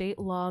to state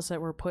laws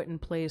that were put in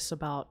place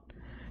about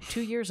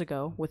 2 years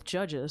ago with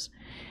judges,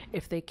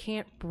 if they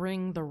can't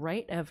bring the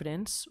right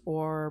evidence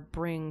or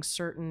bring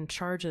certain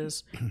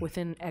charges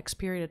within X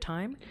period of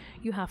time,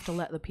 you have to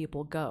let the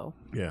people go.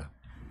 Yeah.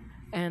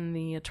 And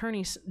the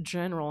attorney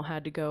general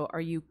had to go, "Are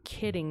you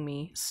kidding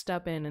me?"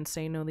 Step in and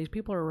say, "No, these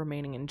people are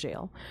remaining in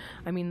jail."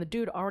 I mean, the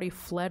dude already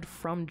fled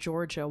from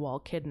Georgia while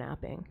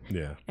kidnapping.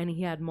 Yeah. And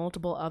he had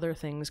multiple other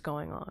things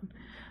going on.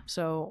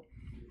 So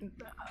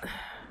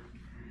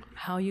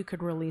how you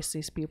could release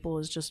these people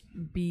is just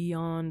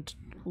beyond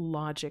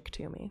logic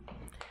to me.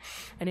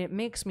 And it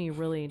makes me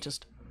really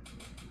just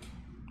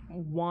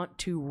want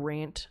to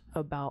rant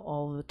about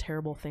all the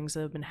terrible things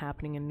that have been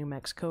happening in New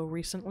Mexico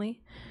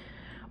recently.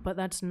 But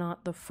that's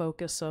not the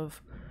focus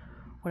of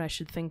what I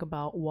should think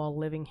about while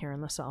living here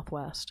in the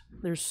Southwest.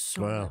 There's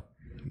so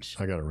much.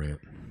 I got a rant.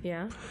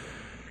 Yeah?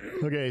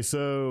 Okay,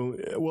 so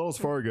Wells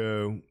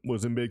Fargo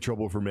was in big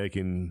trouble for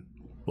making,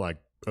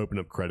 open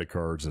up credit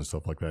cards and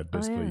stuff like that,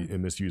 basically,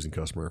 and misusing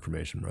customer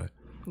information, right?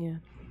 Yeah.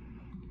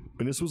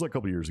 And this was a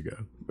couple years ago,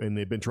 and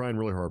they've been trying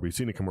really hard. We've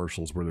seen the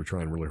commercials where they're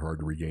trying really hard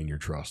to regain your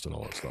trust and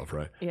all that stuff,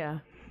 right? Yeah.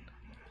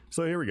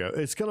 So here we go.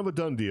 It's kind of a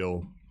done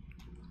deal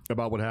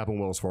about what happened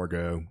with Wells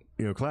Fargo.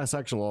 Class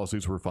action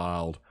lawsuits were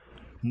filed.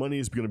 Money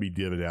is going to be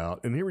divvied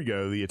out. And here we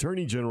go. The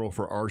Attorney General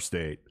for our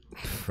state,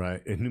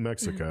 right, in New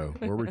Mexico,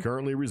 where we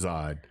currently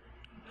reside,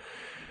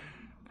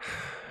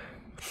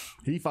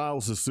 he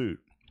files a suit,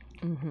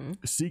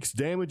 seeks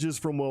damages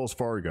from Wells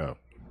Fargo.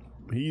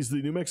 He's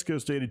the New Mexico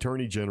State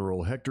Attorney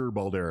General, Hector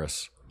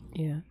Balderas.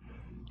 Yeah.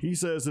 He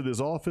says that his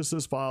office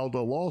has filed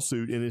a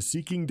lawsuit and is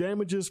seeking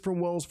damages from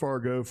Wells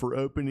Fargo for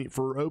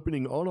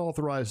opening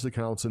unauthorized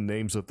accounts in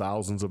names of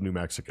thousands of New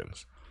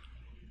Mexicans.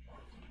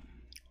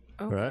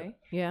 Okay. Right?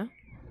 Yeah.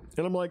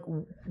 And I'm like,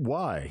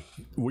 why?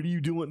 What are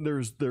you doing?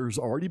 There's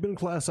already been a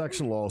class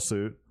action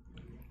lawsuit.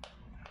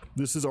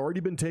 This has already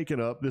been taken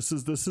up. This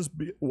is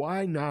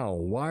why now?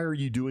 Why are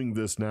you doing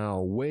this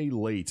now? Way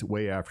late,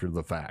 way after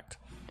the fact.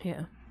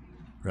 Yeah.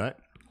 Right?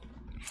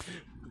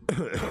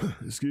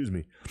 Excuse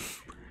me.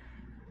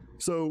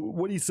 So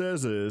what he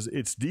says is,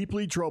 it's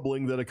deeply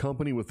troubling that a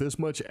company with this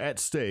much at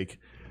stake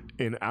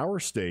in our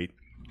state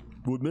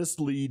would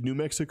mislead New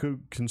Mexico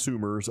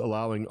consumers,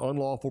 allowing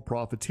unlawful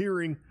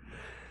profiteering,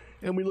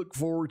 and we look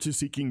forward to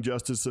seeking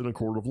justice in a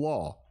court of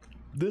law.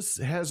 This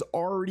has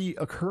already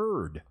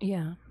occurred.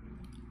 Yeah.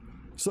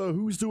 So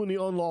who's doing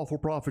the unlawful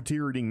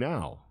profiteering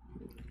now?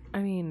 I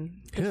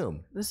mean,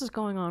 Him. This is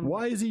going on.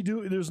 Why is he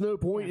doing? There's no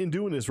point in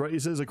doing this, right? He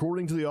says,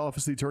 according to the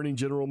Office of the Attorney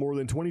General, more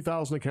than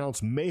 20,000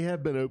 accounts may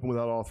have been opened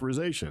without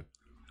authorization.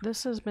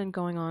 This has been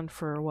going on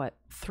for, what,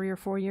 3 or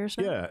 4 years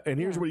now? Yeah, and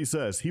here's what he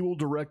says. He will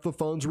direct the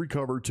funds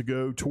recovered to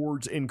go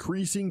towards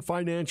increasing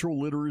financial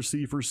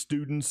literacy for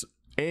students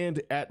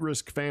and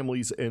at-risk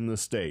families in the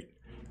state.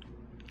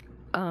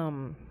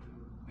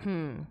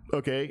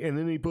 Okay, and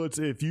then he puts,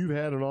 if you've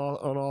had an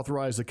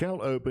unauthorized account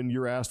open,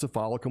 you're asked to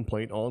file a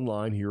complaint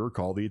online here or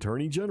call the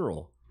Attorney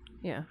General.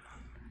 Yeah.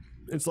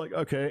 It's like,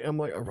 okay, I'm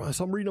like,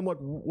 so I'm reading, I'm like,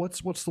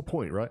 what's the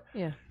point, right?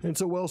 Yeah. And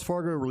so Wells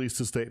Fargo released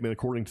a statement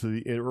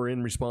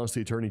in response to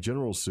the Attorney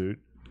General's suit.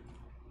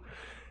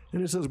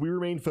 And it says, we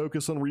remain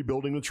focused on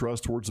rebuilding the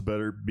trust towards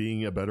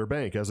being a better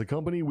bank. As a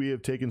company, we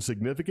have taken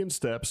significant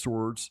steps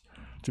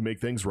to make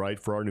things right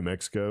for our New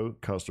Mexico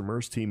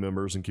customers, team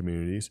members, and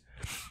communities,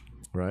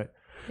 right?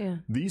 Yeah.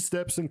 These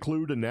steps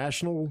include a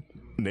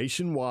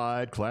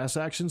nationwide class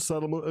action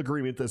settlement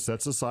agreement that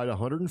sets aside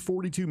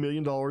 $142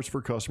 million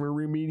for customer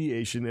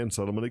remediation and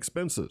settlement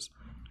expenses.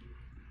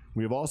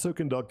 We have also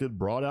conducted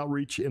broad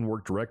outreach and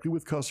worked directly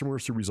with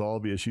customers to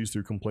resolve issues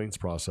through complaints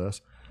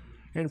process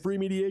and free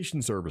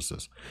mediation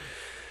services.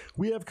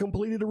 We have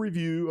completed a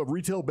review of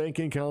retail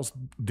banking accounts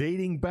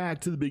dating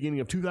back to the beginning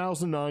of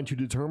 2009 to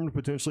determine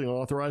potentially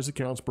unauthorized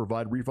accounts,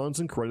 provide refunds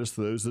and credits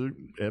to those that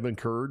have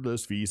incurred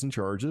those fees and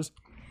charges.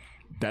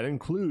 That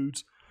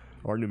includes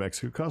our New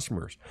Mexico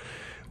customers.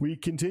 We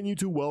continue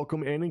to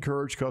welcome and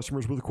encourage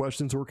customers with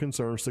questions or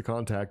concerns to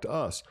contact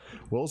us.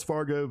 Wells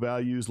Fargo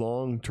values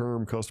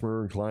long-term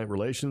customer and client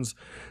relations.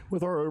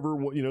 With our over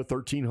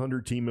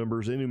 1,300 team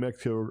members in New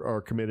Mexico are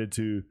committed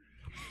to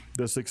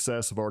the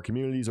success of our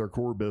communities. Our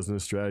core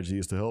business strategy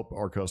is to help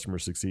our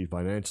customers succeed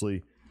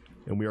financially,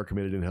 and we are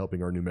committed in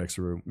helping our New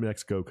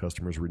Mexico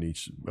customers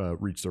reach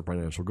their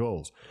financial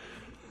goals.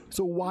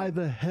 So why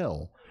the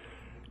hell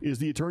is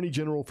the Attorney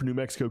General for New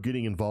Mexico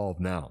getting involved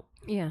now?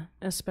 Yeah,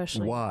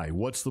 especially. Why?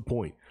 What's the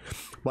point?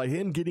 By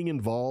him getting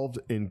involved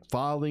in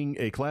filing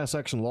a class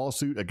action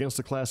lawsuit against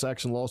a class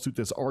action lawsuit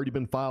that's already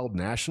been filed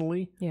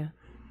nationally,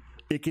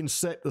 it can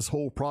set this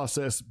whole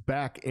process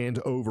back and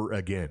over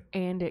again.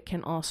 And it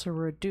can also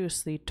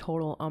reduce the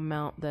total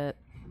amount that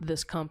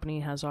this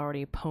company has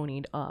already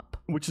ponied up.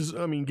 Which is,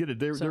 I mean, get it.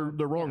 They're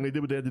wrong. Yeah. They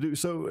did what they had to do.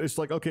 So it's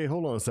like, okay,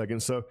 hold on a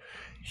second. So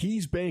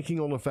he's banking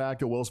on the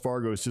fact that Wells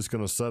Fargo is just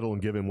going to settle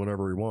and give him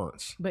whatever he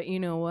wants. But you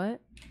know what?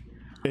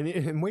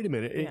 And wait a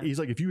minute. He's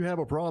like, if you have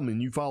a problem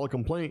and you file a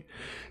complaint,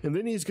 and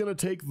then he's going to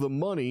take the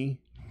money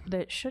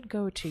that should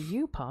go to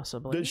you,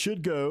 possibly. That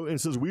should go,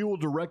 and says, we will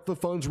direct the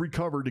funds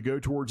recovered to go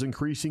towards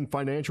increasing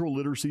financial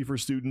literacy for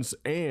students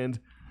and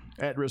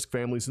at-risk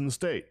families in the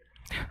state.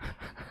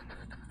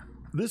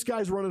 This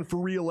guy's running for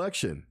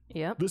re-election.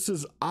 Yep. This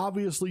is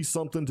obviously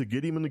something to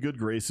get him in the good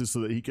graces so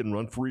that he can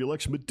run for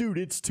re-election. But dude,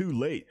 it's too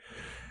late.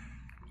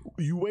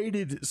 You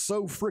waited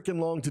so freaking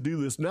long to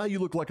do this. Now you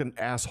look like an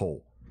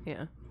asshole.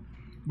 Yeah.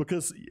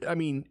 Because, I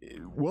mean,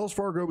 Wells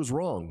Fargo was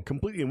wrong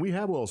completely. And we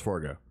have Wells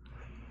Fargo.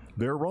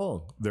 They're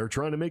wrong. They're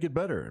trying to make it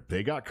better.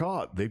 They got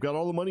caught. They've got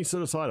all the money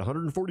set aside,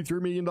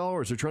 $143 million.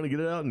 They're trying to get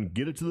it out and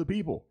get it to the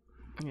people.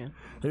 Yeah.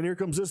 And here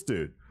comes this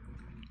dude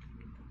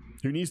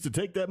who needs to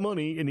take that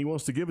money and he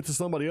wants to give it to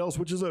somebody else,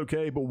 which is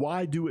okay, but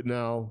why do it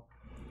now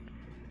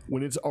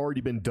when it's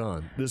already been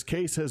done? This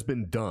case has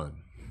been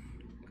done.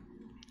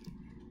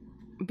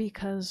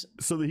 Because...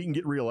 so that he can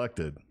get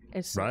reelected,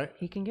 right?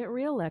 He can get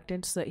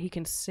reelected so that he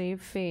can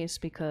save face,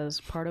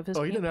 because part of his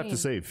campaign... he doesn't have to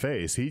save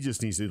face. He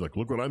just needs to, like,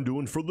 look what I'm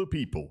doing for the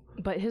people.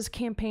 But his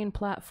campaign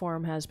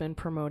platform has been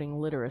promoting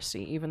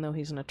literacy, even though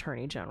he's an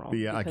attorney general.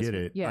 Yeah, I get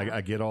it. Yeah.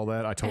 I get all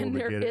that. I totally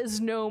get it. And there is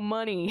no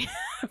money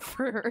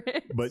for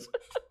it. But...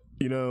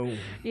 you know,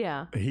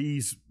 yeah,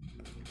 it's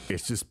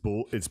just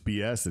it's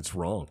BS. It's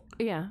wrong.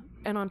 Yeah,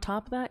 and on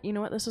top of that, you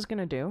know what this is going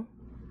to do?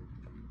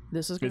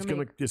 It's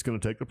going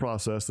to take the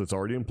process that's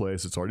already in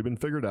place. It's already been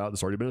figured out.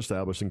 It's already been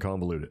established and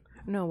convolute it.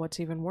 No,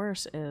 what's even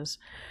worse is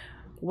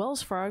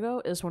Wells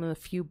Fargo is one of the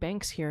few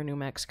banks here in New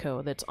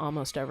Mexico that's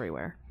almost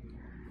everywhere.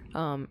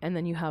 And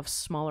then you have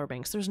smaller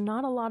banks. There's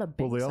not a lot of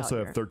banks. Well, they also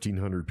have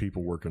 1,300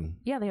 people working.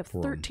 Yeah, they have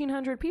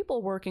 1,300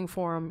 people working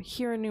for them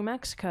here in New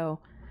Mexico.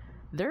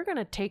 They're going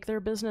to take their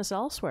business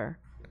elsewhere.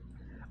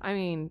 I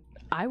mean,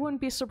 I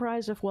wouldn't be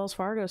surprised if Wells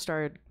Fargo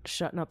started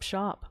shutting up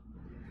shop.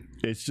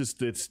 It's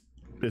just, it's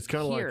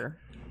kind of like,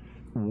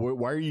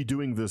 why are you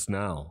doing this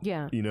now?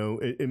 Yeah. You know,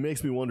 it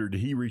makes me wonder,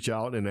 did he reach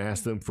out and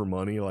ask them for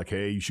money? Like,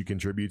 hey, you should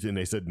contribute. And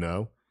they said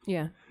no.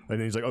 Yeah. And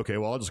then he's like, okay,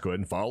 well, I'll just go ahead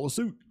and file a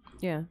suit.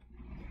 Yeah.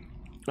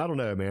 I don't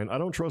know, man. I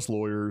don't trust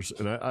lawyers,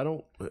 and I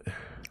don't...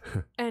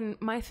 And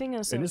my thing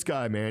is... and this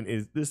guy,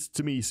 man, this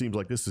to me seems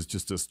like this is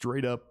just a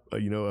straight up,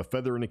 a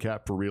feather in the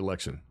cap for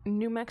re-election.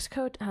 New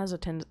Mexico has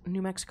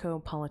New Mexico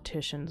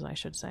politicians, I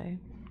should say.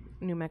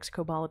 New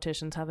Mexico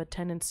politicians have a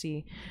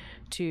tendency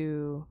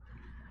to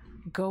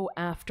go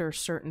after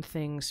certain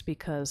things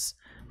because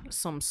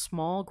some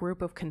small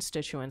group of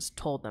constituents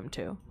told them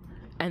to.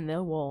 and they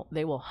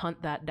will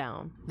hunt that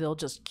down. They'll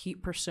just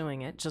keep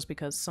pursuing it just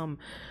because some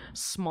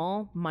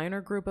small minor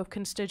group of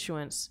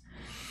constituents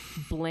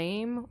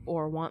blame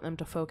or want them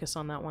to focus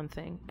on that one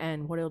thing.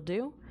 And what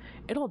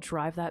it'll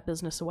drive that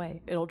business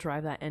away. It'll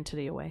drive that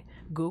entity away.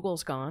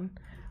 Google's gone.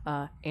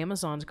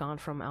 Amazon's gone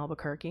from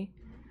Albuquerque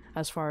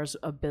as far as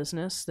a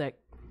business that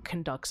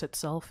conducts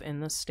itself in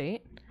the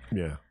state.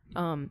 Yeah.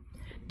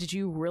 Did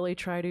you really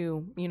try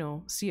to,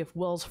 see if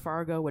Wells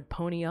Fargo would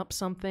pony up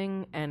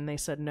something and they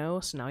said no,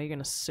 so now you're going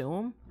to sue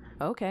them?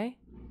 Okay.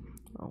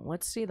 Well,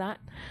 let's see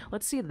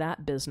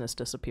that business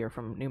disappear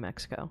from New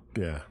Mexico.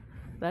 Yeah.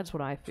 That's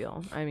what I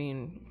feel. I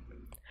mean,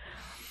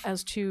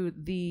 as to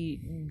the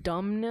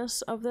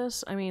dumbness of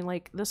this, I mean,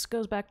 like, this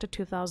goes back to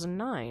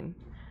 2009.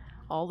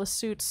 All the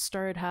suits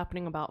started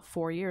happening about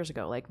 4 years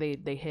ago. Like,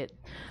 they hit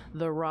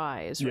the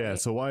rise, right? Yeah,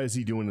 so why is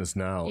he doing this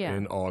now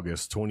in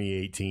August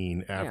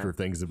 2018 after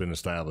things have been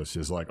established?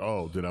 Is like,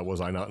 oh,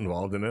 was I not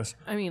involved in this?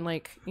 I mean,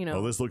 like,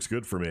 oh, this looks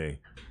good for me.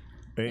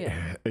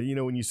 And,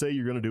 when you say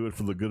you're going to do it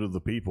for the good of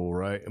the people,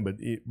 right?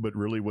 But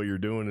really what you're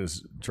doing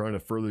is trying to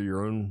further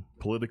your own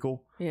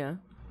political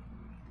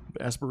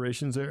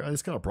aspirations there. I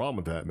just got a problem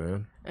with that,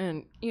 man.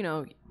 And,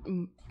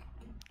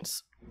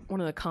 one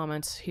of the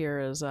comments here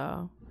is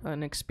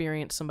an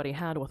experience somebody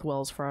had with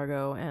Wells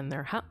Fargo and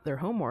their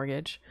home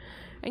mortgage.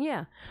 And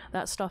yeah,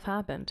 that stuff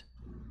happened.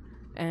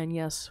 And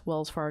yes,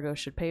 Wells Fargo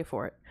should pay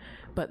for it,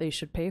 but they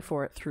should pay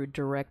for it through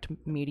direct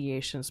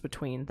mediations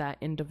between that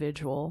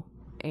individual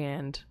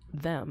and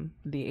them,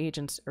 the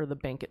agents or the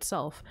bank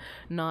itself,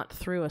 not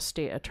through a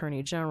state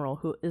attorney general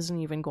who isn't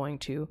even going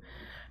to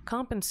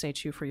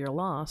compensate you for your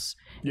loss.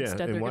 Yeah,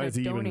 Instead, and they're why going is to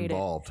he even donate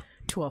involved? it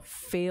to a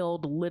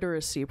failed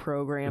literacy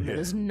program that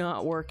is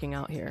not working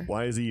out here.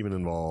 Why is he even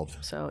involved?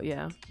 So,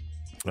 yeah.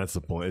 That's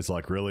the point. It's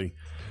like, really?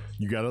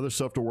 You got other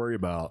stuff to worry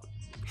about.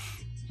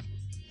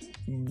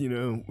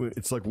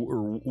 It's like,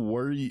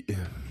 where are you?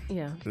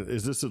 Yeah.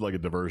 Is this like a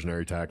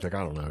diversionary tactic? I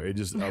don't know.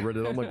 I read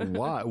it. I'm like,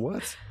 why?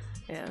 What?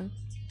 Yeah.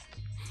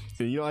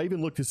 And, I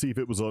even looked to see if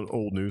it was an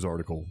old news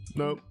article.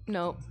 Nope.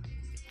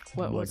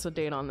 What's the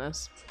date on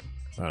this?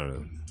 I don't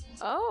know.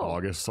 Oh.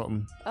 August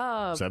something.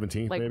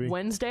 17th, like maybe?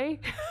 Wednesday?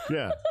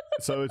 Yeah.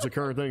 So it's a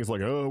current thing. It's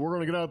like, oh, we're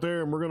going to get out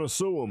there and we're going to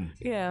sue them.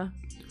 Yeah.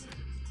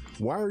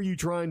 Why are you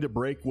trying to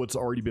break what's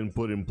already been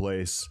put in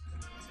place?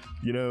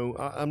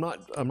 I'm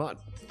not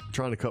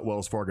trying to cut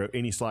Wells Fargo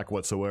any slack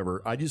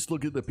whatsoever. I just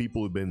look at the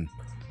people who've been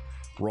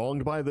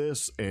wronged by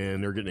this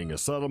and they're getting a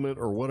settlement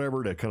or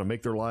whatever to kind of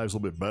make their lives a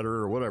little bit better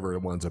or whatever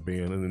it winds up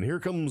being. And then here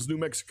comes New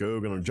Mexico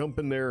going to jump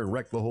in there and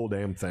wreck the whole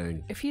damn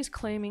thing. If he's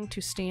claiming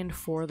to stand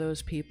for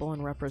those people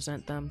and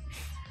represent them.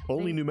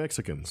 Only New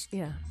Mexicans.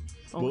 Yeah.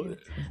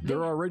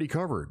 They're already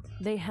covered.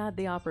 They had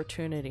the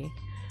opportunity.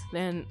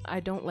 And I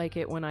don't like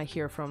it when I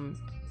hear from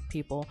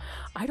people,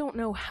 I don't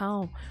know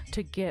how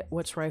to get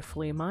what's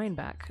rightfully mine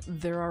back.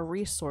 There are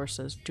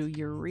resources. Do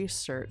your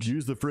research.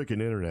 Use the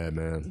freaking internet,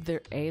 man.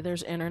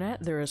 There's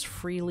internet. There is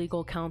free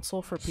legal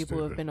counsel for people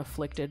who have been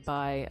afflicted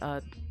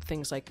by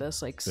things like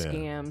this, like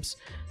scams,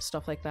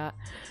 stuff like that.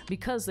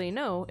 Because they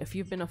know if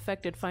you've been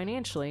affected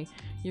financially,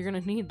 you're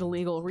going to need the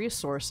legal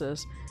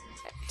resources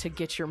to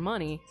get your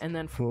money, and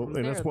then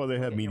and that's why they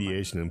have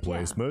mediation in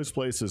place. Yeah. Most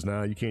places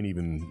now you can't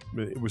even.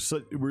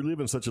 We live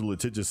in such a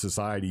litigious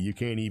society. You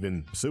can't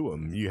even sue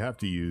them. You have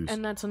to use.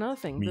 And that's another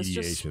thing.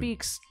 Mediation. This just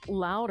speaks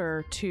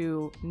louder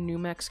to New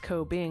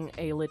Mexico being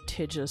a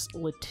litigious.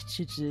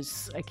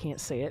 I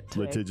can't say it.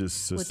 Today. Litigious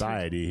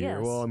society here.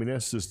 Yes. Well, I mean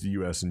that's just the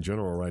U.S. in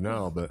general right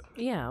now, but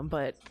yeah,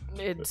 but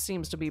it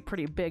seems to be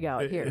pretty big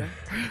out here.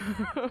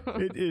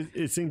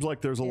 It seems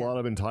like there's a lot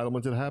of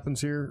entitlement that happens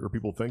here, or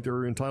people think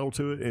they're entitled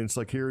to it, and it's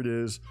like here it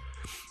is,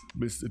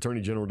 this Attorney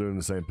General doing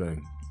the same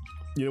thing.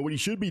 What he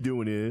should be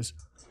doing is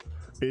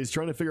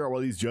trying to figure out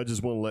why these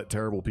judges want to let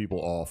terrible people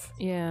off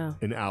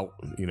and out.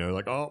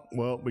 Like, oh,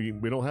 well, we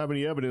don't have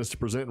any evidence to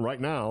present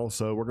right now,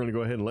 so we're going to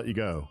go ahead and let you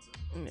go.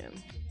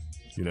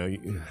 Yeah.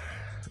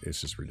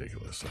 It's just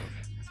ridiculous. So.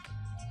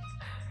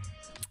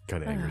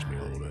 Kind of angers me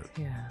a little bit.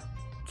 Yeah.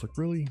 It's like,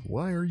 really?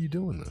 Why are you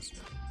doing this?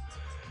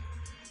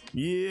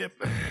 Yep.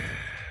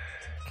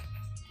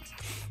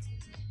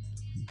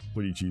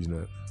 What are you choosing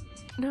at?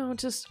 No,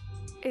 just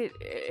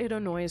it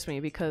annoys me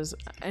because,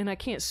 and I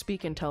can't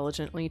speak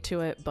intelligently to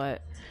it,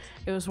 but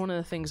it was one of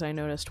the things I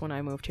noticed when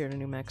I moved here to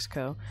New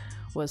Mexico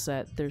was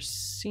that there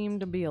seemed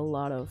to be a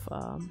lot of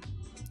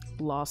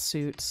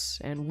lawsuits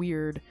and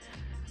weird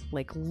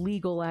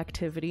legal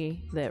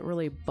activity that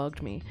really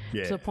bugged me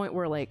to the point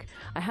where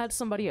I had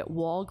somebody at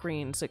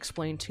Walgreens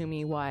explain to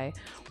me why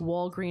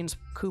Walgreens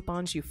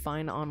coupons you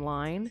find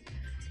online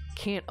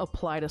can't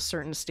apply to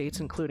certain states,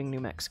 including New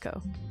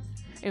Mexico.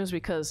 It was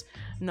because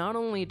not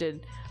only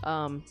did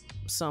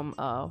some,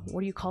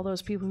 what do you call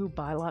those people who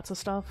buy lots of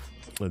stuff?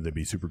 Would they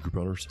be super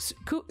couponers?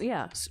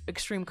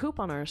 Extreme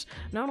couponers.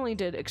 Not only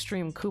did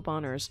extreme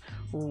couponers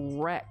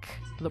wreck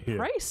the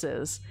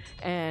prices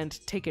and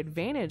take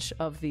advantage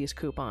of these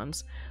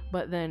coupons,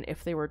 but then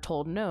if they were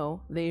told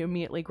no, they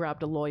immediately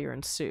grabbed a lawyer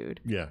and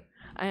sued. Yeah.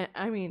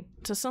 I mean,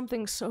 to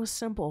something so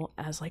simple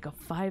as like a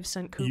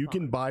 5-cent coupon. You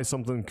can buy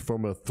something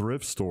from a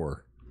thrift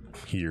store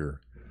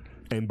here,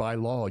 and by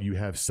law, you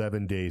have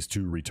 7 days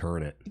to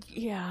return it.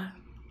 Yeah.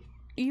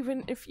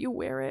 Even if you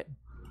wear it.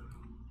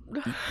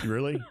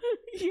 Really?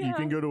 Yeah. You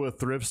can go to a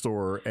thrift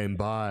store and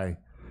buy,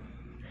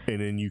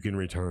 and then you can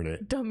return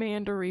it.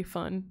 Demand a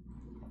refund.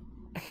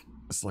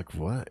 It's like,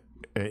 what?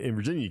 In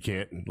Virginia, you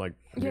can't. Like,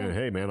 Yeah.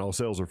 Hey, man, all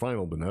sales are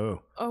final, but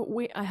no.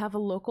 Oh, I have a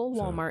local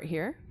Walmart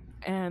here.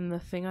 And the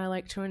thing I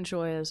like to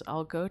enjoy is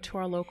I'll go to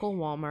our local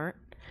Walmart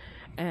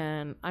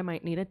and I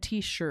might need a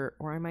t-shirt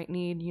or I might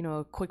need,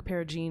 a quick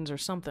pair of jeans or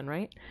something,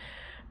 right?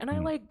 And I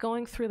like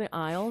going through the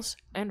aisles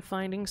and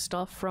finding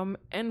stuff from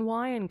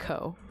NY &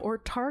 Co. or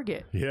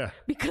Target. Yeah.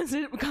 Because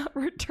it got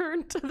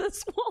returned to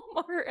this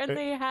Walmart and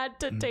they had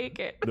to take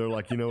it. They're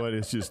like, you know what?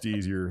 It's just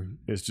easier.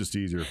 It's just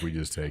easier if we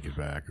just take it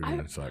back. And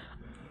it's like...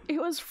 It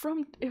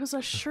was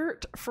a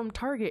shirt from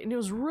Target and it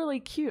was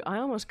really cute. I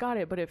almost got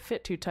it, but it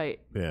fit too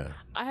tight. Yeah.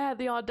 I had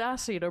the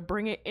audacity to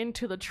bring it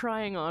into the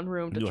trying on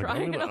room to try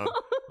it on.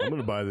 I'm going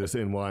to buy this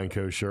NY &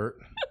 Co. shirt.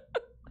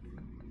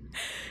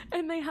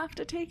 And they have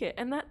to take it.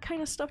 And that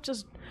kind of stuff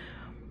just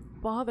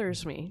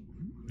bothers me.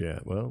 Yeah,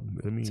 well,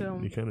 I mean,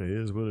 it kind of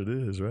is what it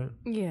is, right?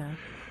 Yeah.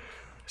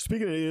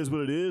 Speaking of it is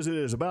what it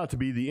is about to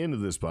be the end of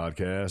this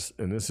podcast.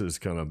 And this is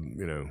kind of,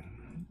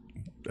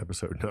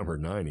 episode number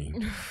 90.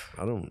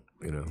 I don't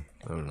know.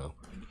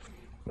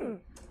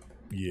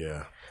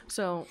 Yeah.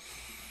 So,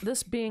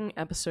 this being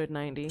episode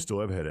 90,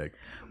 Still have a headache.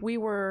 we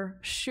were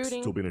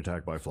shooting. Still being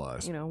attacked by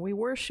flies. We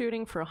were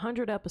shooting for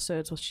 100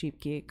 episodes with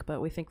CheapGeek,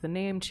 but we think the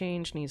name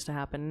change needs to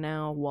happen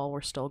now while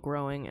we're still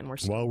growing and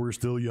While we're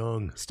still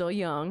young. still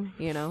young,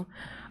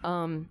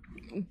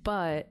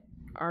 But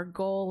our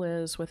goal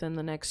is within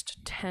the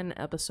next 10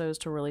 episodes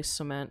to really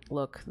cement,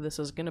 look, this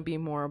is going to be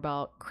more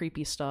about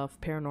creepy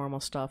stuff,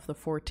 paranormal stuff, the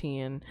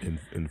 14.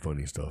 And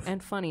funny stuff.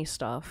 And funny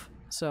stuff.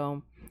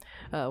 So,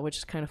 which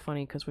is kind of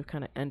funny because we've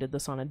kind of ended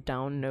this on a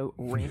down note,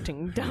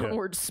 ranting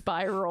downward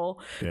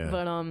spiral. Yeah.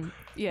 But,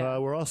 yeah.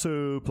 We're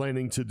also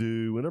planning to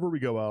do, whenever we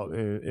go out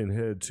and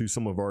head to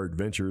some of our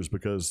adventures,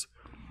 because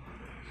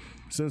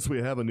since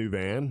we have a new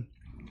van,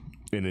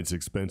 and it's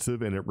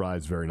expensive, and it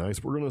rides very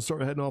nice, we're going to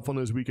start heading off on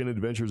those weekend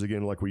adventures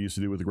again like we used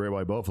to do with the Great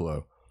White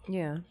Buffalo.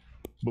 Yeah.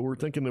 But we're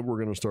thinking that we're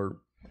going to start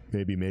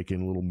maybe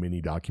making little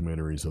mini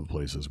documentaries of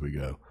places we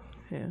go.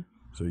 Yeah.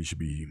 So you should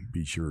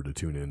be sure to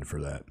tune in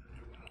for that.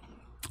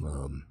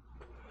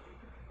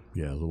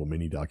 Yeah, little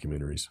mini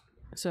documentaries.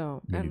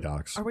 So, Mini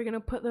docs. Are we going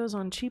to put those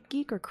on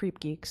CheapGeek or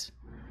CreepGeeks?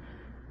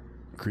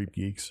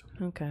 CreepGeeks.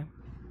 Okay.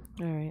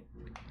 All right.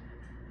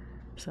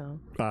 So.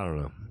 I don't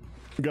know.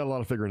 We got a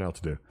lot of figuring out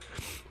to do.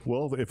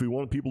 Well, if we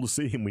want people to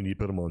see him, we need to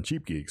put them on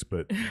CheapGeeks.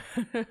 But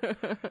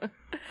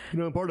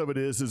part of it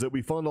is that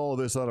we fund all of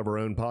this out of our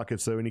own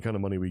pockets. So any kind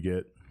of money we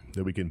get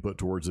that we can put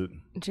towards it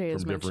Jay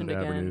has from different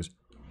mentioned avenues. Again.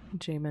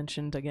 Jay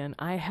mentioned again.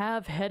 I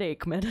have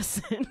headache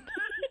medicine.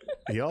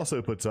 He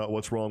also puts out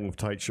what's wrong with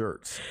tight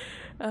shirts.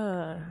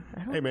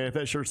 Hey man, if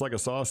that shirt's like a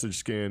sausage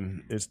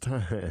skin, it's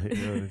time.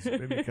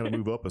 Maybe kind of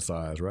move up a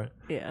size, right?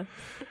 Yeah.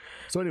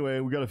 So anyway,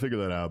 we got to figure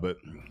that out, but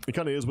it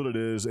kind of is what it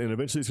is, and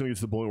eventually it's going to get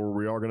to the point where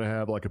we are going to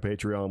have like a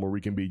Patreon where we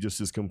can be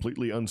just as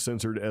completely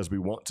uncensored as we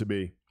want to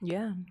be.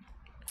 Yeah.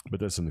 But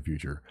that's in the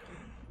future.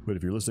 But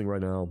if you're listening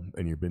right now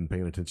and you've been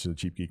paying attention to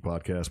Cheap Geek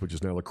Podcast, which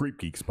is now the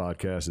CreepGeeks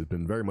Podcast, it's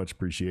been very much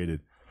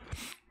appreciated.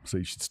 So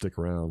you should stick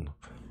around.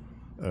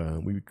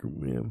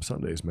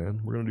 Sundays, man.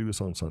 We're going to do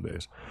this on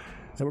Sundays.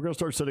 And we're going to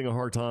start setting a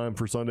hard time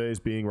for Sundays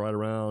being right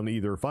around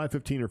either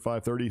 5:15 or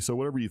 5:30. So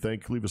whatever you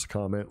think, leave us a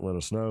comment, let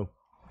us know.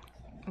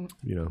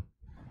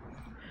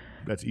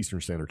 That's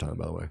Eastern Standard Time,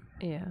 by the way.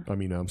 Yeah.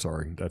 I'm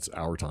sorry. That's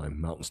our time,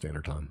 Mountain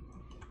Standard Time.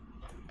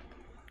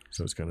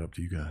 So it's kind of up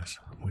to you guys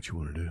what you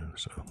want to do.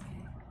 So,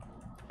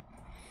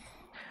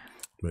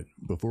 but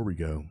before we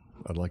go,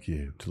 I'd like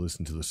you to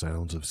listen to the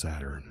sounds of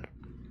Saturn.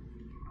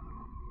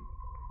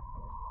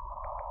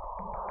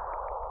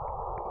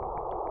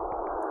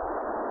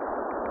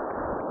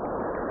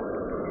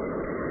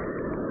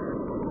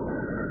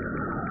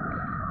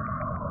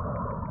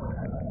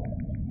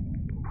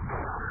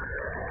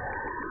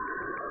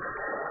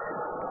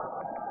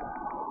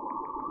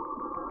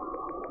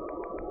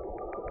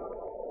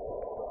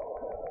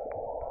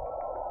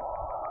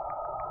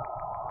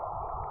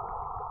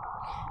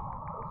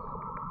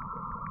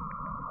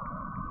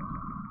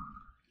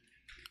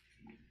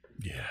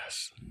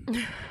 Yes.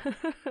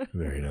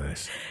 Very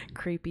nice.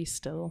 Creepy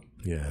still.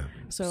 Yeah.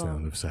 So,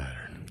 sound of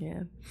Saturn.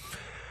 Yeah.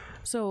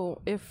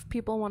 So if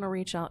people want to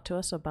reach out to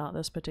us about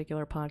this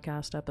particular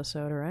podcast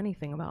episode or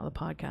anything about the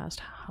podcast,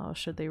 how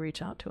should they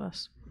reach out to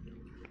us?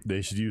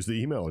 They should use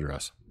the email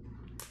address.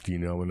 Do you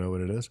know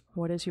what it is?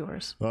 What is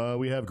yours?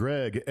 We have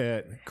Greg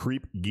at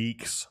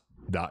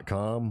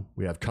CreepGeeks.com.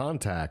 We have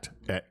contact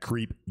at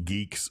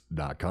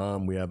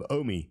CreepGeeks.com. We have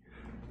Omi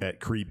at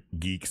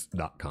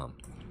CreepGeeks.com.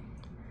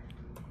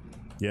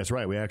 Yes,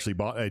 right. We actually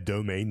bought a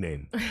domain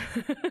name.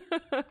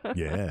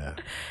 Yeah.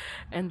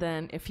 And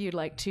then if you'd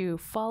like to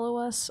follow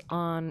us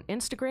on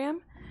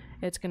Instagram,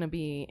 It's going to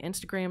be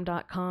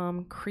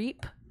Instagram.com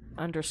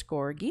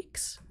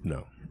creep_geeks.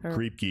 No,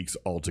 CreepGeeks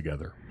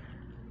altogether.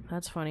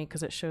 That's funny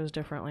because it shows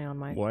differently on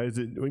my... Why is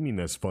it? What do you mean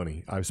that's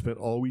funny? I've spent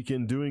all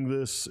weekend doing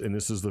this, and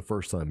this is the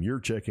first time you're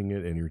checking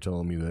it, and you're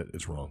telling me that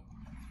it's wrong.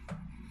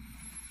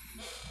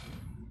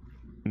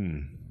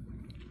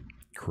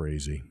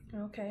 Crazy.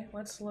 Okay,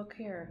 let's look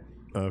here.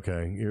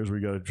 Okay, here's where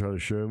you got to try to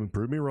show me.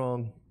 Prove me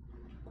wrong.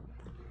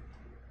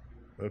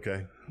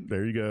 Okay,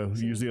 there you go.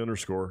 Use the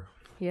underscore.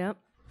 Yep.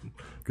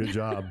 Good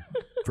job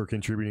for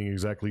contributing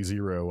exactly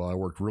 0 while I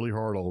worked really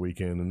hard all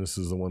weekend, and this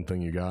is the one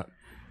thing you got,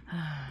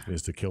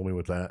 is to kill me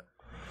with that.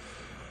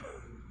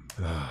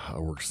 I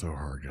worked so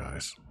hard,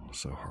 guys.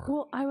 So hard.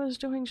 Well, I was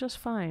doing just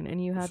fine,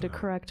 and you had to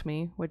correct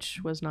me,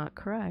 which was not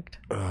correct.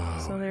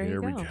 So there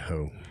you go. Here we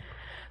go.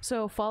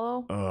 So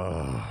follow.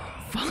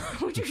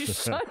 Would you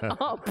shut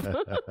up?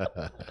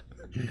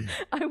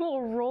 I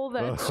will roll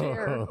that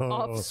chair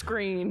off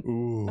screen.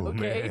 Ooh,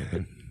 okay.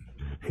 Man.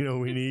 You know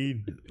what we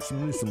need?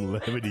 Some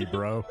levity,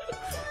 bro.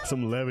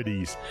 Some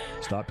levities.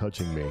 Stop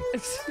touching me.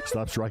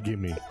 Stop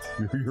striking me.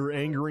 You're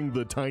angering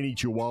the tiny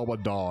Chihuahua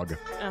dog.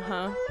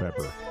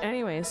 Pepper.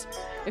 Anyways,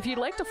 if you'd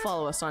like to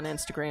follow us on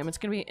Instagram, it's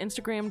going to be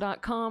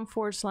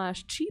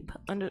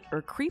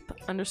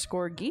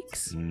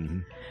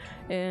Instagram.com/creep_geeks.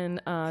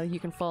 And you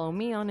can follow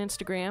me on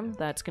Instagram.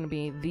 That's going to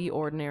be The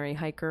Ordinary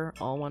Hiker,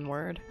 all one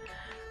word.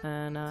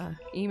 And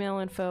email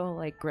info,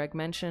 like Greg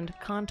mentioned,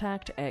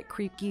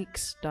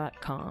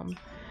 contact@creepgeeks.com.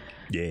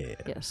 Yeah.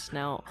 Yes.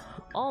 Now,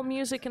 all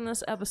music in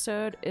this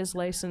episode is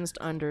licensed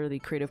under the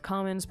Creative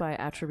Commons by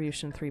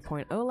Attribution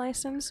 3.0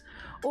 license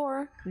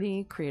or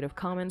the Creative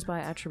Commons by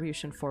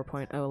Attribution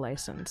 4.0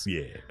 license.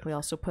 Yeah. We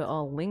also put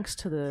all links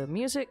to the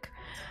music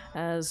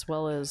as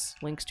well as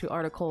links to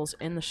articles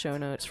in the show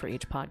notes for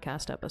each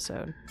podcast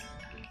episode.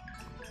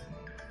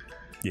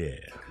 Yeah.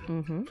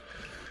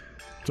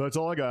 So that's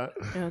all I got.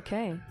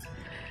 Okay.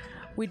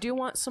 We do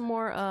want some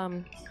more...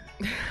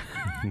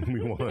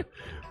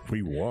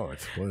 We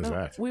want. What is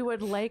that? We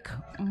would like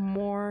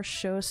more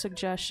show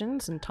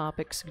suggestions and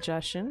topic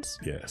suggestions.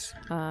 Yes.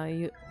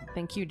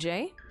 Thank you,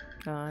 Jay.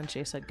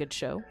 Jay said, good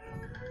show.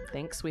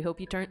 Thanks. We hope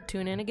you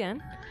tune in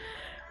again.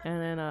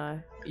 And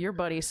then your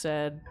buddy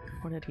said,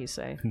 what did he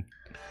say?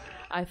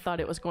 I thought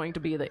it was going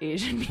to be the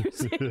Asian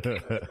music.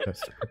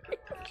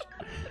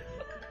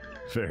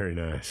 Very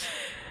nice.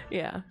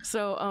 Yeah.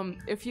 So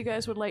if you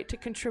guys would like to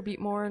contribute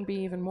more and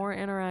be even more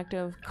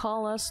interactive,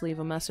 call us, leave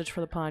a message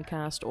for the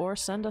podcast, or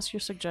send us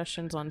your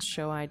suggestions on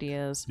show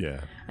ideas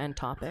and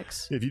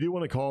topics. If you do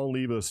want to call and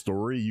leave a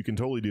story, you can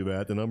totally do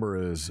that. The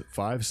number is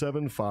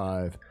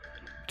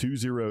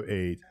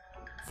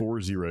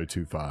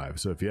 575-208-4025.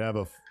 So if you have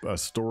a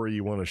story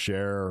you want to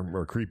share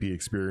or a creepy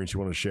experience you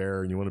want to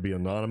share and you want to be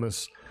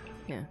anonymous,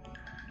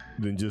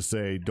 then just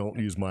say, don't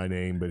use my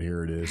name, but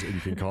here it is. And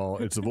you can call.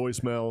 It's a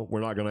voicemail.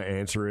 We're not going to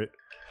answer it.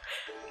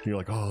 You're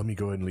like, oh, let me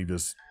go ahead and leave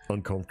this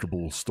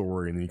uncomfortable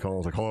story. And then you call,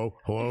 it's like, hello?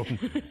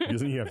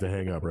 Because then you have to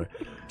hang up, right?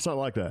 It's not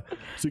like that.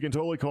 So you can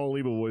totally call and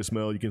leave a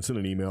voicemail. You can send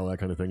an email, that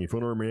kind of thing. If you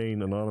want to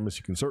remain anonymous,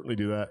 you can certainly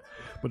do that.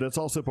 But that's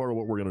also part of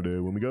what we're going to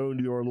do. When we go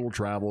and do our little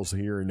travels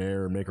here and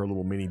there and make our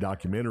little mini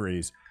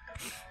documentaries,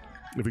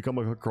 if we come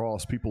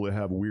across people that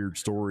have weird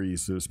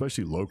stories,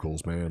 especially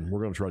locals, man, we're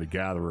going to try to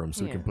gather them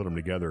so we can put them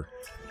together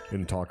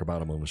and talk about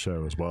them on the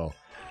show as well.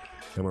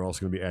 And we're also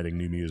going to be adding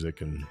new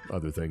music and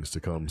other things to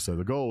come. So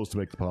the goal is to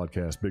make the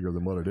podcast bigger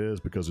than what it is,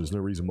 because there's no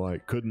reason why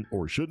it couldn't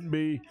or shouldn't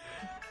be.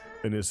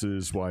 And this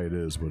is why it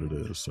is what it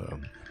is. So,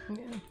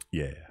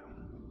 yeah.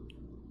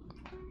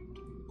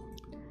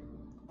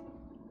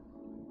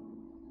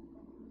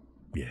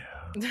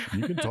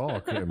 You can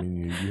talk. I mean,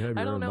 you have your own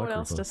I don't know microphone. what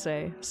else to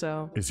say.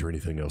 So, is there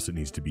anything else that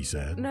needs to be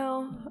said?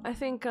 No, I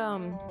think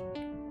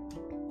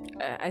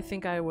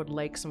I would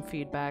like some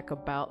feedback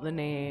about the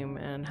name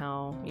and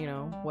how,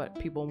 what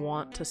people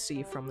want to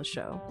see from the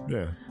show.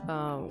 Yeah.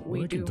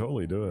 We can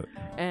totally do it.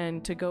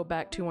 And to go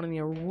back to one of the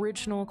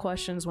original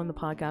questions when the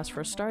podcast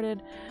first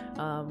started,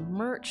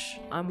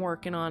 merch, I'm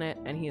working on it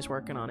and he's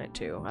working on it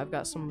too. I've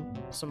got some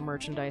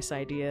merchandise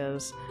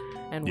ideas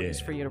and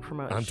ways for you to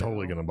promote. I'm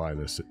totally going to buy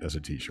this as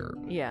a t-shirt.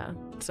 Yeah.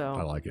 So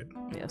I like it.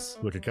 Yes.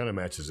 Look, it kind of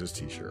matches this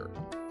t-shirt.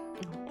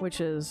 Which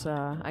is,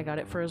 I got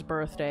it for his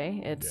birthday.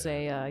 It's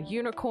a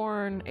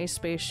unicorn, a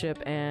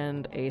spaceship,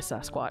 and a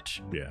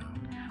Sasquatch. Yeah.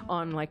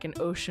 On like an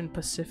Ocean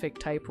Pacific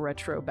type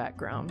retro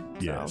background.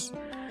 Yes. So.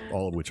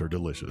 All of which are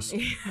delicious.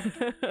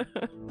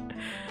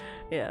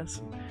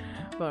 Yes.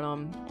 But,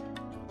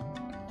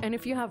 and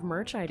if you have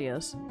merch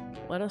ideas,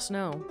 let us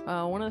know.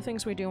 One of the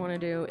things we do want to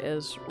do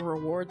is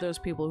reward those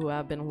people who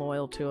have been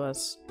loyal to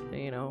us,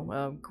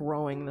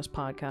 growing this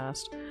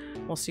podcast.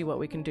 We'll see what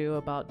we can do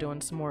about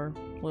doing some more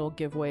little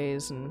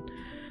giveaways and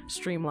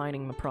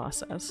streamlining the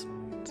process.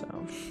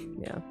 So,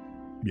 yeah.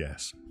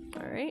 Yes.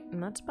 All right,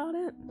 and that's about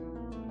it.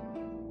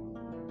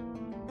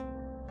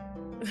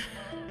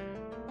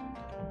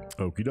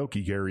 Okie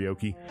dokie,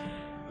 karaoke.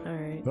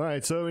 All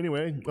right. So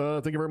anyway,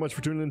 thank you very much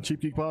for tuning in to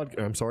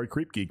CheapGeek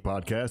Creep Geek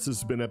Podcast. This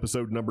has been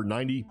episode number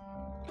 90.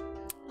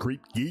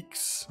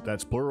 CreepGeeks.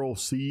 That's plural,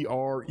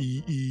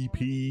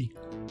 CREEP.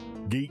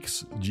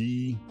 Geeks,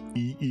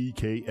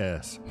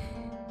 GEEKS.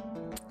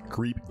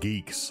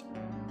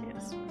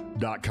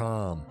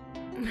 CreepGeeks.com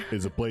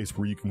is a place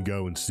where you can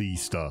go and see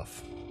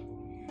stuff.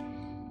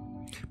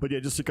 But yeah,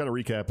 just to kind of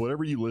recap,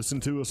 whatever you listen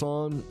to us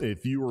on,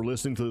 if you are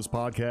listening to this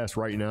podcast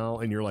right now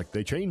and you're like,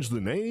 they changed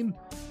the name,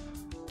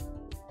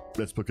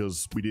 that's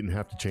because we didn't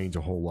have to change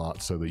a whole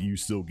lot so that you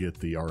still get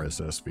the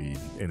RSS feed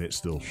and it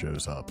still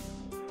shows up.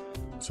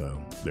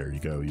 So there you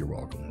go. You're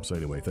welcome. So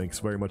anyway, thanks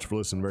very much for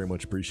listening. Very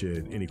much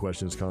appreciated. Any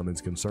questions,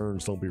 comments,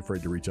 concerns, don't be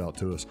afraid to reach out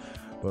to us.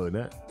 Other than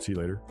that, see you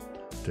later.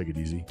 Take it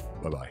easy.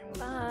 Bye-bye.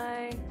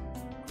 Bye.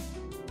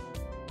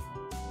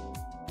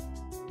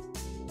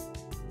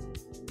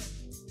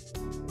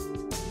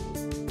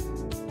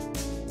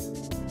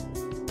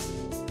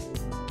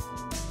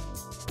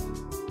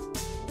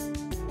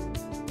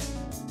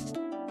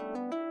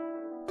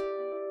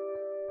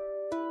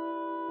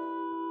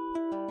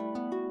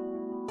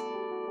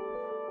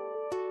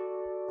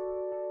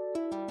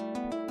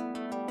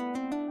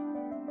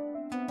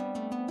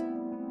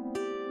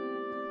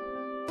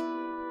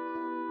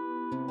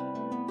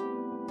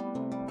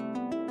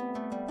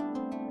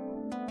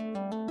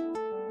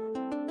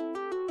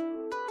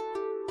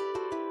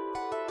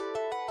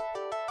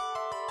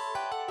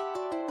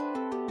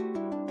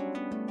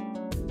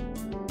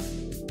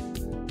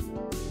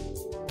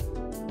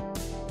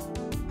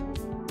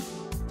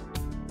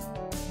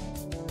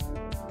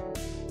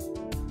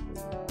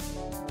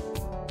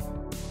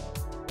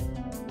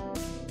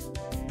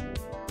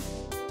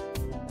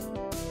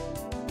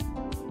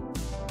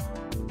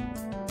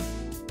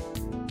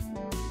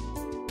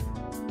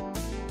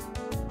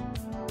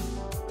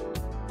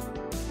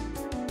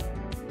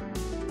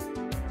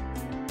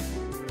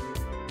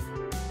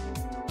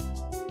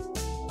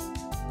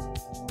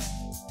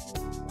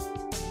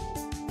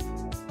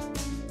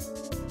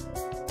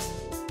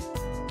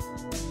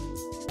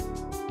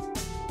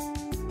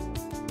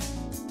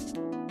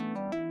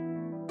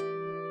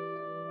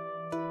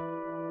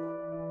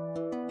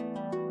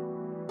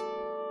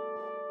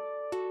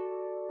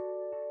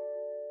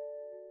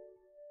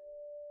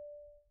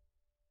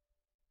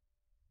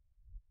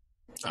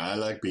 I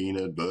like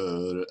peanut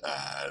butter.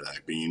 I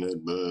like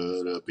peanut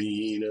butter.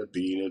 Peanut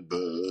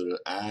butter.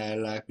 I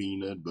like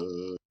peanut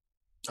butter.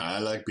 I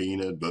like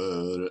peanut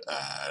butter.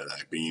 I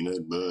like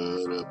peanut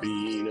butter.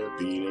 Peanut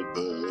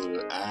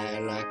butter. I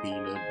like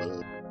peanut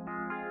butter.